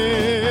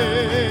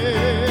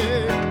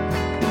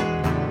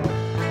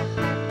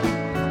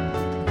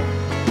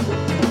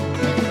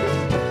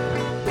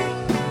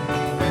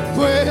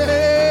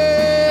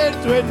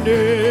 Puerto en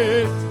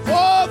él,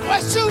 oh, fue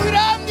su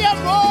grande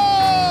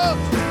amor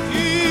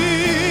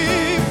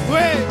y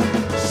fue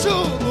su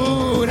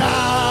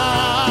grande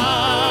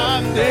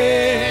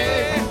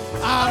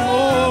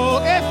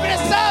amor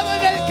expresado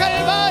en el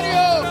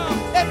Calvario,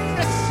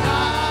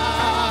 expresado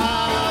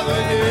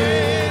en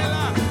el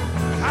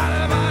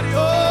Calvario.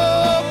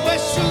 Oh, fue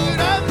su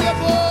grande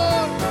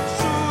amor,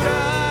 su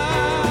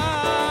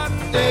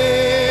grande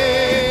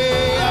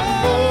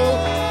amor.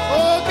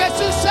 Oh, que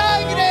su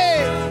sangre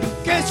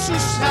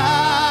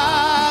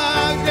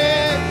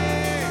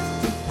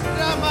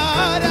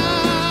derramará.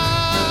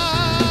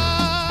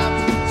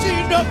 Si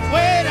no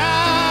fuera,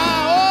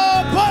 oh,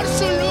 por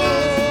su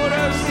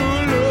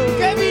luz,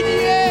 que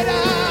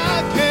viniera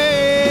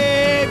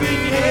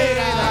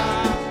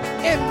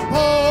en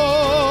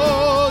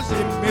pos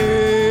de mí.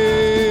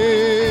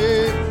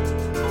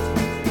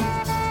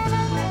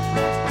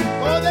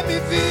 Oh, de mi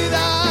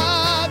vida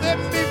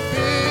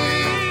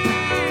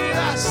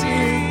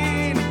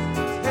sin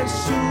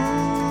Jesús.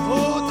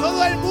 Oh,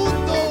 todo el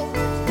mundo,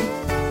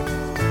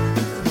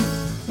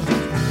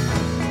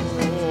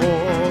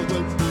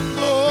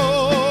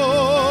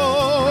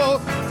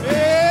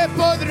 me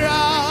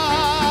podrá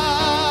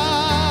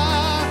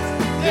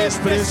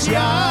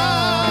despreciar.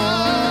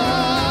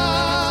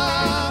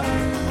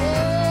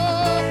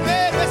 Oh,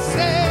 pero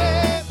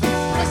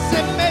ese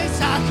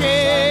mensaje,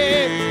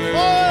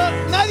 oh,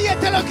 nadie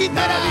te lo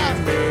quitará.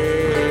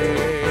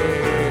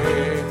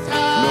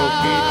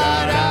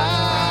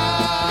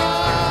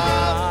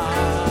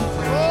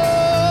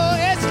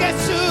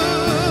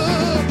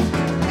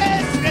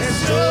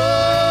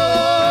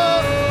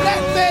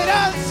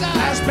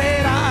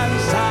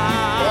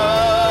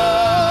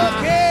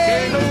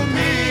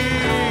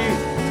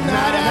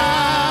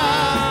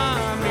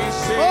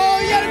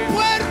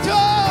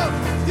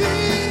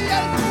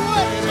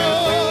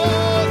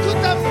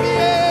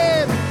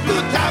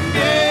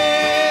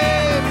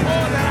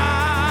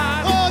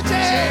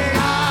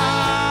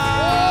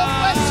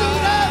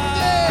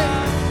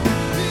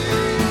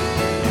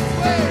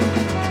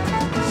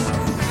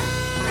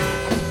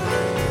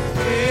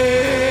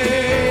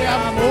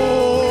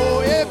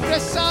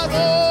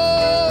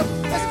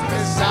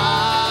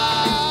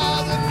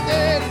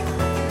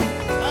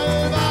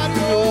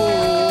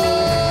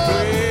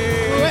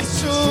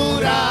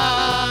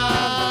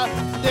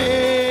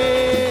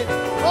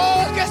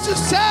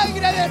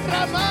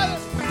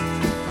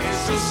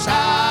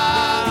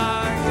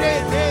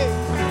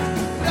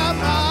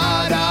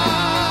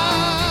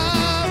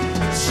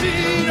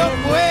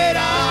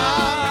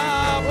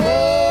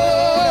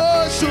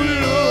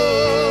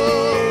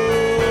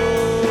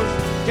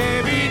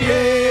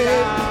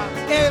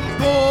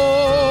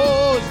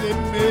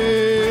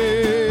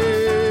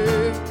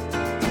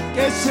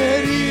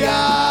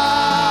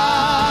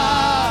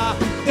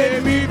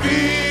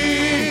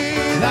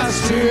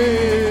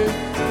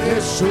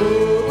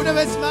 Una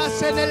vez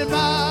más en el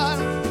mar,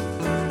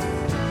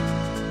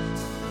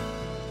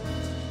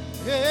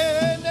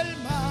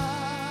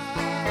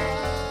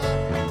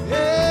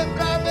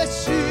 embravecido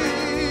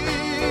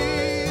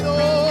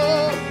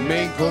me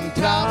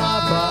encontraba.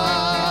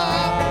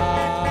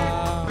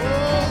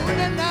 Oh,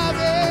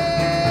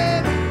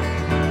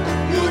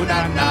 una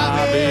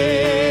nave,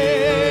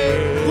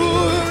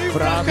 muy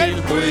frágil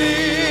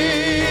fui.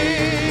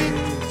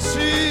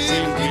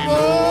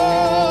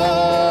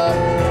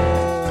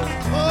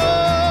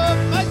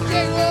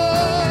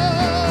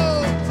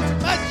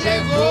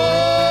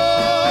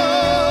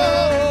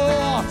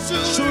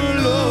 Su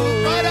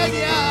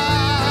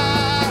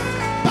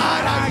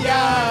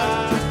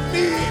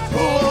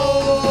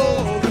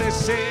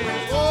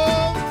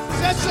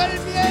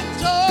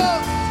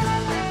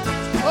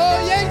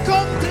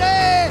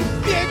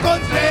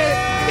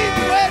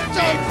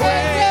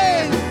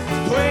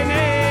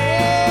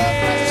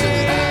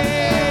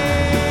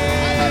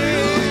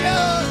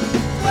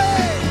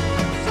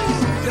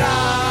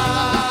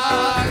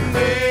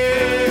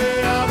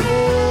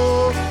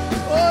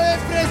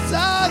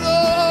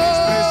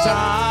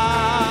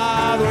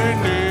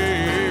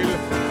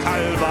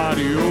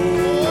Calvario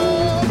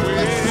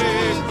fue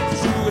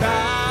su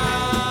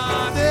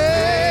grande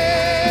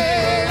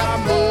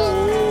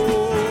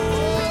amor,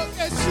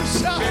 que su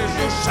sangre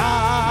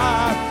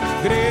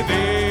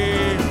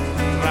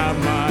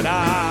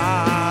derramará.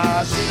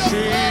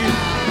 Si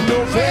no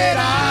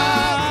fuera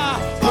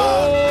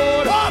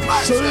por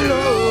su luz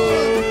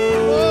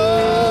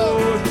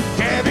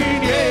que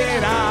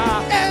viniera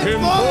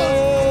en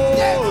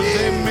pos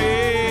de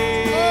mí,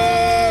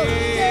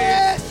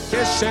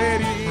 ¿qué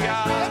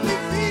sería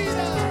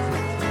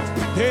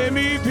de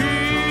mi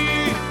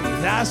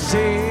vida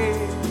sin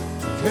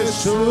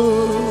Jesús?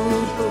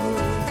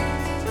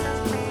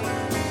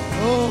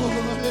 Oh,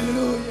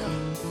 aleluya.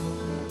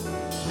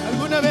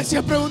 ¿Alguna vez se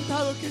ha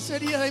preguntado qué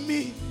sería de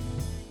mí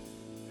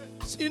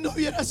si no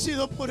hubiera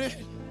sido por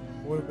Él?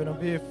 What would have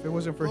been if it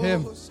wasn't for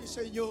him? Oh, sí,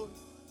 Señor.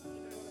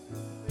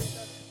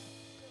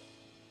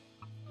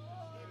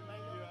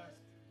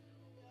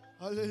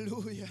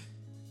 Aleluya.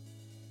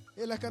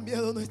 Él ha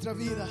cambiado nuestra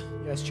vida.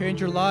 He has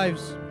changed your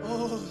lives.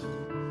 Oh,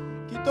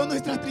 quitó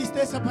nuestra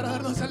tristeza para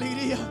darnos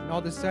alegría. And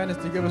all the sadness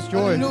to give us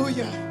joy.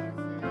 Aleluya.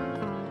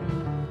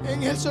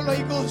 En Él solo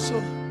hay gozo.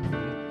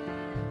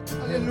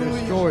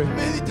 Aleluya. Joy.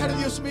 Meditar,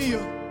 Dios mío.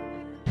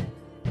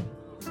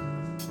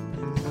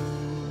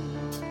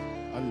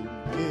 Al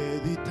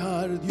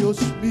meditar, Dios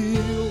mío,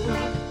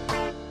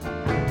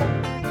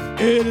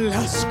 en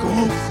las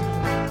cosas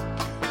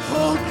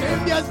que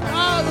me has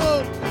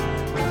dado,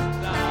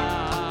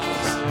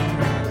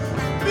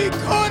 mi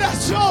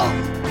corazón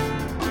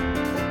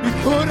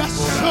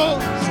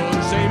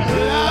se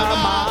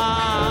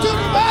inflama,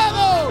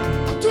 turbado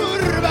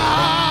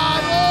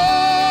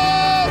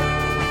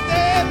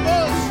de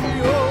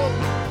emoción.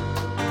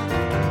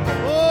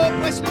 Oh,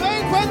 pues no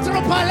encuentro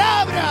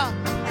palabra,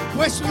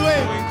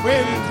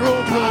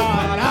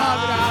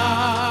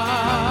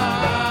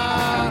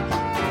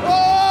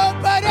 oh,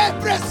 para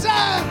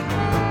expresarme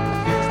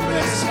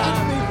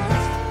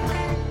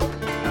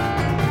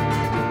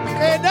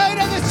en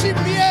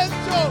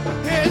agradecimiento,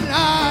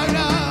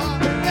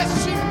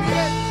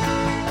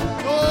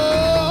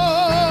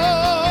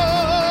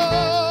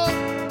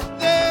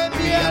 de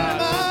mi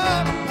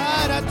alma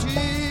para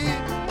ti.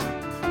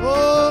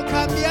 Oh,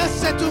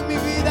 cambiaste tú mi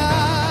vida,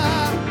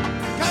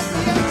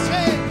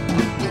 cambiaste tú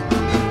mi vida.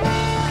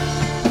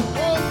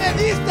 Oh, me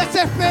diste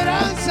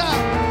esperanza.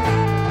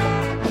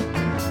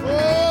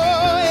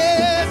 Oh,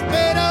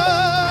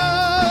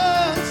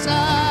 esperanza.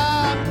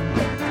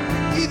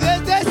 Y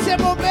desde ese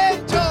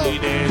momento,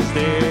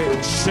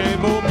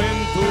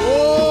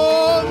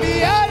 oh, mi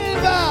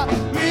alma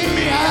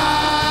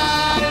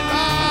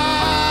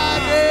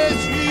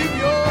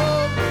recibió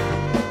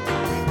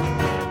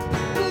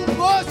un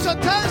gozo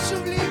tan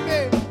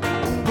sublime,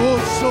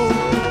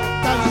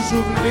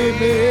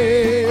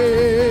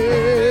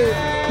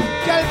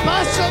 que al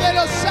paso de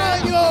los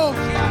años,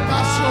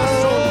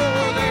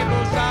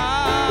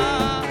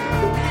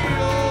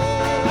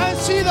 han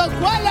sido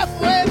cual la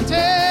fuente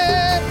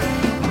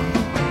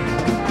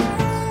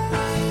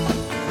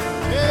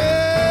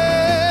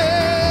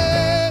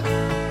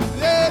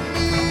de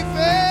mi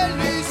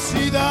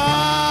felicidad.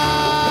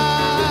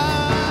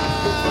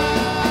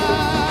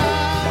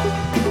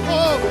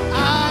 Oh,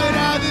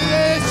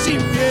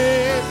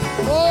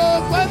 agradecimiento.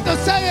 Oh,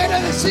 ¿cuántos han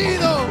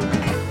agradecido?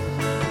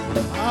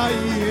 Ay,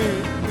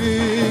 en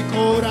mi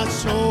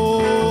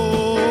corazón.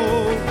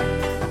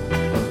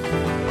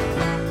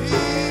 Y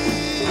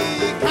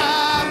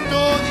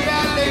canto de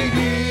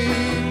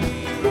alegría.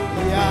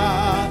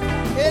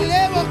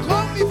 Elevo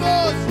con mi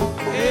voz.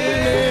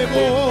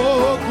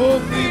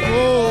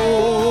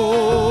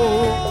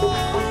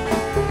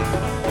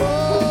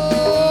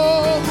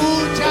 Oh,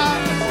 muchas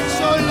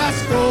son las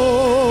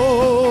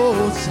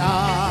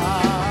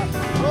cosas.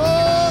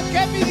 Oh,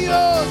 que mi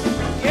Dios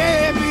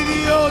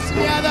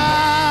me ha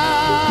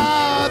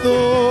dado.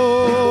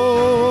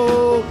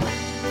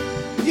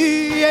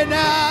 Y en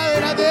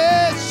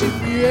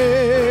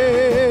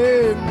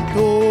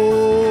agradecimiento.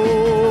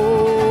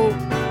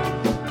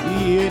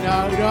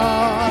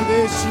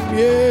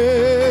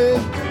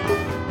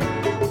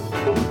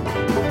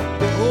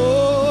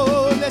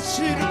 Oh, le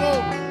sirvo,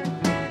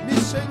 mi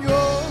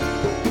Señor.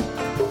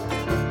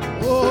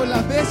 Oh,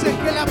 las veces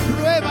que las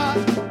pruebas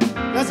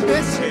has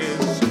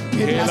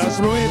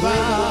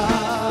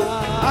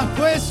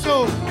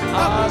puesto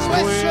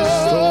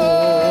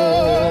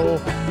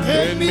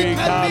en mi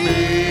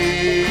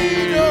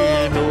camino.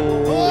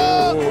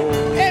 Oh,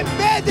 en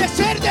vez de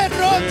ser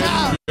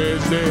derrota,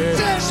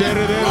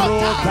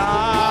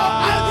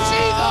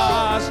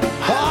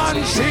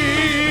 han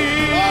sido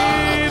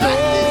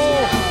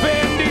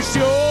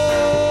bendición.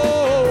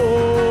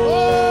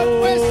 Oh,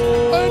 pues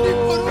ni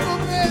por un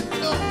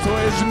momento,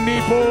 ni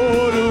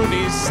por un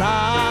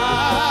instante,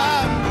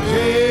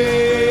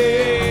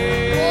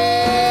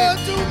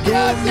 tú me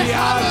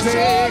has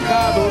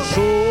dejado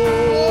solo.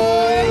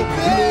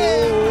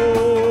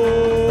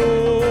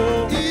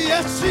 Y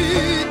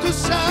así tu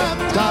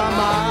santa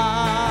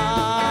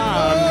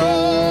mano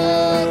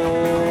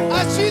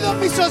ha sido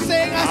mi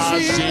sostén,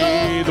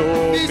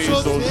 mi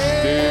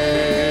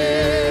sostén.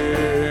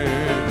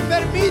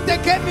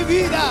 que mi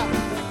vida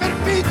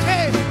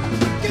permite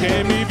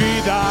que mi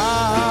vida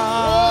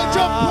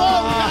yo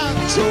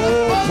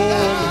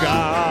ponga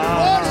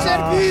por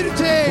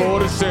servirte,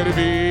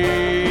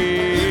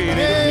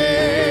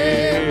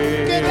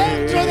 que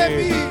dentro de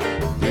mí,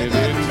 que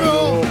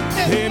dentro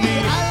de mi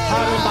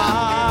alma,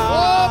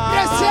 oh,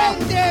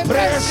 presente,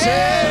 siempre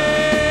esté.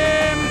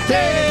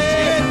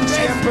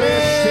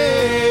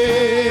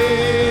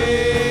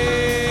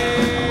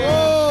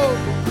 Oh,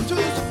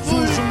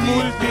 tus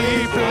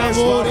múltiples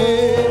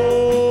favores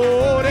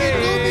y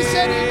tu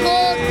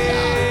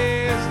misericordia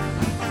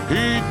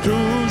y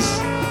tus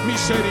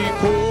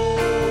misericordias.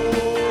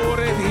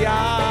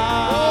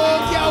 Oh,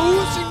 que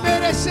aún sin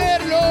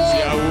merecerlo,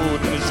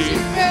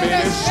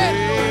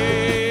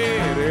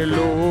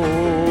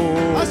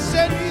 has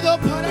servido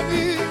para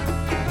mí,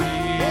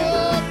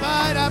 oh,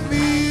 para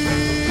mí.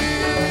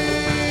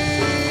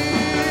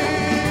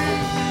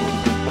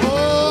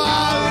 Oh,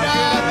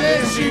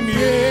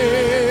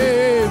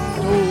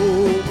 agradecimiento.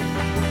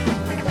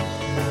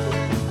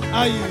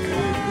 Ay,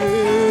 mi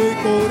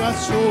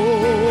corazón,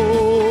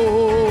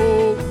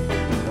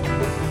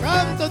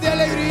 canto de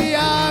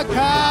alegría,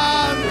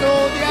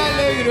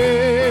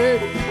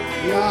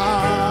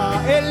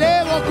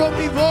 elevo con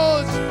mi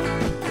voz,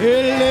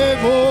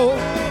 elevo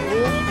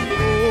con mi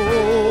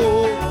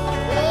voz.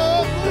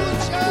 Oh,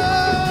 mucha,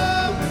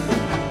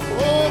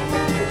 oh,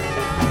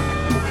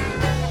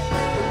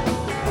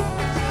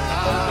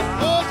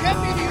 oh, que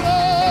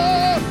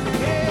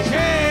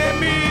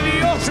mi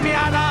Dios Me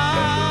ha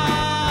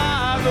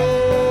dado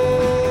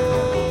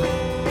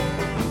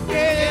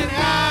en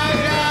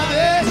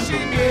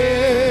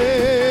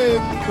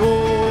agradecimiento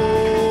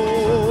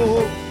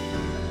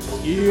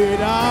y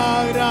en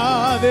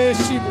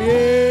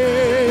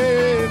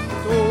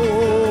agradecimiento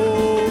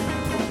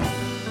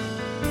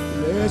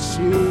le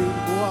sirvo.